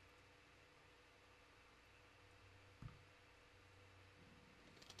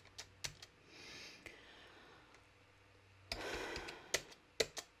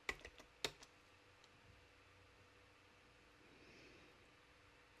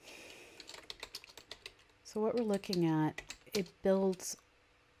what we're looking at, it builds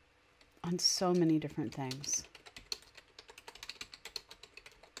on so many different things.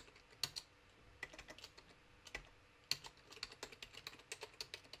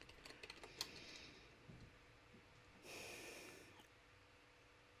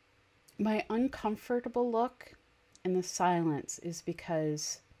 My uncomfortable look in the silence is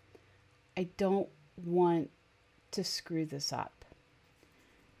because I don't want to screw this up.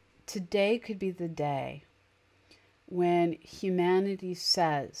 Today could be the day when humanity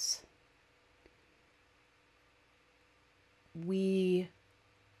says, we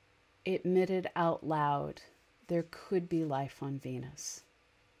admitted out loud there could be life on Venus.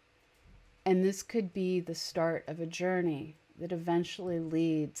 And this could be the start of a journey that eventually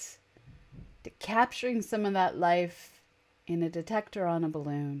leads to capturing some of that life in a detector on a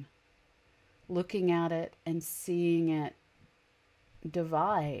balloon, looking at it and seeing it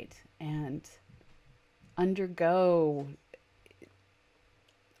divide and undergo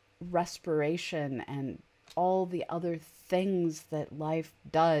respiration and all the other things that life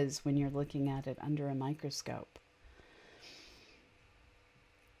does when you're looking at it under a microscope.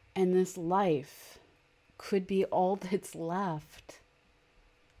 And this life could be all that's left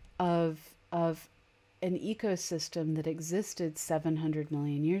of an ecosystem that existed 700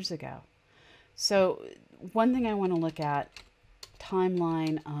 million years ago. So one thing I want to look at,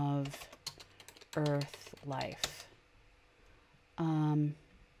 timeline of Earth life.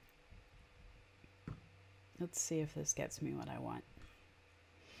 Let's see if this gets me what I want.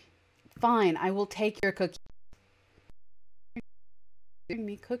 Fine, I will take your cookies. Giving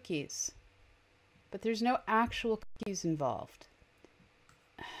me cookies, but there's no actual cookies involved.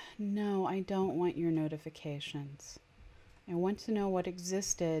 No, I don't want your notifications. I want to know what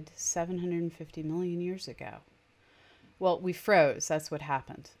existed 750 million years ago. Well, we froze. That's what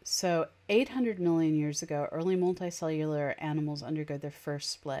happened. So 800 million years ago, early multicellular animals undergo their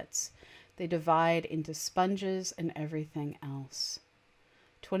first splits. They divide into sponges and everything else.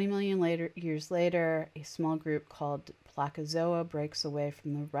 20 million years later, a small group called Placozoa breaks away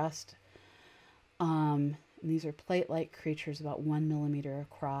from the rest. And these are plate-like creatures about 1 millimeter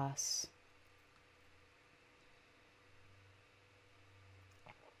across.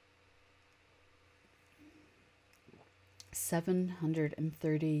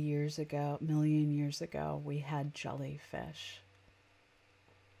 million years ago, we had jellyfish.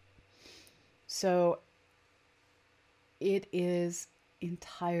 So it is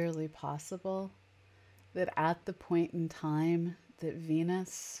entirely possible that at the point in time that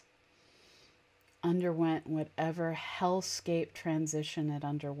Venus underwent whatever hellscape transition it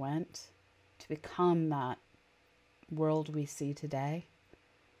underwent to become that world we see today,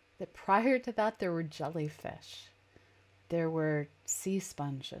 that prior to that there were jellyfish, there were sea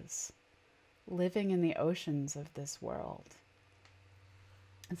sponges living in the oceans of this world.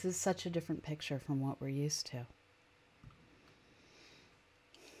 This is such a different picture from what we're used to.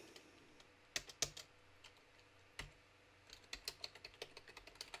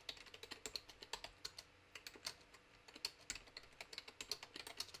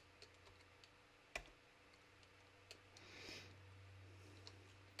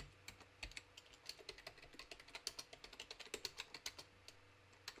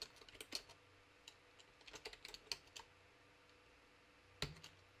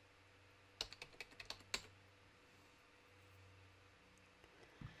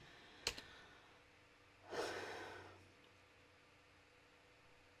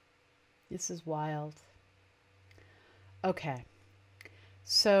 This is wild. Okay,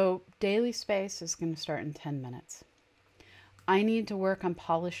 so daily space is going to start in 10 minutes. I need to work on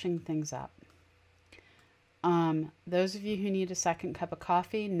polishing things up. Those of you who need a second cup of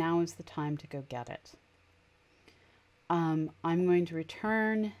coffee, now is the time to go get it. I'm going to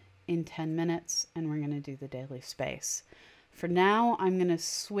return in 10 minutes and we're going to do the daily space. For now, I'm going to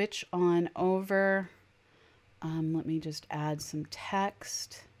switch on over. Let me just add some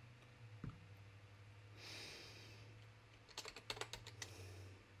text.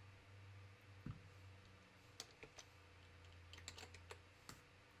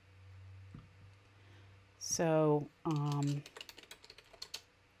 So,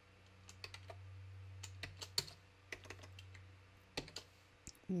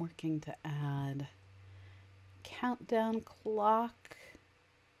 I'm working to add countdown clock.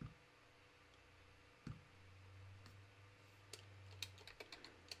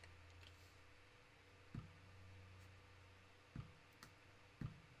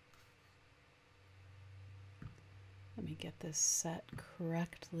 Let me get this set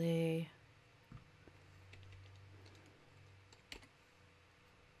correctly.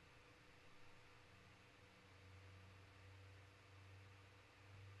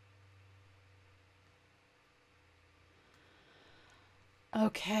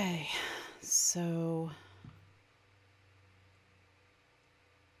 Okay, so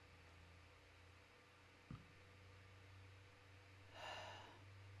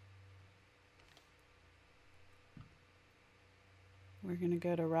we're going to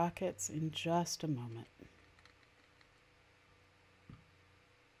go to rockets in just a moment.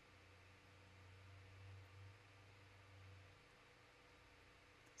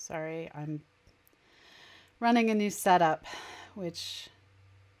 Sorry, I'm running a new setup, which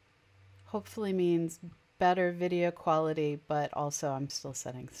hopefully means better video quality, but also I'm still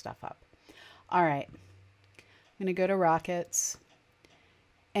setting stuff up. All right, I'm going to go to rockets,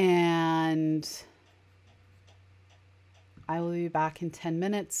 and I will be back in 10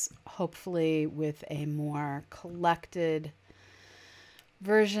 minutes, hopefully with a more collected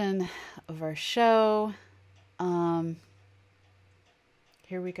version of our show.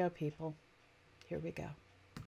 Here we go, people. Here we go.